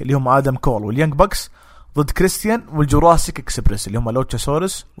كليك اللي هم ادم كول واليانج باكس ضد كريستيان والجوراسيك اكسبريس اللي هم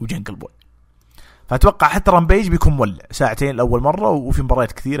لوتشاسورس وجنجل بوي. فأتوقع حتى رامبيج بيكون مولع ساعتين لأول مرة، وفي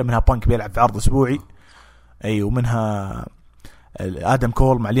مباريات كثيرة منها بانك بيلعب في عرض أسبوعي ومنها آدم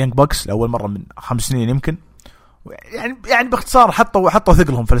كول مع اليانج باكس لأول مرة من 5 سنين يمكن. يعني باختصار حطوا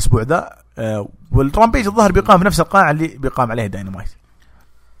ثقلهم في الأسبوع ذا. والرامبيج الظاهر بيقام في نفس القاعة اللي بيقام عليها داينامايت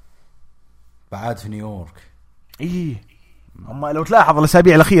بعد في نيويورك. هم لو تلاحظ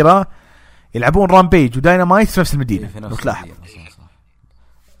الأسابيع الأخيرة يلعبون رامبيج وداينامايت في نفس المدينة لو تلاحظ.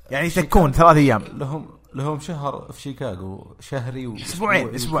 يعني تكون 3 أيام لهم شهر في شيكاغو شهري اسبوعين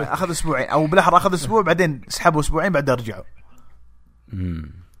اخذ اسبوعين او بالاحرى اخذ اسبوع بعدين سحبوا اسبوعين بعدين رجعوا.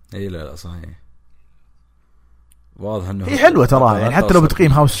 اي لا صحيح واضح انه هي حلوه ترى يعني حتى لو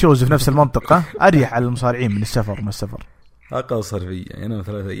بتقيم هاوس شوز في نفس المنطقه اريح على المصارعين من السفر اقل صرفيه يعني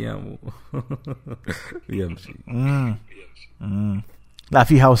 3 أيام ويمشي. لا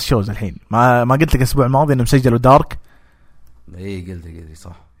في هاوس شوز الحين ما قلت لك الاسبوع الماضي انه مسجلوا دارك. اي قلت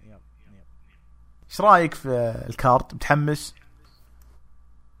صح. ايش رايك في الكارت؟ متحمس؟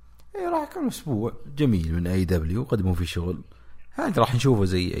 ايه راح يكون اسبوع جميل من اي دبليو قدموا فيه شغل هذا راح نشوفه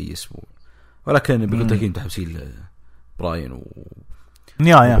زي اي اسبوع، ولكن بيكون تكين تحسين براين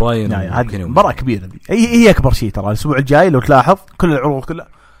براين هذه مباراة كبيرة دي. هي اكبر شيء ترى الاسبوع الجاي لو تلاحظ كل العروض كلها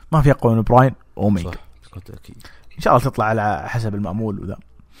ما في اقوى من براين اوميجا ان شاء الله تطلع على حسب المأمول. وذا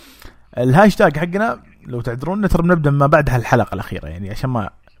الهاشتاج حقنا لو تعذرون ترى بنبدا ما بعد هالحلقة الأخيرة يعني عشان ما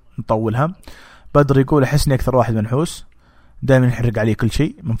نطولها. بدر يقول احسني اكثر واحد منحوس دائما يحرق عليه كل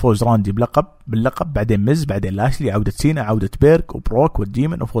شيء من فوز راندي باللقب بعدين مز بعدين لاشلي عودة سينا عودة بيرك وبروك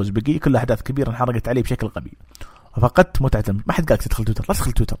والديمن وفوز بيجي كل احداث كبيرة انحرقت عليه بشكل غبي وفقدت متعة. ما حد قالك تدخل تويتر، لا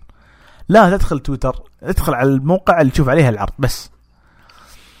تدخل تويتر، لا تدخل تويتر، ادخل على الموقع اللي تشوف عليه العرض بس.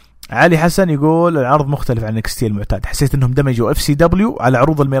 علي حسن يقول العرض مختلف عن NXT المعتاد، حسيت انهم دمجوا FCW على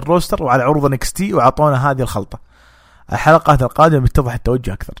عروض المين روستر وعلى عروض NXT وعطونا هذه الخلطة. الحلقات القادمة بتتضح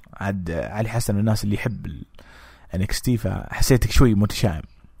التوجه أكثر. عاد علي حسن من الناس اللي يحب NXT فحسيتك شوي متشائم.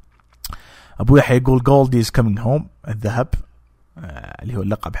 أبو يحيى يقول جولدي is coming home الذهب اللي هو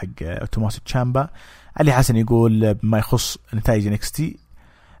اللقب حق توماس تشامبا. علي حسن يقول بما يخص نتائج NXT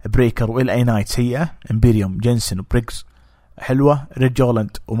بريكر وإل أي نايت سيئة، إمبيريوم جينسون وبريكس حلوة، ريد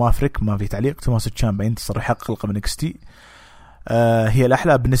جولند ومافريك ما في تعليق، توماس تشامبا ينتصر يحقق لقب NXT هي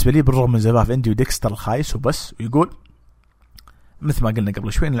الأحلى بالنسبة لي بالرغم من زفاف إندي وديكستر الخايس وبس. ويقول مثل ما قلنا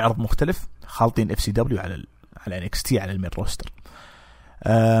قبل شوي ان العرض مختلف خالطين FCW على NXT على المين روستر.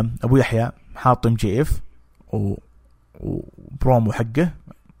 ابو يحيى حاط MJF وبرومو حقه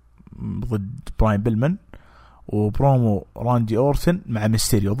ضد براين بيلمن وبرومو راندي اورتن مع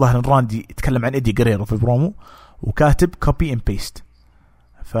ميستيريو. ظاهر ان راندي يتكلم عن ايدي غريرو في البرومو وكاتب كوبي اند بيست.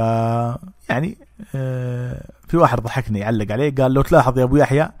 ف يعني في واحد ضحكني يعلق عليه قال لو تلاحظ يا ابو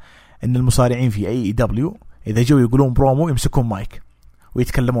يحيى ان المصارعين في AEW إذا جو يقولون برومو يمسكون مايك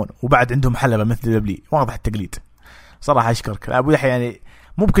ويتكلمون وبعد عندهم حلبة مثل دبلي. واضح التقليد صراحة. أشكرك أبو يحيى يعني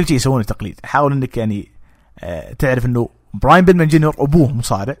مو بكل شيء يسوون تقليد. حاول إنك يعني تعرف إنه براين بيلمن جونيور أبوه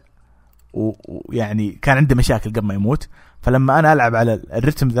مصارع ويعني كان عنده مشاكل قبل ما يموت، فلما أنا ألعب على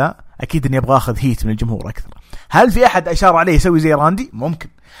الرتم ذا أكيد إني أبغى أخذ هيت من الجمهور أكثر. هل في أحد أشار عليه يسوي زي راندي؟ ممكن.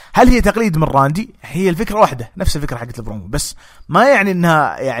 هل هي تقليد من راندي؟ هي الفكرة واحدة نفس الفكرة حقت البرومو، بس ما يعني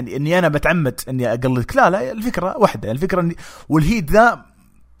إنها يعني إني أنا بتعمد إني أقلدك، لا الفكرة واحدة. الفكرة إني والهيت ذا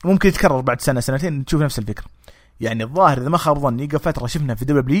ممكن يتكرر بعد سنة سنتين تشوف نفس الفكرة. يعني الظاهر إذا ما خاب ظني قبل فترة شفنا في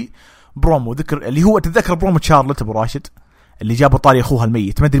دبليو برومو ذكر اللي هو تتذكر برومو شارلوت أبو راشد اللي جابوا طاري أخوها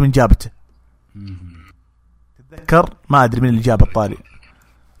الميت، ما أدري من جابته تتذكر، ما أدري من اللي جاب الطاري،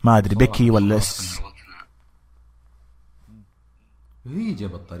 ما أدري بيكي ولا هي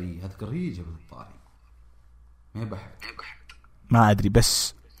جاب الطاري. أذكر هي جابت الطاري ما بحث ما أدري.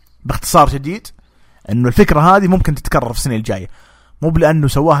 بس باختصار شديد إنه الفكرة هذه ممكن تتكرر في السنة الجاية، مو بلأنه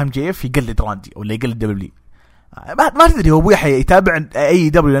سواها MJF يقلد راندي ولا يقلد دبليو. ما تدري هو أبو يحيى يتابع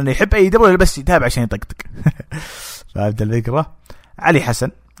AEW لأنه يحب AEW ولا بس يتابع عشان يطقطق. فهمت الفكرة. علي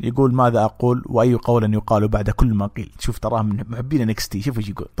حسن يقول ماذا أقول وأي قول يقال بعد كل ما قيل. شوف تراه من محبين NXT. شوف ايش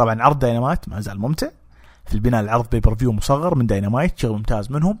يقول. طبعا عرض داينامايت ما زال ممتع في البناء. العرض بيبر فيو مصغر من داينامايت شغل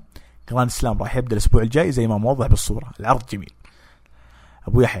ممتاز منهم. غراند سلام راح يبدأ الأسبوع الجاي زي ما موضح بالصورة. العرض جميل.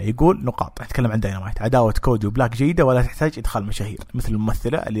 ابو يحيى يقول نقاط، نتكلم عن داينامايت. عداوه كودي وبلاك جيده ولا تحتاج ادخال مشاهير مثل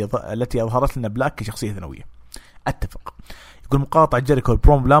الممثله التي اظهرت لنا بلاك كشخصيه ثانويه. اتفق. يقول مقاطعه جيريكو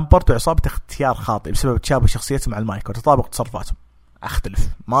البروم لامبرت وعصابه اختيار خاطئ بسبب تشابه شخصيتهم مع المايك وتطابق تصرفاتهم. اختلف،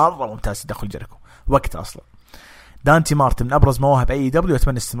 مره ممتاز تدخل جيريكو وقت اصلا. دانتي مارتن من ابرز مواهب اي دبليو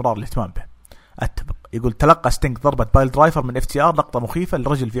واتمنى استمرار الاهتمام به. اتفق. يقول تلقى ستينك ضربه بايل درايفر من FTR، لقطه مخيفه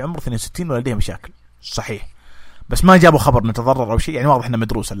للرجل في عمره 62 ولديه مشاكل. صحيح، بس ما جابوا خبر نتضرر او شيء، يعني واضح انه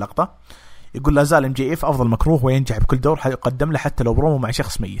مدروس اللقطه. يقول لا زال MJF افضل مكروه وينجح بكل دور يقدم له حتى لو برومو مع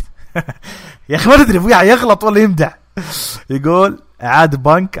شخص ميت. يا اخي ما ندري ابو يحيى يغلط ولا يمدح. يقول اعاد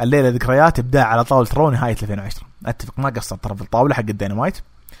بانك الليله ذكريات ابداع على طاوله رو نهايه 2010. اتفق، ما قصر طرف الطاوله حق الدينامايت.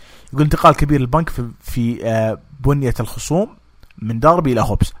 يقول انتقال كبير للبنك في بنيه الخصوم من داربي الى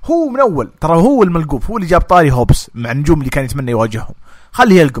هوبس. هو من اول ترى هو الملقوف، هو اللي جاب طاري هوبس مع النجوم اللي كان يتمنى يواجههم،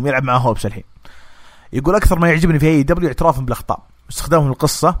 خليه يلقم يلعب مع هوبس الحين. يقول اكثر ما يعجبني في اي دبليو اعترافهم بالاخطاء واستخدامهم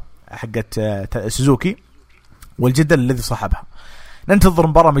القصه حقت سوزوكي والجدل الذي صاحبها. ننتظر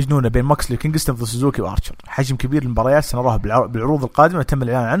مباراة مجنونة بين ماكسلي وكينغستون ضد سوزوكي وارشر. حجم كبير للمباريات سنراها بالعروض القادمة تم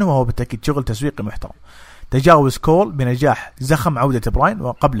الإعلان عنه، وهو بالتأكيد شغل تسويقي محترم. تجاوز كول بنجاح زخم عودة براين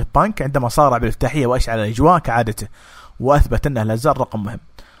وقبل بانك عندما صارع بالافتتاحية وأشعل الأجواء كعادته، وأثبت أنه لا زال رقم مهم.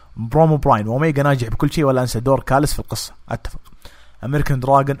 برومو براين وأوميجا ناجح بكل شيء، ولا أنسى دور كالس في القصة. أتفق. أمريكان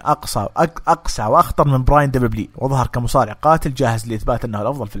دراجون أقصى وأخطر من براين دبليو، وظهر كمصارع قاتل جاهز لإثبات أنه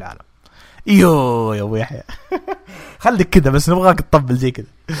الأفضل في العالم. ايوه يا ابو يحيى. خليك كذا بس نبغاك تطبل زي كذا.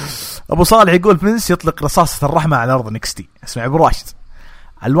 ابو صالح يقول بنس يطلق رصاصة الرحمة على ارض نكستي. اسمع ابو راشد،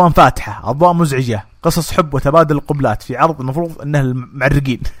 الوان فاتحة، اضواء مزعجة، قصص حب وتبادل القبلات في عرض المفروض انه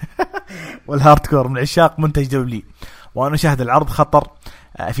المعرقين والهاردكور من عشاق منتج دبلي. وانا شاهد العرض خطر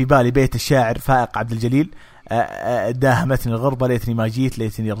في بالي بيت الشاعر فائق عبد الجليل، داهمتني الغربة ليتني ما جيت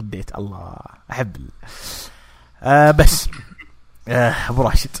ليتني رديت. الله احب بس ابو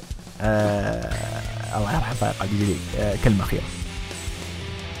راشد الله يرحم فائق عبد الجليل، كلمة أخيرة.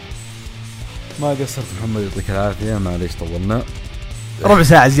 ما قصرت محمد، يعطيك العافية، معليش طولنا ربع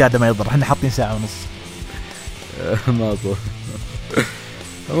ساعة زيادة ما يضر، احنا حاطين ساعة ونص. ما أطول.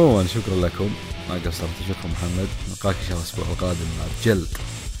 عموما شكرا لكم، ما قصرت. شكرا محمد، نلقاك إن شاء الله الأسبوع القادم مع الجلد.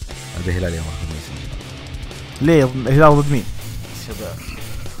 هذا هلال يوم الخميس. ليه هلال ضد مين؟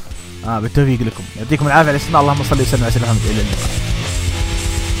 الشباب. بالتوفيق لكم، يعطيكم العافية على الاستماع. اللهم صل وسلم على سيدنا محمد. إلى اللقاء.